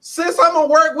 sis, I'm gonna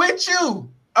work with you.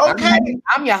 Okay,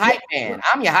 I'm your hype man.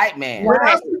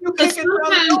 Right.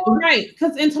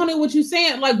 Because Antonio, what you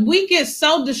saying, like we get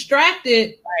so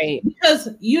distracted, right? Because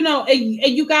and you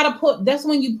gotta that's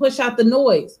when you push out the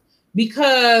noise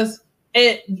because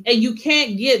and you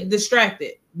can't get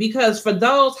distracted because for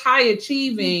those high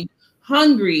achieving,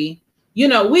 hungry,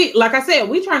 we like I said,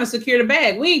 we trying to secure the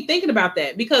bag. We ain't thinking about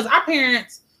that because our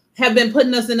parents have been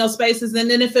putting us in those spaces,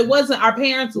 and then if it wasn't our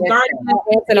parents,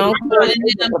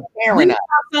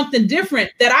 something different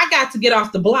that I got to get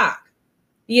off the block.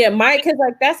 Yeah, Mike, because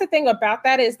like that's the thing about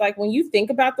that is like when you think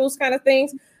about those kind of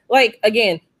things, like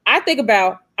again, I think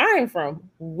about I am from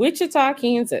Wichita,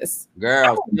 Kansas.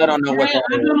 Girl, still don't know what that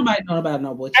is. Nobody know about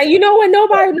no Wichita. You know what?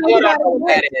 Nobody knows about what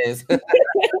that is.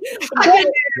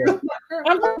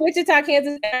 I'm from Wichita,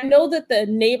 Kansas. I know that the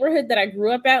neighborhood that I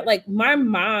grew up at, like my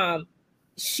mom.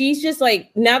 She's just like,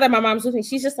 now that my mom's with me,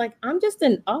 she's just like, I'm just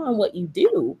in awe on what you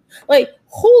do. Like,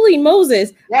 holy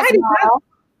Moses.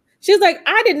 She's like,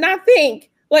 I did not think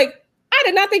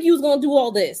you was going to do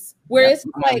all this. Whereas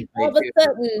like all of a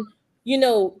sudden,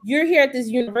 you're here at this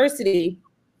university.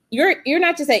 You're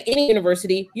not just at any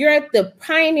university. You're at the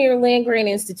Pioneer Land Grant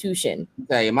Institution. I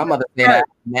tell you, my mother said I'm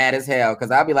mad as hell because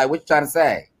I'll be like, what you trying to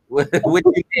say? What do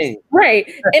you mean?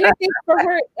 Right. And I think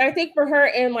for her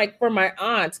and like for my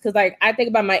aunts, because like I think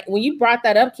about when you brought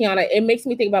that up, Kiana, it makes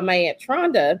me think about my Aunt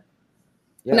Tronda.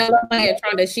 Yeah. And I love my Aunt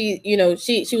Tronda. She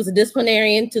was a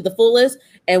disciplinarian to the fullest,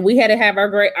 and we had to have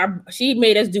she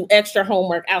made us do extra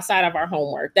homework outside of our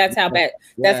homework. That's how bad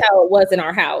that's how it was in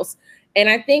our house. And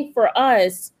I think for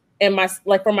us and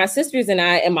for my sisters and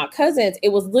I and my cousins,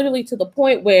 it was literally to the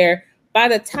point where by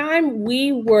the time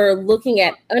we were looking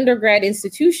at undergrad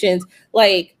institutions,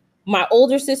 like My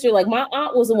older sister, like my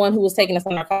aunt, was the one who was taking us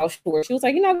on our college tour. She was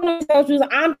like, "You're not going to college tour.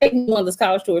 I'm taking you on this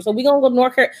college tour. So we're gonna go to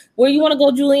North Carolina. Where you want to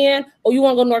go, Julianne? Or you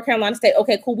want to go to North Carolina State?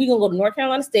 Okay, cool. We're gonna go to North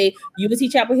Carolina State,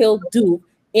 UNC Chapel Hill, Duke,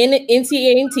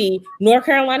 NCAA, North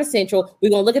Carolina Central.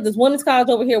 We're gonna look at this women's college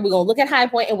over here. We're gonna look at High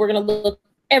Point, and we're gonna look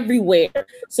everywhere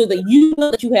so that you know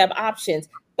that you have options."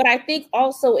 But I think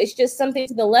also it's just something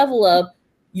to the level of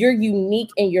you're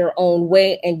unique in your own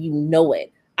way and you know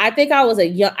it. I think I was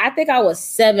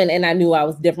 7 and I knew I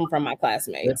was different from my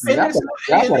classmates. And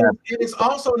it's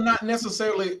also not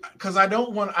necessarily because I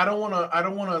don't want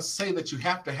to say that you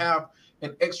have to have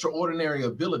an extraordinary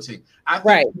ability. I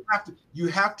think you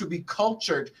have to be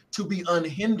cultured to be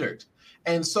unhindered.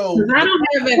 And so I don't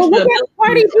have extra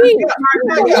Cardi B.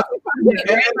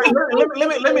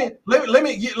 Let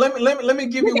me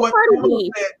give you what Kamala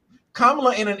said.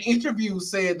 Kamala in an interview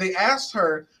said they asked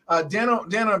her,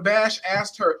 Dana Bash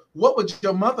asked her, what would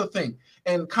your mother think?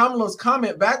 And Kamala's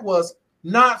comment back was,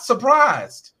 not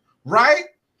surprised, right?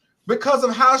 Because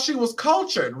of how she was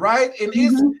cultured, right? And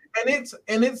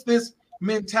it's this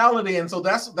mentality. And so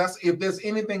that's if there's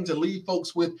anything to leave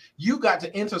folks with, you got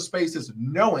to enter spaces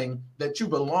knowing that you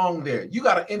belong there. You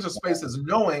got to enter spaces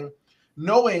knowing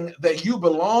that you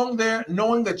belong there,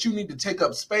 knowing that you need to take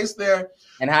up space there.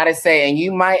 And how to say, and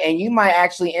you might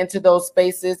actually enter those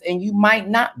spaces and you might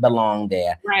not belong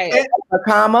there. Right.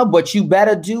 What you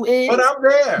better do is but I'm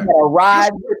there. Rise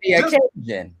to the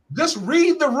occasion. Just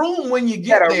read the room when you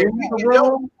get there. If you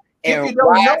don't know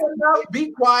enough,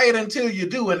 be quiet until you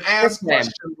do and ask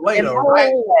questions later,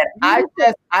 right? I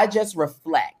just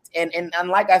reflect. And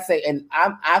like I say, and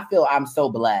I feel I'm so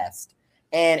blessed.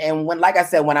 And when, like I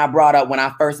said, when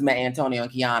I first met Antonio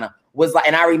and Kiana, was like,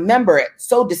 and I remember it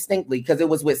so distinctly because it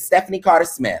was with Stephanie Carter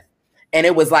Smith, and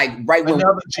it was like right when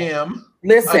another gym.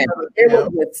 Listen, it was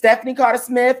with Stephanie Carter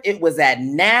Smith. It was at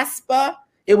NASPA.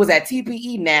 It was at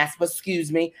TPE NASPA,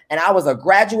 excuse me. And I was a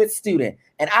graduate student.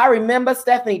 And I remember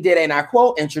Stephanie did, and I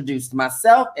quote, introduced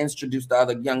myself, introduced the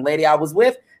other young lady I was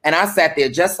with, and I sat there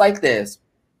just like this.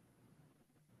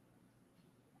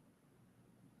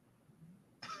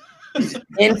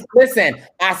 And listen,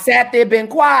 I sat there being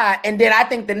quiet, and then I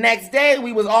think the next day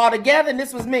we was all together, and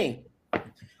this was me.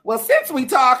 Well, since we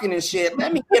talking and shit,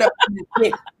 let me get up.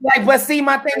 Like, but see,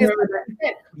 my thing is,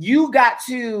 you got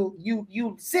to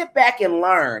you sit back and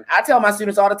learn. I tell my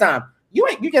students all the time, you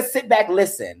just sit back,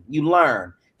 listen, you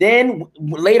learn. Then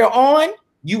later on,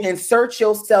 you insert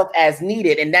yourself as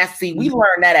needed, and we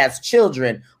learned that as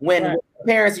children when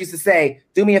parents used to say,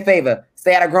 "Do me a favor,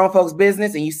 stay out of grown folks'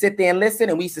 business," and you sit there and listen.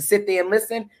 And we used to sit there and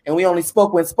listen, and we only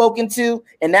spoke when spoken to,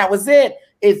 and that was it.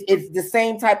 It's the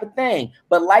same type of thing.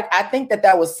 But like, I think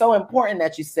that was so important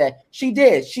that you said. She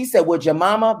did. She said, "Would your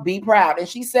mama be proud?" And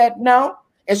she said, "No."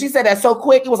 And she said that so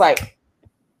quick. It was like,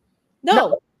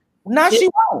 no. She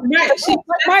won't.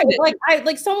 Right.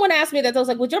 Like someone asked me that. I was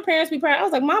like, "Would your parents be proud?" I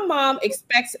was like, my mom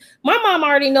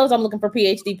already knows I'm looking for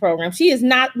PhD programs.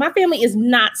 My family is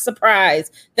not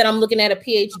surprised that I'm looking at a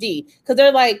PhD, because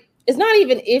they're like, it's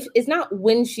not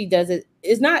when she does it.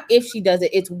 It's not if she does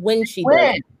it. It's when she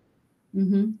does it.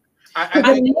 Mm-hmm.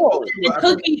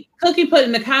 Cookie put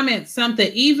in the comments something,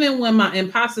 even when my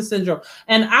imposter syndrome,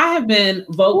 and I have been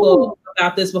vocal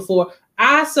about this before,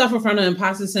 I suffer from the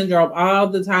imposter syndrome all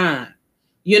the time,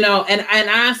 and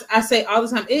I say all the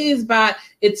time, it is by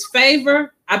its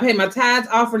favor. I pay my tithes,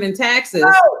 offering, and taxes.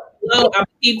 I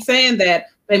keep saying that.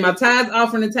 Pay my tithes,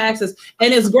 offering, and taxes,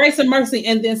 and it's grace and mercy.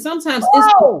 And then sometimes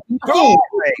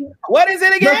what is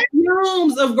it again? The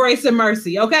fumes of grace and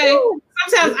mercy. Okay,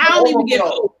 sometimes I don't even get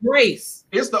grace.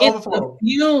 It's the overflow. The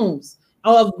fumes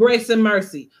of grace and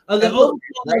mercy. Of the overflow.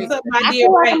 What's up, my dear?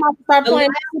 I'm about to start playing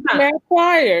the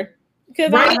choir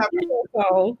because I ain't about to do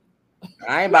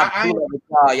it,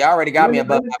 y'all. Y'all already got me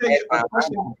above my head.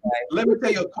 Let me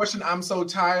tell you a question I'm so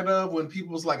tired of when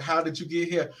people's like, "How did you get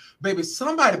here?" Baby,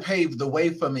 somebody paved the way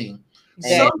for me.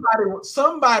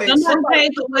 Somebody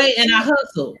paved the way, and I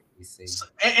hustled.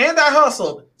 And I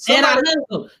hustled.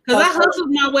 Because I hustled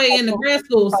my way into grad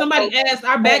school. Somebody asked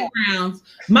our backgrounds.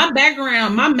 My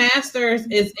master's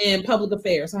is in public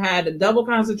affairs. I had a double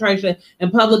concentration in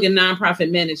public and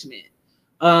nonprofit management.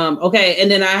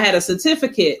 And then I had a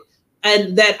certificate,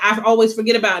 and that I always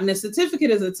forget about. And the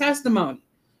certificate is a testimony,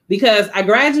 because I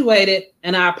graduated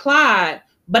and I applied,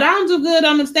 but I don't do good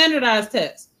on the standardized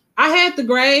tests. I had the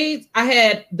grades, I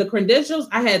had the credentials,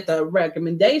 I had the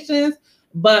recommendations,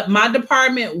 but my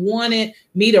department wanted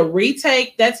me to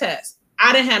retake that test.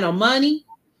 I didn't have no money.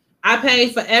 I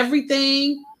paid for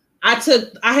everything. I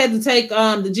had to take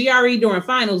the GRE during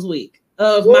finals week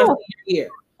of my senior year.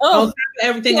 on top of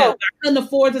everything else. I couldn't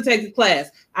afford to take the class.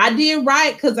 I did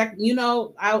right because I need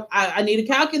a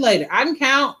calculator. I can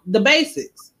count the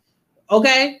basics.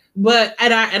 Okay. But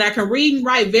and I can read and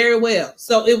write very well.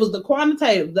 So it was the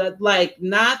quantitative,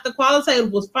 not the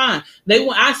qualitative was fine.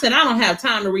 I said, I don't have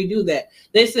time to redo that.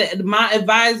 They said, my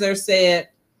advisor said,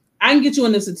 I can get you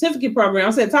in the certificate program.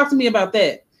 I said, talk to me about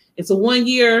that. It's a 1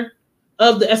 year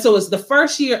so it's the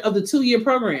first year of the 2 year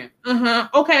program.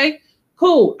 Okay,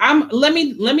 cool. Let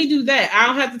me do that. I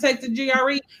don't have to take the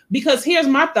GRE because here's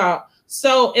my thought.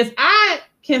 So if I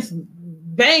can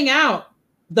bang out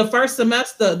the first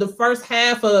semester, the first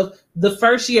half of the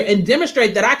first year and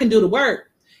demonstrate that I can do the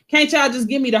work, can't y'all just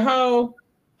give me the whole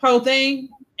thing?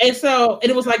 And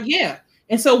it was like, yeah.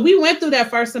 And so we went through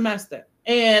that first semester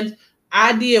and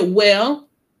I did well.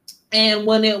 And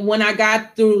when I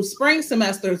got through spring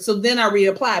semester, so then I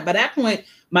reapplied. By that point,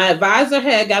 my advisor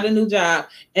had got a new job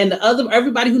and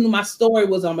everybody who knew my story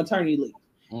was on maternity leave.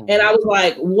 And I was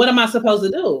like, what am I supposed to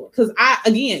do? Because I,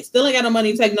 again, still ain't got no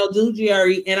money to take no dual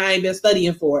GRE and I ain't been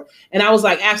studying for it. And I was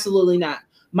like, absolutely not.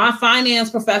 My finance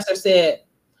professor said,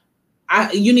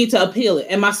 you need to appeal it.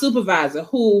 And my supervisor,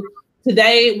 who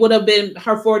today would have been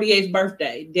her 48th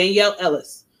birthday, Danielle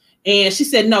Ellis. And she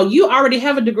said, no, you already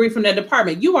have a degree from that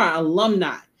department. You are an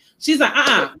alumni. She's like,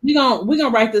 we're gonna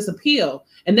write this appeal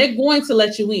and they're going to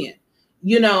let you in,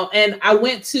 and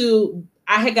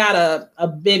I had got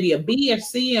maybe a B or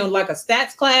C in like a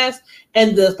stats class,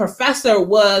 and the professor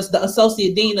was the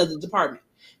associate dean of the department.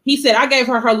 He said, I gave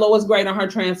her lowest grade on her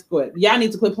transcript. Y'all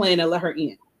need to quit playing and let her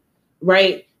in.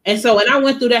 Right. And so, and I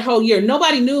went through that whole year.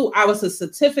 Nobody knew I was a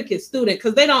certificate student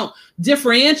because they don't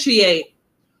differentiate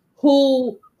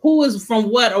who is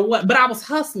from what or what, but I was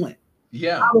hustling.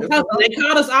 Yeah. They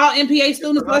called us all MPA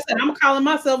students. I said, I'm calling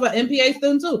myself an MPA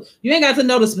student too. You ain't got to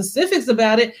know the specifics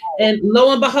about it. And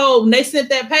lo and behold, when they sent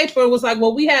that paper, it was like,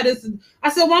 well, we had this. I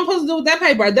said, what am I supposed to do with that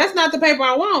paper? That's not the paper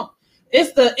I want.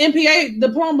 It's the MPA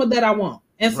diploma that I want.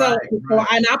 And so,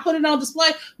 and I put it on display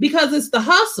because it's the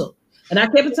hustle. And I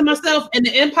kept it to myself, and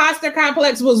the imposter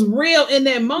complex was real in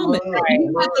that moment.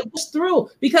 You had to push through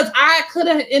because I could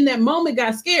have, in that moment,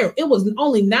 got scared. It was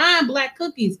only 9 black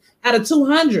cookies out of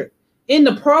 200 in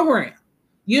the program,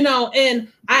 and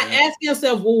I asked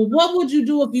myself, well, what would you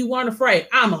do if you weren't afraid?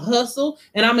 I'm a hustle,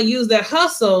 and I'm going to use that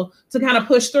hustle to kind of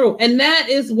push through. And that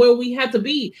is where we have to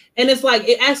be. And it's like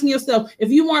asking yourself, if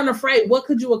you weren't afraid, what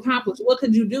could you accomplish? What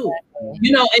could you do?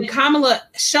 And Kamala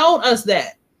showed us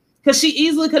that. Because she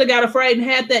easily could have got afraid and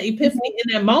had that epiphany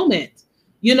in that moment,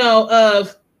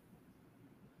 of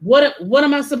what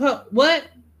am I supposed, what?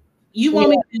 You want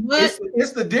me to do what?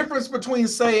 It's the difference between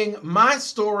saying my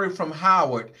story from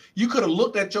Howard. You could have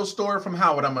looked at your story from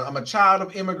Howard. I'm a child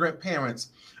of immigrant parents.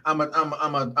 I'm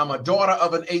a daughter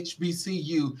of an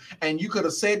HBCU. And you could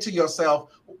have said to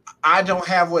yourself, I don't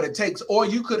have what it takes. Or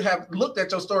you could have looked at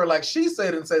your story like she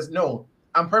said and says, no,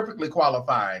 I'm perfectly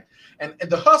qualified. And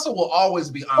the hustle will always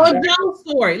be on. Or Joe's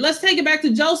story. Let's take it back to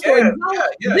Joe's story.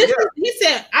 He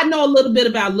said, I know a little bit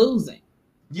about losing.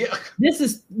 Yeah. This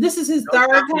is his third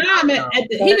time.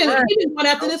 He been going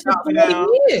after this for 40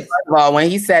 years. Well, when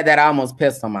he said that, I almost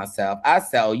pissed on myself. I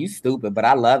said, oh, you stupid, but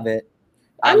I love it.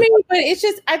 But it's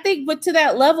just, I think, but to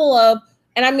that level of,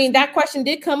 and I mean, that question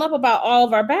did come up about all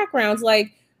of our backgrounds.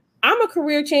 Like, I'm a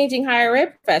career-changing higher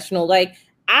ed professional. Like,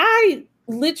 I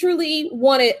literally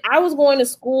I was going to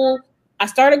school. I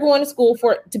started going to school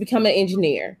to become an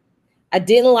engineer. I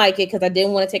didn't like it because I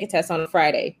didn't want to take a test on a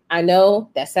Friday. I know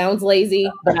that sounds lazy,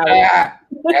 but that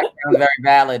sounds very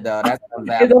valid, though. That sounds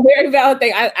valid. It's a very valid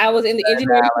thing. I was in the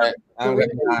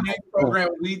engineering program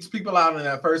weeds people out in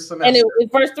that first semester. And in the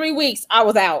first 3 weeks, I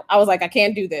was out. I was like, I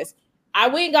can't do this. I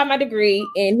went and got my degree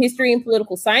in history and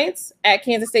political science at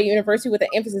Kansas State University with an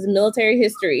emphasis in military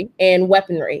history and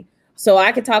weaponry. So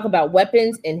I could talk about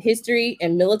weapons and history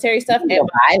and military stuff. You're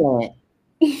violent.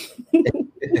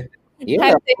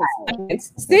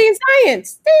 Stay in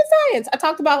science. I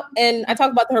talked about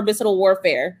the herbicidal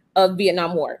warfare of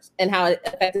Vietnam Wars and how it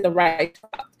affected the right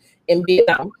in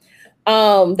Vietnam.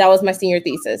 That was my senior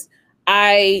thesis.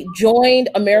 I joined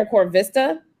AmeriCorps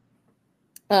Vista.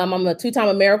 I'm a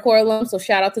 2-time AmeriCorps alum, so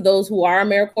shout out to those who are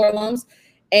AmeriCorps alums.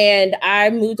 And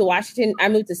I moved to Washington. I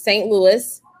moved to St.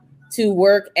 Louis to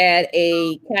work at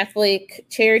a Catholic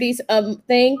charities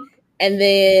thing. And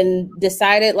then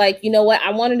decided, like, you know what?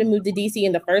 I wanted to move to DC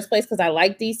in the first place because I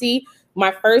like DC.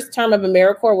 My first term of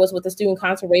AmeriCorps was with the Student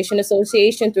Conservation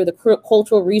Association through the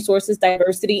Cultural Resources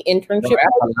Diversity Internship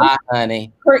Program,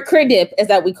 honey. CRDIP, as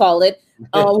that we call it,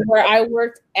 where I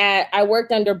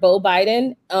worked under Bo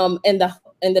Biden in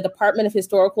the Department of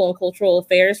Historical and Cultural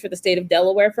Affairs for the state of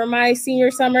Delaware for my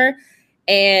senior summer.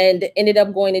 and ended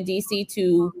up going to DC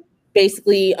to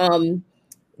basically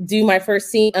do my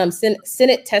first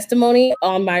Senate testimony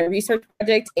on my research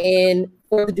project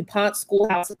for the DuPont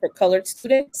Schoolhouse for Colored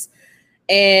Students,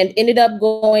 and ended up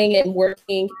going and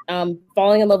working,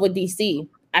 falling in love with DC.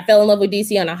 I fell in love with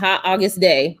DC on a hot August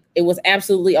day. It was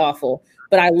absolutely awful,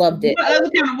 but I loved it. What other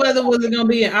kind of weather was it going to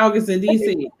be in August in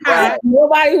DC?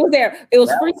 Nobody was there. It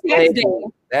was free gas day.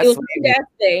 It was free gas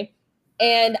day.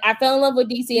 And I fell in love with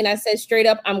DC, and I said straight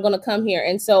up, I'm going to come here.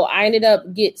 And so I ended up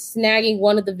snagging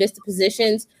one of the Vista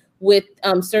positions with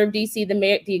Serve DC,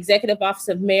 the executive office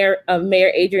of Mayor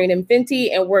Adrian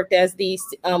Infiniti, and worked as the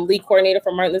lead coordinator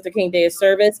for Martin Luther King Day of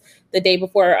Service the day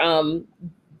before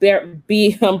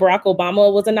Barack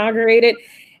Obama was inaugurated,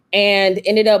 and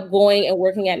ended up going and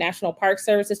working at National Park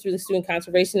Services through the Student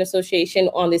Conservation Association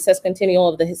on the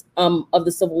sesquicentennial of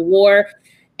the Civil War,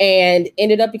 and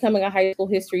ended up becoming a high school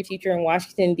history teacher in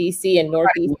Washington, D.C. and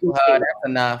Northeast. That's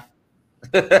enough.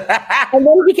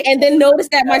 and then noticed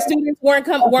that my students weren't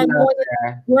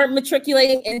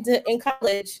matriculating in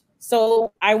college.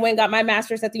 So I went and got my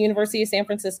master's at the University of San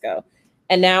Francisco.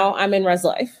 And now I'm in Res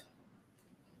Life.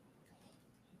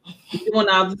 Doing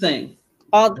all the things.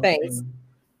 All the things.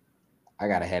 I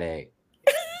got a headache.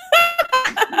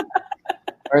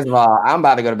 First of all, I'm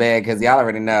about to go to bed because y'all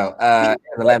already know.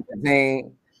 It's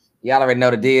 11:15. Y'all already know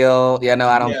the deal. Y'all know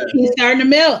I don't. Yeah. He's starting to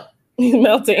melt. He's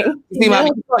melting.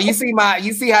 You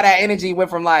see how that energy went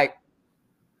from like.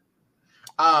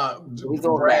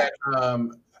 Brad,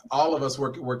 all of us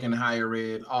work in higher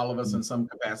ed. All of us in some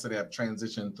capacity have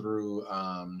transitioned through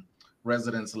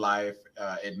residence life,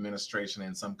 administration,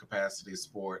 in some capacity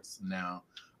sports now.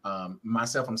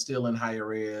 Myself, I'm still in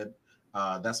higher ed.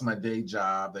 That's my day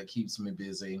job that keeps me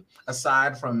busy.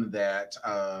 Aside from that,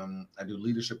 I do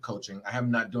leadership coaching. I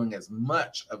am not doing as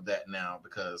much of that now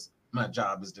because my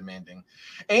job is demanding.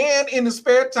 And in the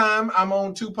spare time, I'm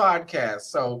on 2 podcasts.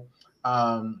 So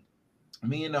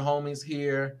me and the homies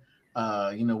here,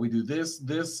 we do this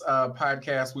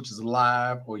podcast, which is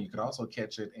live, or you could also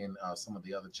catch it in some of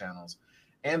the other channels.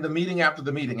 And the meeting after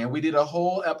the meeting, and we did a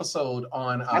whole episode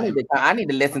on. I need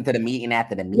to listen to the meeting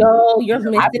after the meeting. Yo, you're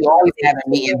missing. I always having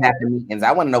meetings after meetings.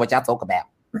 I want to know what y'all talk about.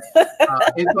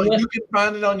 You can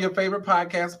find it on your favorite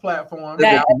podcast platform.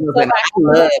 I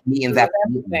love meetings after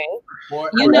meetings.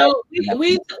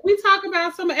 We talk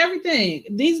about some of everything.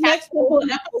 These next couple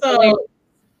episodes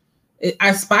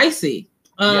are spicy.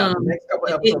 The next couple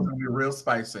episodes will be real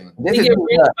spicy.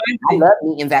 I love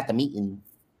meetings after meetings.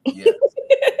 Yeah.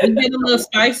 We get a little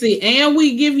spicy, and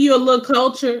we give you a little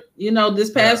culture. This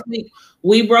past week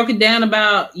we broke it down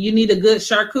about you need a good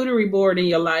charcuterie board in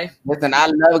your life. Listen, I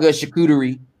love a good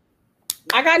charcuterie.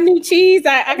 I got new cheese.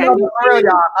 I got new cheese.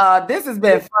 Y'all. This has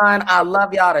been fun. I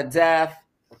love y'all to death.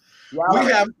 We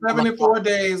have 74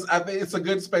 days. I think it's a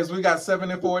good space. We got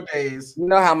 74 days. You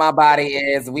know how my body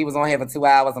is. We was on here for 2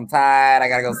 hours. I'm tired. I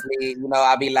gotta go sleep.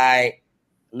 I'll be like,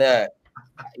 look.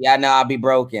 Y'all know I'll be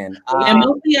broken. And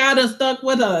most of y'all done stuck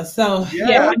with us. So we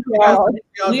got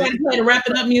to play the wrap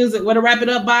it up music with a wrap it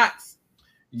up box.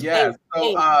 Yeah.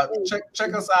 So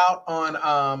check us out on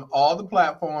all the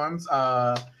platforms.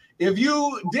 If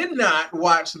you did not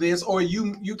watch this, or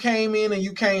you came in and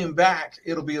you came back,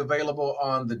 it'll be available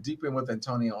on the Deep In with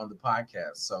Antonio on the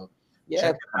podcast. So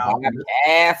check it out.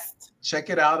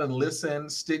 Check it out and listen.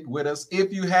 Stick with us.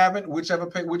 If you haven't, whichever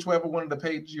one of the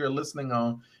pages you're listening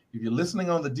on. If you're listening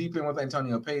on the Deep In with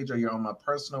Antonio page, or you're on my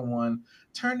personal one,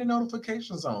 turn the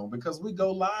notifications on, because we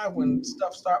go live when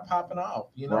stuff start popping off.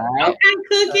 Right.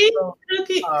 Okay,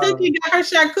 Cookie got her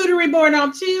charcuterie board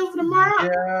on chill for tomorrow.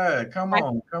 Yeah, come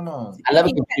on. I love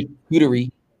a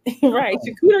charcuterie. Right,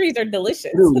 charcuteries are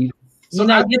delicious. So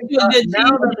now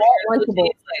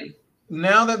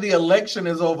that the election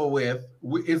is over with,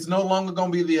 it's no longer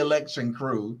going to be the election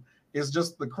crew. It's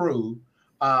just the crew.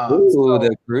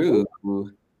 The crew.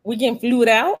 We getting flued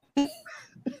out.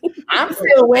 I'm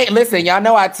still waiting. Listen, y'all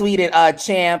know I tweeted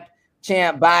Champ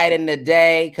Biden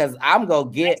today, because I'm gonna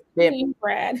get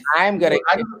Brad. I'm gonna.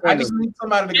 I just need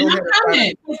somebody to go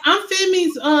ahead. I'm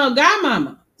Femi's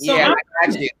godmama. So yeah, I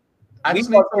got you. I just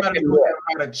need somebody to go ahead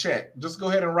and write a check. Just go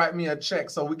ahead and write me a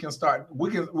check so we can start. We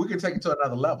can take it to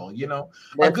another level.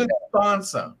 A good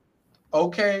sponsor.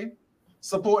 Okay,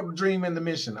 support the dream and the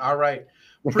mission. All right.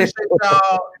 Appreciate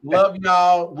y'all. Love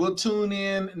y'all. We'll tune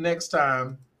in next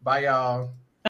time. Bye, y'all.